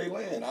never know where they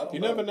land. I don't. You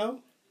never know.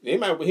 He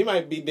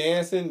might be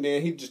dancing,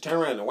 then he just turn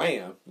around and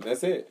wham, and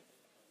that's it.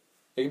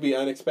 It could be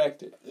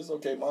unexpected. It's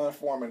okay. My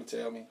informant to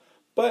tell me.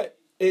 But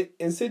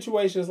in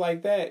situations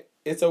like that,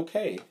 it's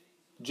okay.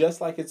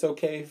 Just like it's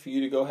okay for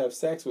you to go have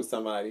sex with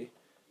somebody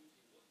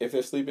if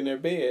they're sleeping in their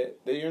bed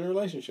that you're in a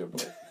relationship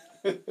with.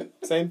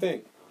 Same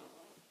thing.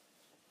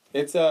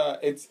 It's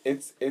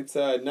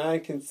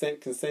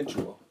non-consent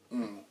consensual.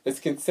 It's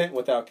consent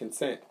without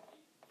consent.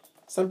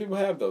 Some people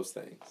have those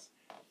things.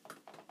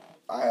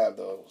 I have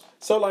those.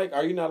 So, like,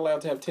 are you not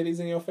allowed to have titties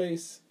in your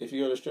face if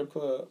you go to a strip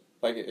club?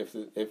 Like,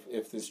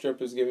 if the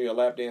stripper's giving you a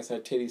lap dance and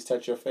her titties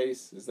touch your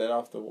face, is that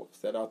off the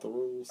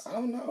rules? I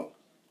don't know.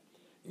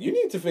 You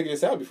need to figure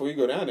this out before you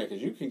go down there,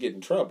 because you can get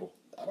in trouble.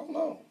 I don't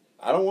know.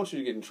 I don't want you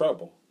to get in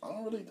trouble. I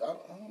don't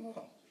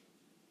know.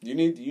 You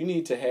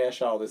need to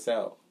hash all this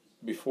out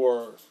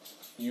before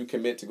you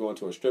commit to going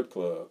to a strip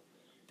club,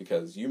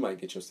 because you might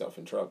get yourself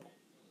in trouble.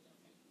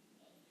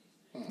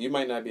 You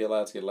might not be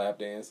allowed to get lap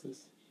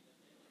dances.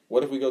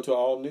 What if we go to an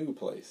all nude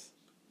place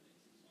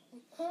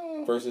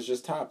versus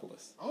just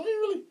topless? I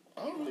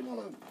don't really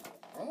want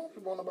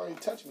nobody to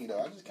touch me though.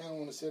 I just kind of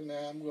want to sit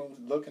there. I'm going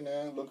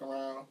to look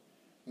around,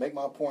 make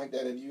my point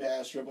that if you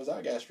have strippers,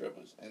 I got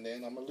strippers, and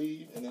then I'm gonna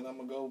leave, and then I'm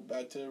gonna go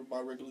back to my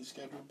regularly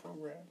scheduled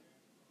program.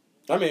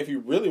 I mean, if you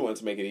really want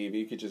to make it even,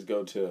 you could just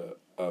go to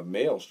a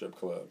male strip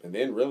club and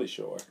then really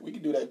sure. We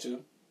could do that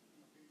too.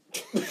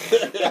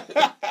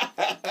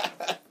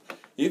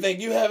 You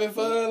think you having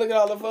fun? Look at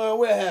all the fun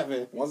we're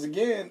having. Once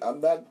again, I'm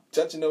not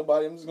touching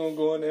nobody. I'm just going to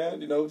go in there,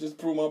 just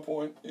prove my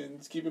point and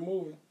just keep it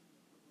moving.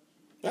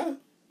 Yeah,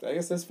 I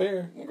guess that's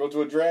fair. Want to go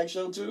to a drag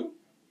show too?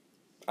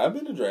 I've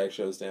been to drag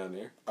shows down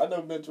there. I've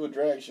never been to a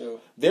drag show.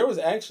 There was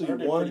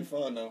actually one. Pretty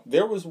fun though.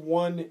 There was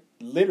one,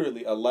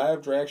 literally a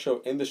live drag show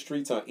in the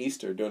streets on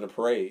Easter during the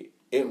parade.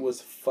 It was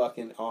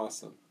fucking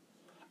awesome.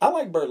 I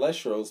like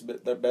burlesque shows,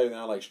 but they're better than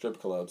I like strip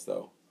clubs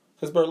though,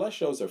 because burlesque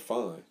shows are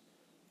fun.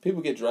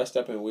 People get dressed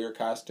up in weird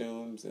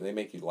costumes and they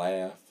make you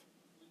laugh.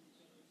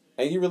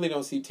 And you really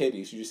don't see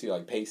titties; you just see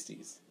like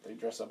pasties. They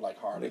dress up like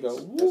harlots. They go,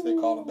 as they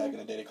call them back in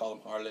the day. They call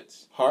them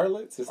harlots.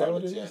 Harlots? Is that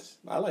what it is? Yes.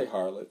 I like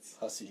harlots.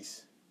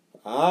 Hussies.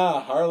 Ah,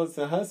 harlots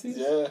and hussies?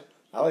 Yeah.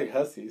 I like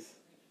hussies.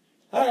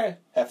 All right.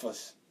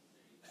 Heifers.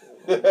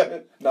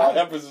 No,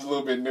 heifers is a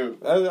little bit new.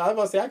 I was going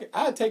to say,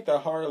 I'd take the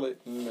harlot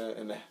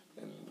and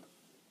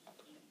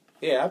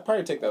yeah, I'd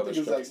probably take the other I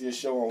think there's actually a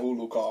show on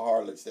Hulu called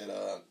Harlots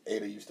that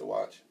Ada used to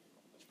watch.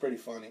 It's pretty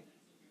funny.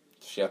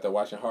 She out there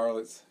watching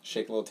harlots,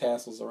 shake little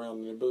tassels around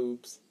in their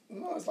boobs.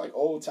 No, it's like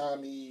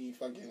old-timey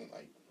fucking,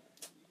 like,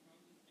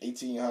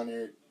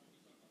 1800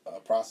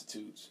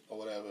 prostitutes or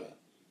whatever.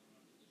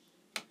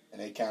 And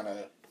they kind of,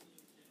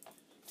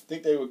 I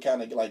think they were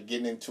kind of like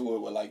getting into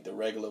it with like the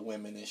regular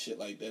women and shit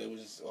like that. It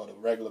was just, or the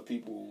regular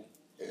people,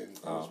 and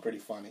it was pretty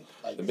funny.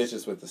 Like the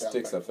bitches with the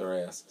sticks up their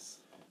asses.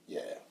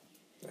 Yeah.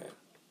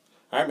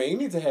 All right, man. You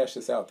need to hash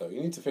this out though. You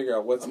need to figure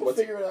out what's on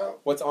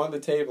the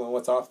table and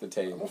what's off the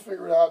table. I'm gonna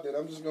figure it out. Then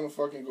I'm just gonna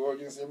fucking go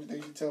against everything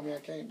you tell me I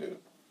can't do.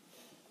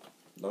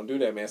 Don't do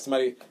that, man.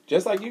 Somebody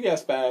just like you got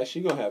spies, she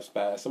gonna have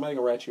spies. Somebody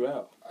gonna rat you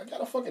out. I got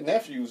a fucking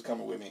nephew who's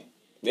coming with me.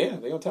 Yeah,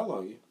 they gonna tell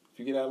on you. If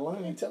you get out of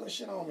line. They ain't telling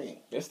shit on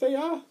me. Yes, they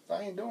are.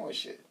 I ain't doing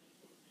shit.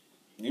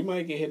 You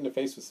might get hit in the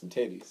face with some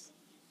titties.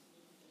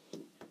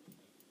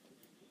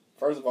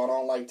 First of all, I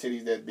don't like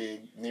titties that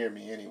big near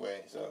me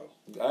anyway, so.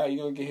 You're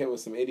going to get hit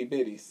with some itty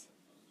bitties.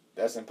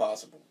 That's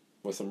impossible.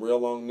 With some real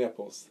long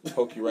nipples.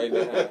 Poke you right in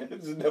the eye.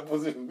 Just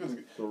nipples.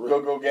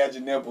 Go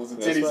gadget nipples.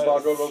 The titty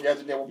spot, go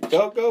gadget nipples.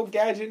 Go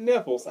gadget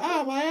nipples.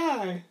 Ah, my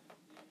eye.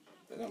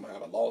 Then I'm gonna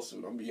have a lawsuit.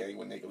 I'm gonna be hanging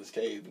with Nicolas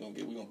Cage. We're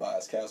gonna buy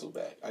his castle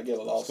back. I get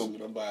a lawsuit. I'm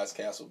gonna buy his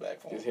castle back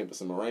for him. Get hit with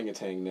some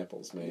orangutan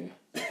nipples, man.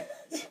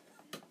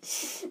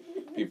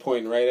 Be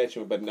pointing right at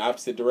you, but in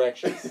opposite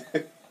directions.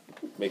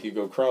 Make you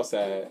go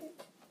cross-eyed.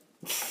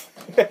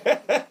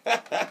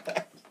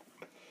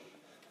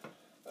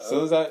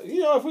 So as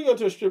if we go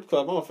to a strip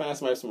club, I'm gonna find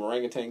somebody with some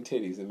orangutan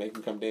titties and make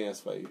them come dance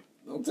for you.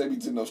 Don't take me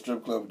to no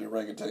strip club with the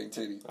orangutan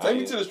titties. Take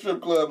me to the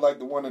strip club like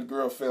the one the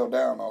girl fell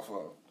down off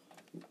of.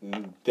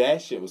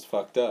 That shit was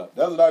fucked up.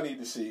 That's what I need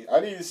to see. I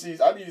need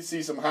to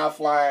see some high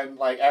flying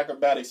like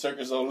acrobatic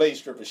Circus Olay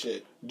stripper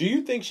shit. Do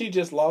you think she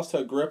just lost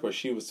her grip, or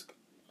she was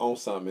on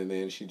something, and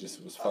then she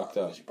just was fucked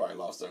up. She probably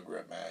lost her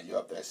grip, man. You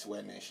up there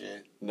sweating and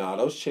shit. Nah,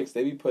 those chicks,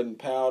 they be putting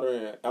powder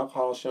and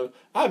alcohol.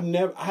 I've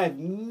never.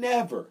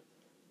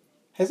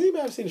 Has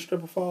anybody ever seen a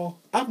stripper fall?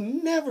 I've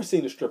never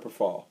seen a stripper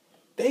fall.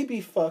 They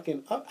be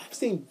fucking up. I've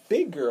seen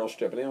big girls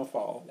stripping, they don't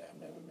fall. I've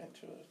never been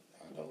to it.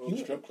 I don't go to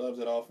strip clubs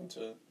that often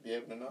to be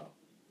able to know.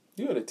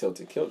 You go to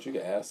Tilted Kilt, you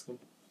can ask them.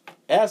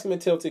 Ask them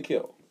at Tilted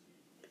Kilt.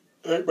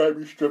 They might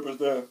be strippers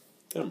there.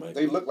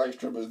 They look like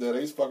strippers there.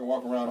 They just fucking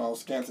walk around all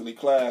scantily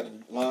clad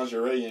in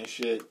lingerie and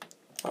shit.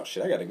 Oh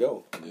shit, I gotta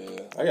go.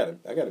 Yeah.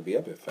 I gotta be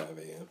up at 5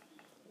 a.m.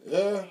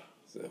 Yeah.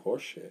 It's a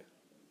horse shit.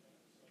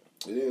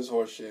 It is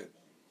horse shit.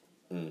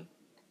 I'm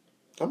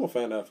gonna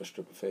find out if a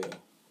stripper failed.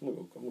 I'm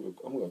gonna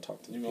go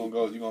talk to You gonna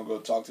go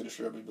talk to the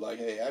strippers, be like,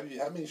 hey,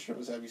 how many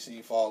strippers have you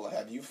seen fall, or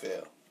have you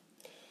failed?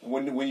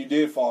 When you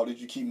did fall, did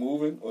you keep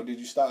moving or did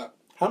you stop?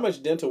 How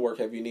much dental work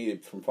have you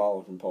needed from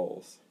falling from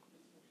poles?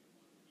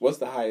 What's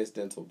the highest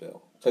dental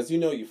bill? Because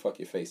you fuck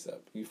your face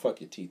up. You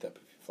fuck your teeth up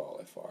if you fall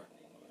that far.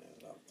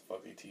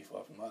 Fuck your teeth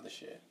off from other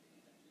shit.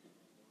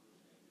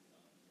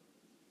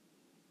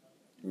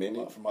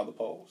 Many? From other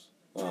poles.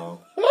 Oh.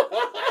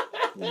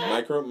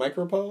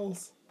 Micro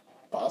poles?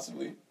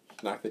 Possibly.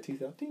 Knock the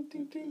teeth out. Ding,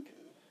 ding, ding.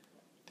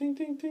 Ding,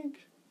 ding, ding.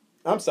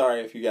 I'm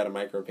sorry if you got a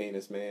micro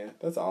penis, man.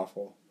 That's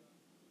awful.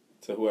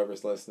 To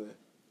whoever's listening.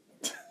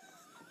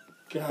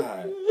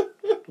 God.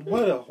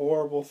 What a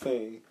horrible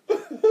thing.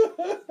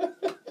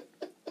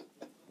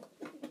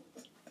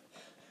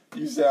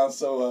 You sound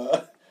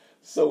so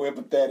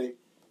empathetic.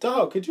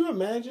 Dog, could you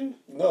imagine?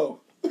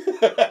 No.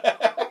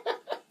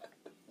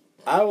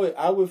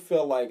 I would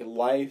feel like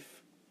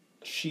life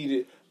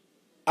cheated.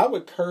 I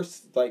would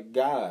curse like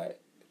God.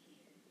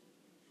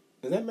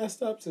 Is that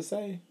messed up to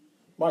say?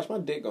 Watch, my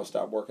dick gonna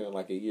stop working in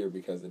like a year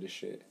because of this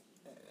shit.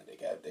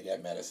 Yeah, they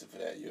got medicine for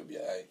that. You'll be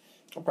alright.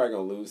 I'm probably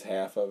gonna lose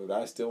half of it.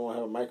 I still won't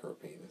have a micro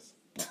penis.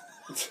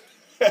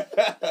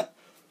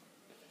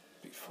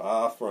 Be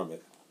far from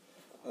it.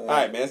 All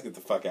right, man. Let's get the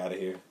fuck out of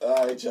here.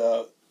 All right,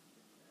 y'all.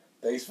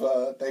 Thank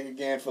you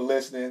again for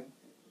listening.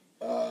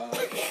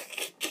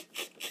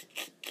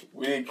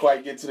 We didn't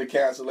quite get to the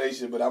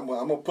cancellation, but I'm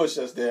gonna push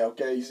us there.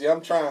 Okay, you see,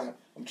 I'm trying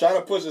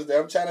to push us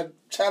there. I'm trying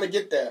to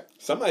get there.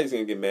 Somebody's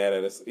gonna get mad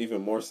at us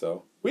even more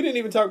so. We didn't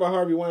even talk about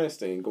Harvey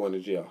Weinstein going to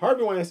jail.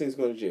 Harvey Weinstein's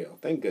going to jail.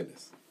 Thank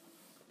goodness.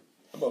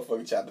 That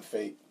motherfucker tried to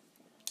fake.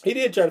 He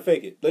did try to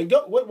fake it. Like,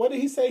 what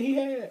did he say he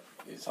had?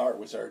 His heart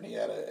was hurting. He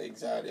had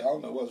anxiety. I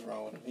don't know what's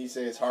wrong with him. He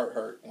said his heart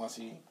hurt once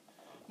he.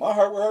 My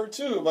heart would hurt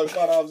too if I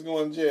thought I was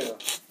going to jail.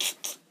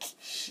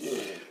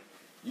 Shit.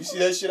 You see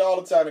that shit all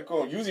the time in the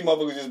corner. Usually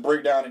motherfuckers just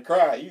break down and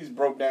cry. He just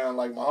broke down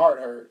like my heart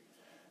hurt.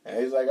 And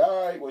he's like,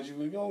 all right, well,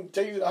 we're going to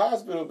take you to the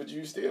hospital, but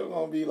you still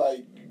going to be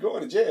like, you're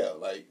going to jail.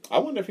 Like, I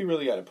wonder if he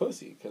really got a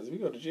pussy, because if we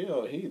go to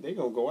jail, they going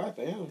to go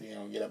after him. He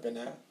going to get up in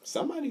there?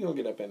 Somebody going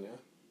to get up in there.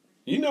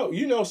 You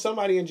know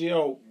somebody in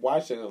jail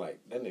watching and like,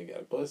 that nigga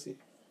got a pussy.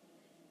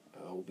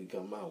 I hope he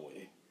come my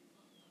way.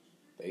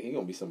 He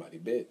going to be somebody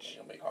bitch. He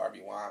going to make Harvey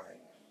whine.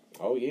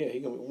 Oh, yeah. He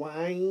going to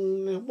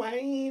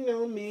whine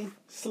on me.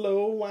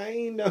 Slow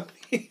whine on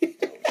me.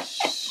 Oh,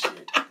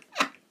 shit.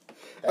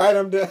 All right,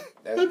 I'm done.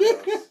 That's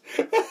gross.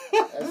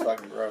 That's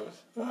fucking gross.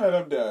 All right,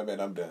 I'm done,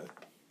 man. I'm done.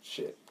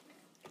 Shit.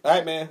 All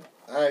right, man.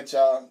 All right,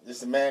 y'all. This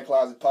is the Man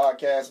Closet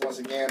Podcast. Once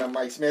again, I'm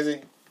Mike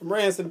Smizzy. From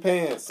Ransom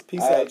Pants.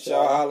 Peace All right, out,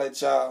 y'all. Holla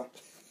at y'all.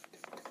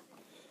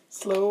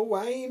 Slow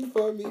wine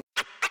for me.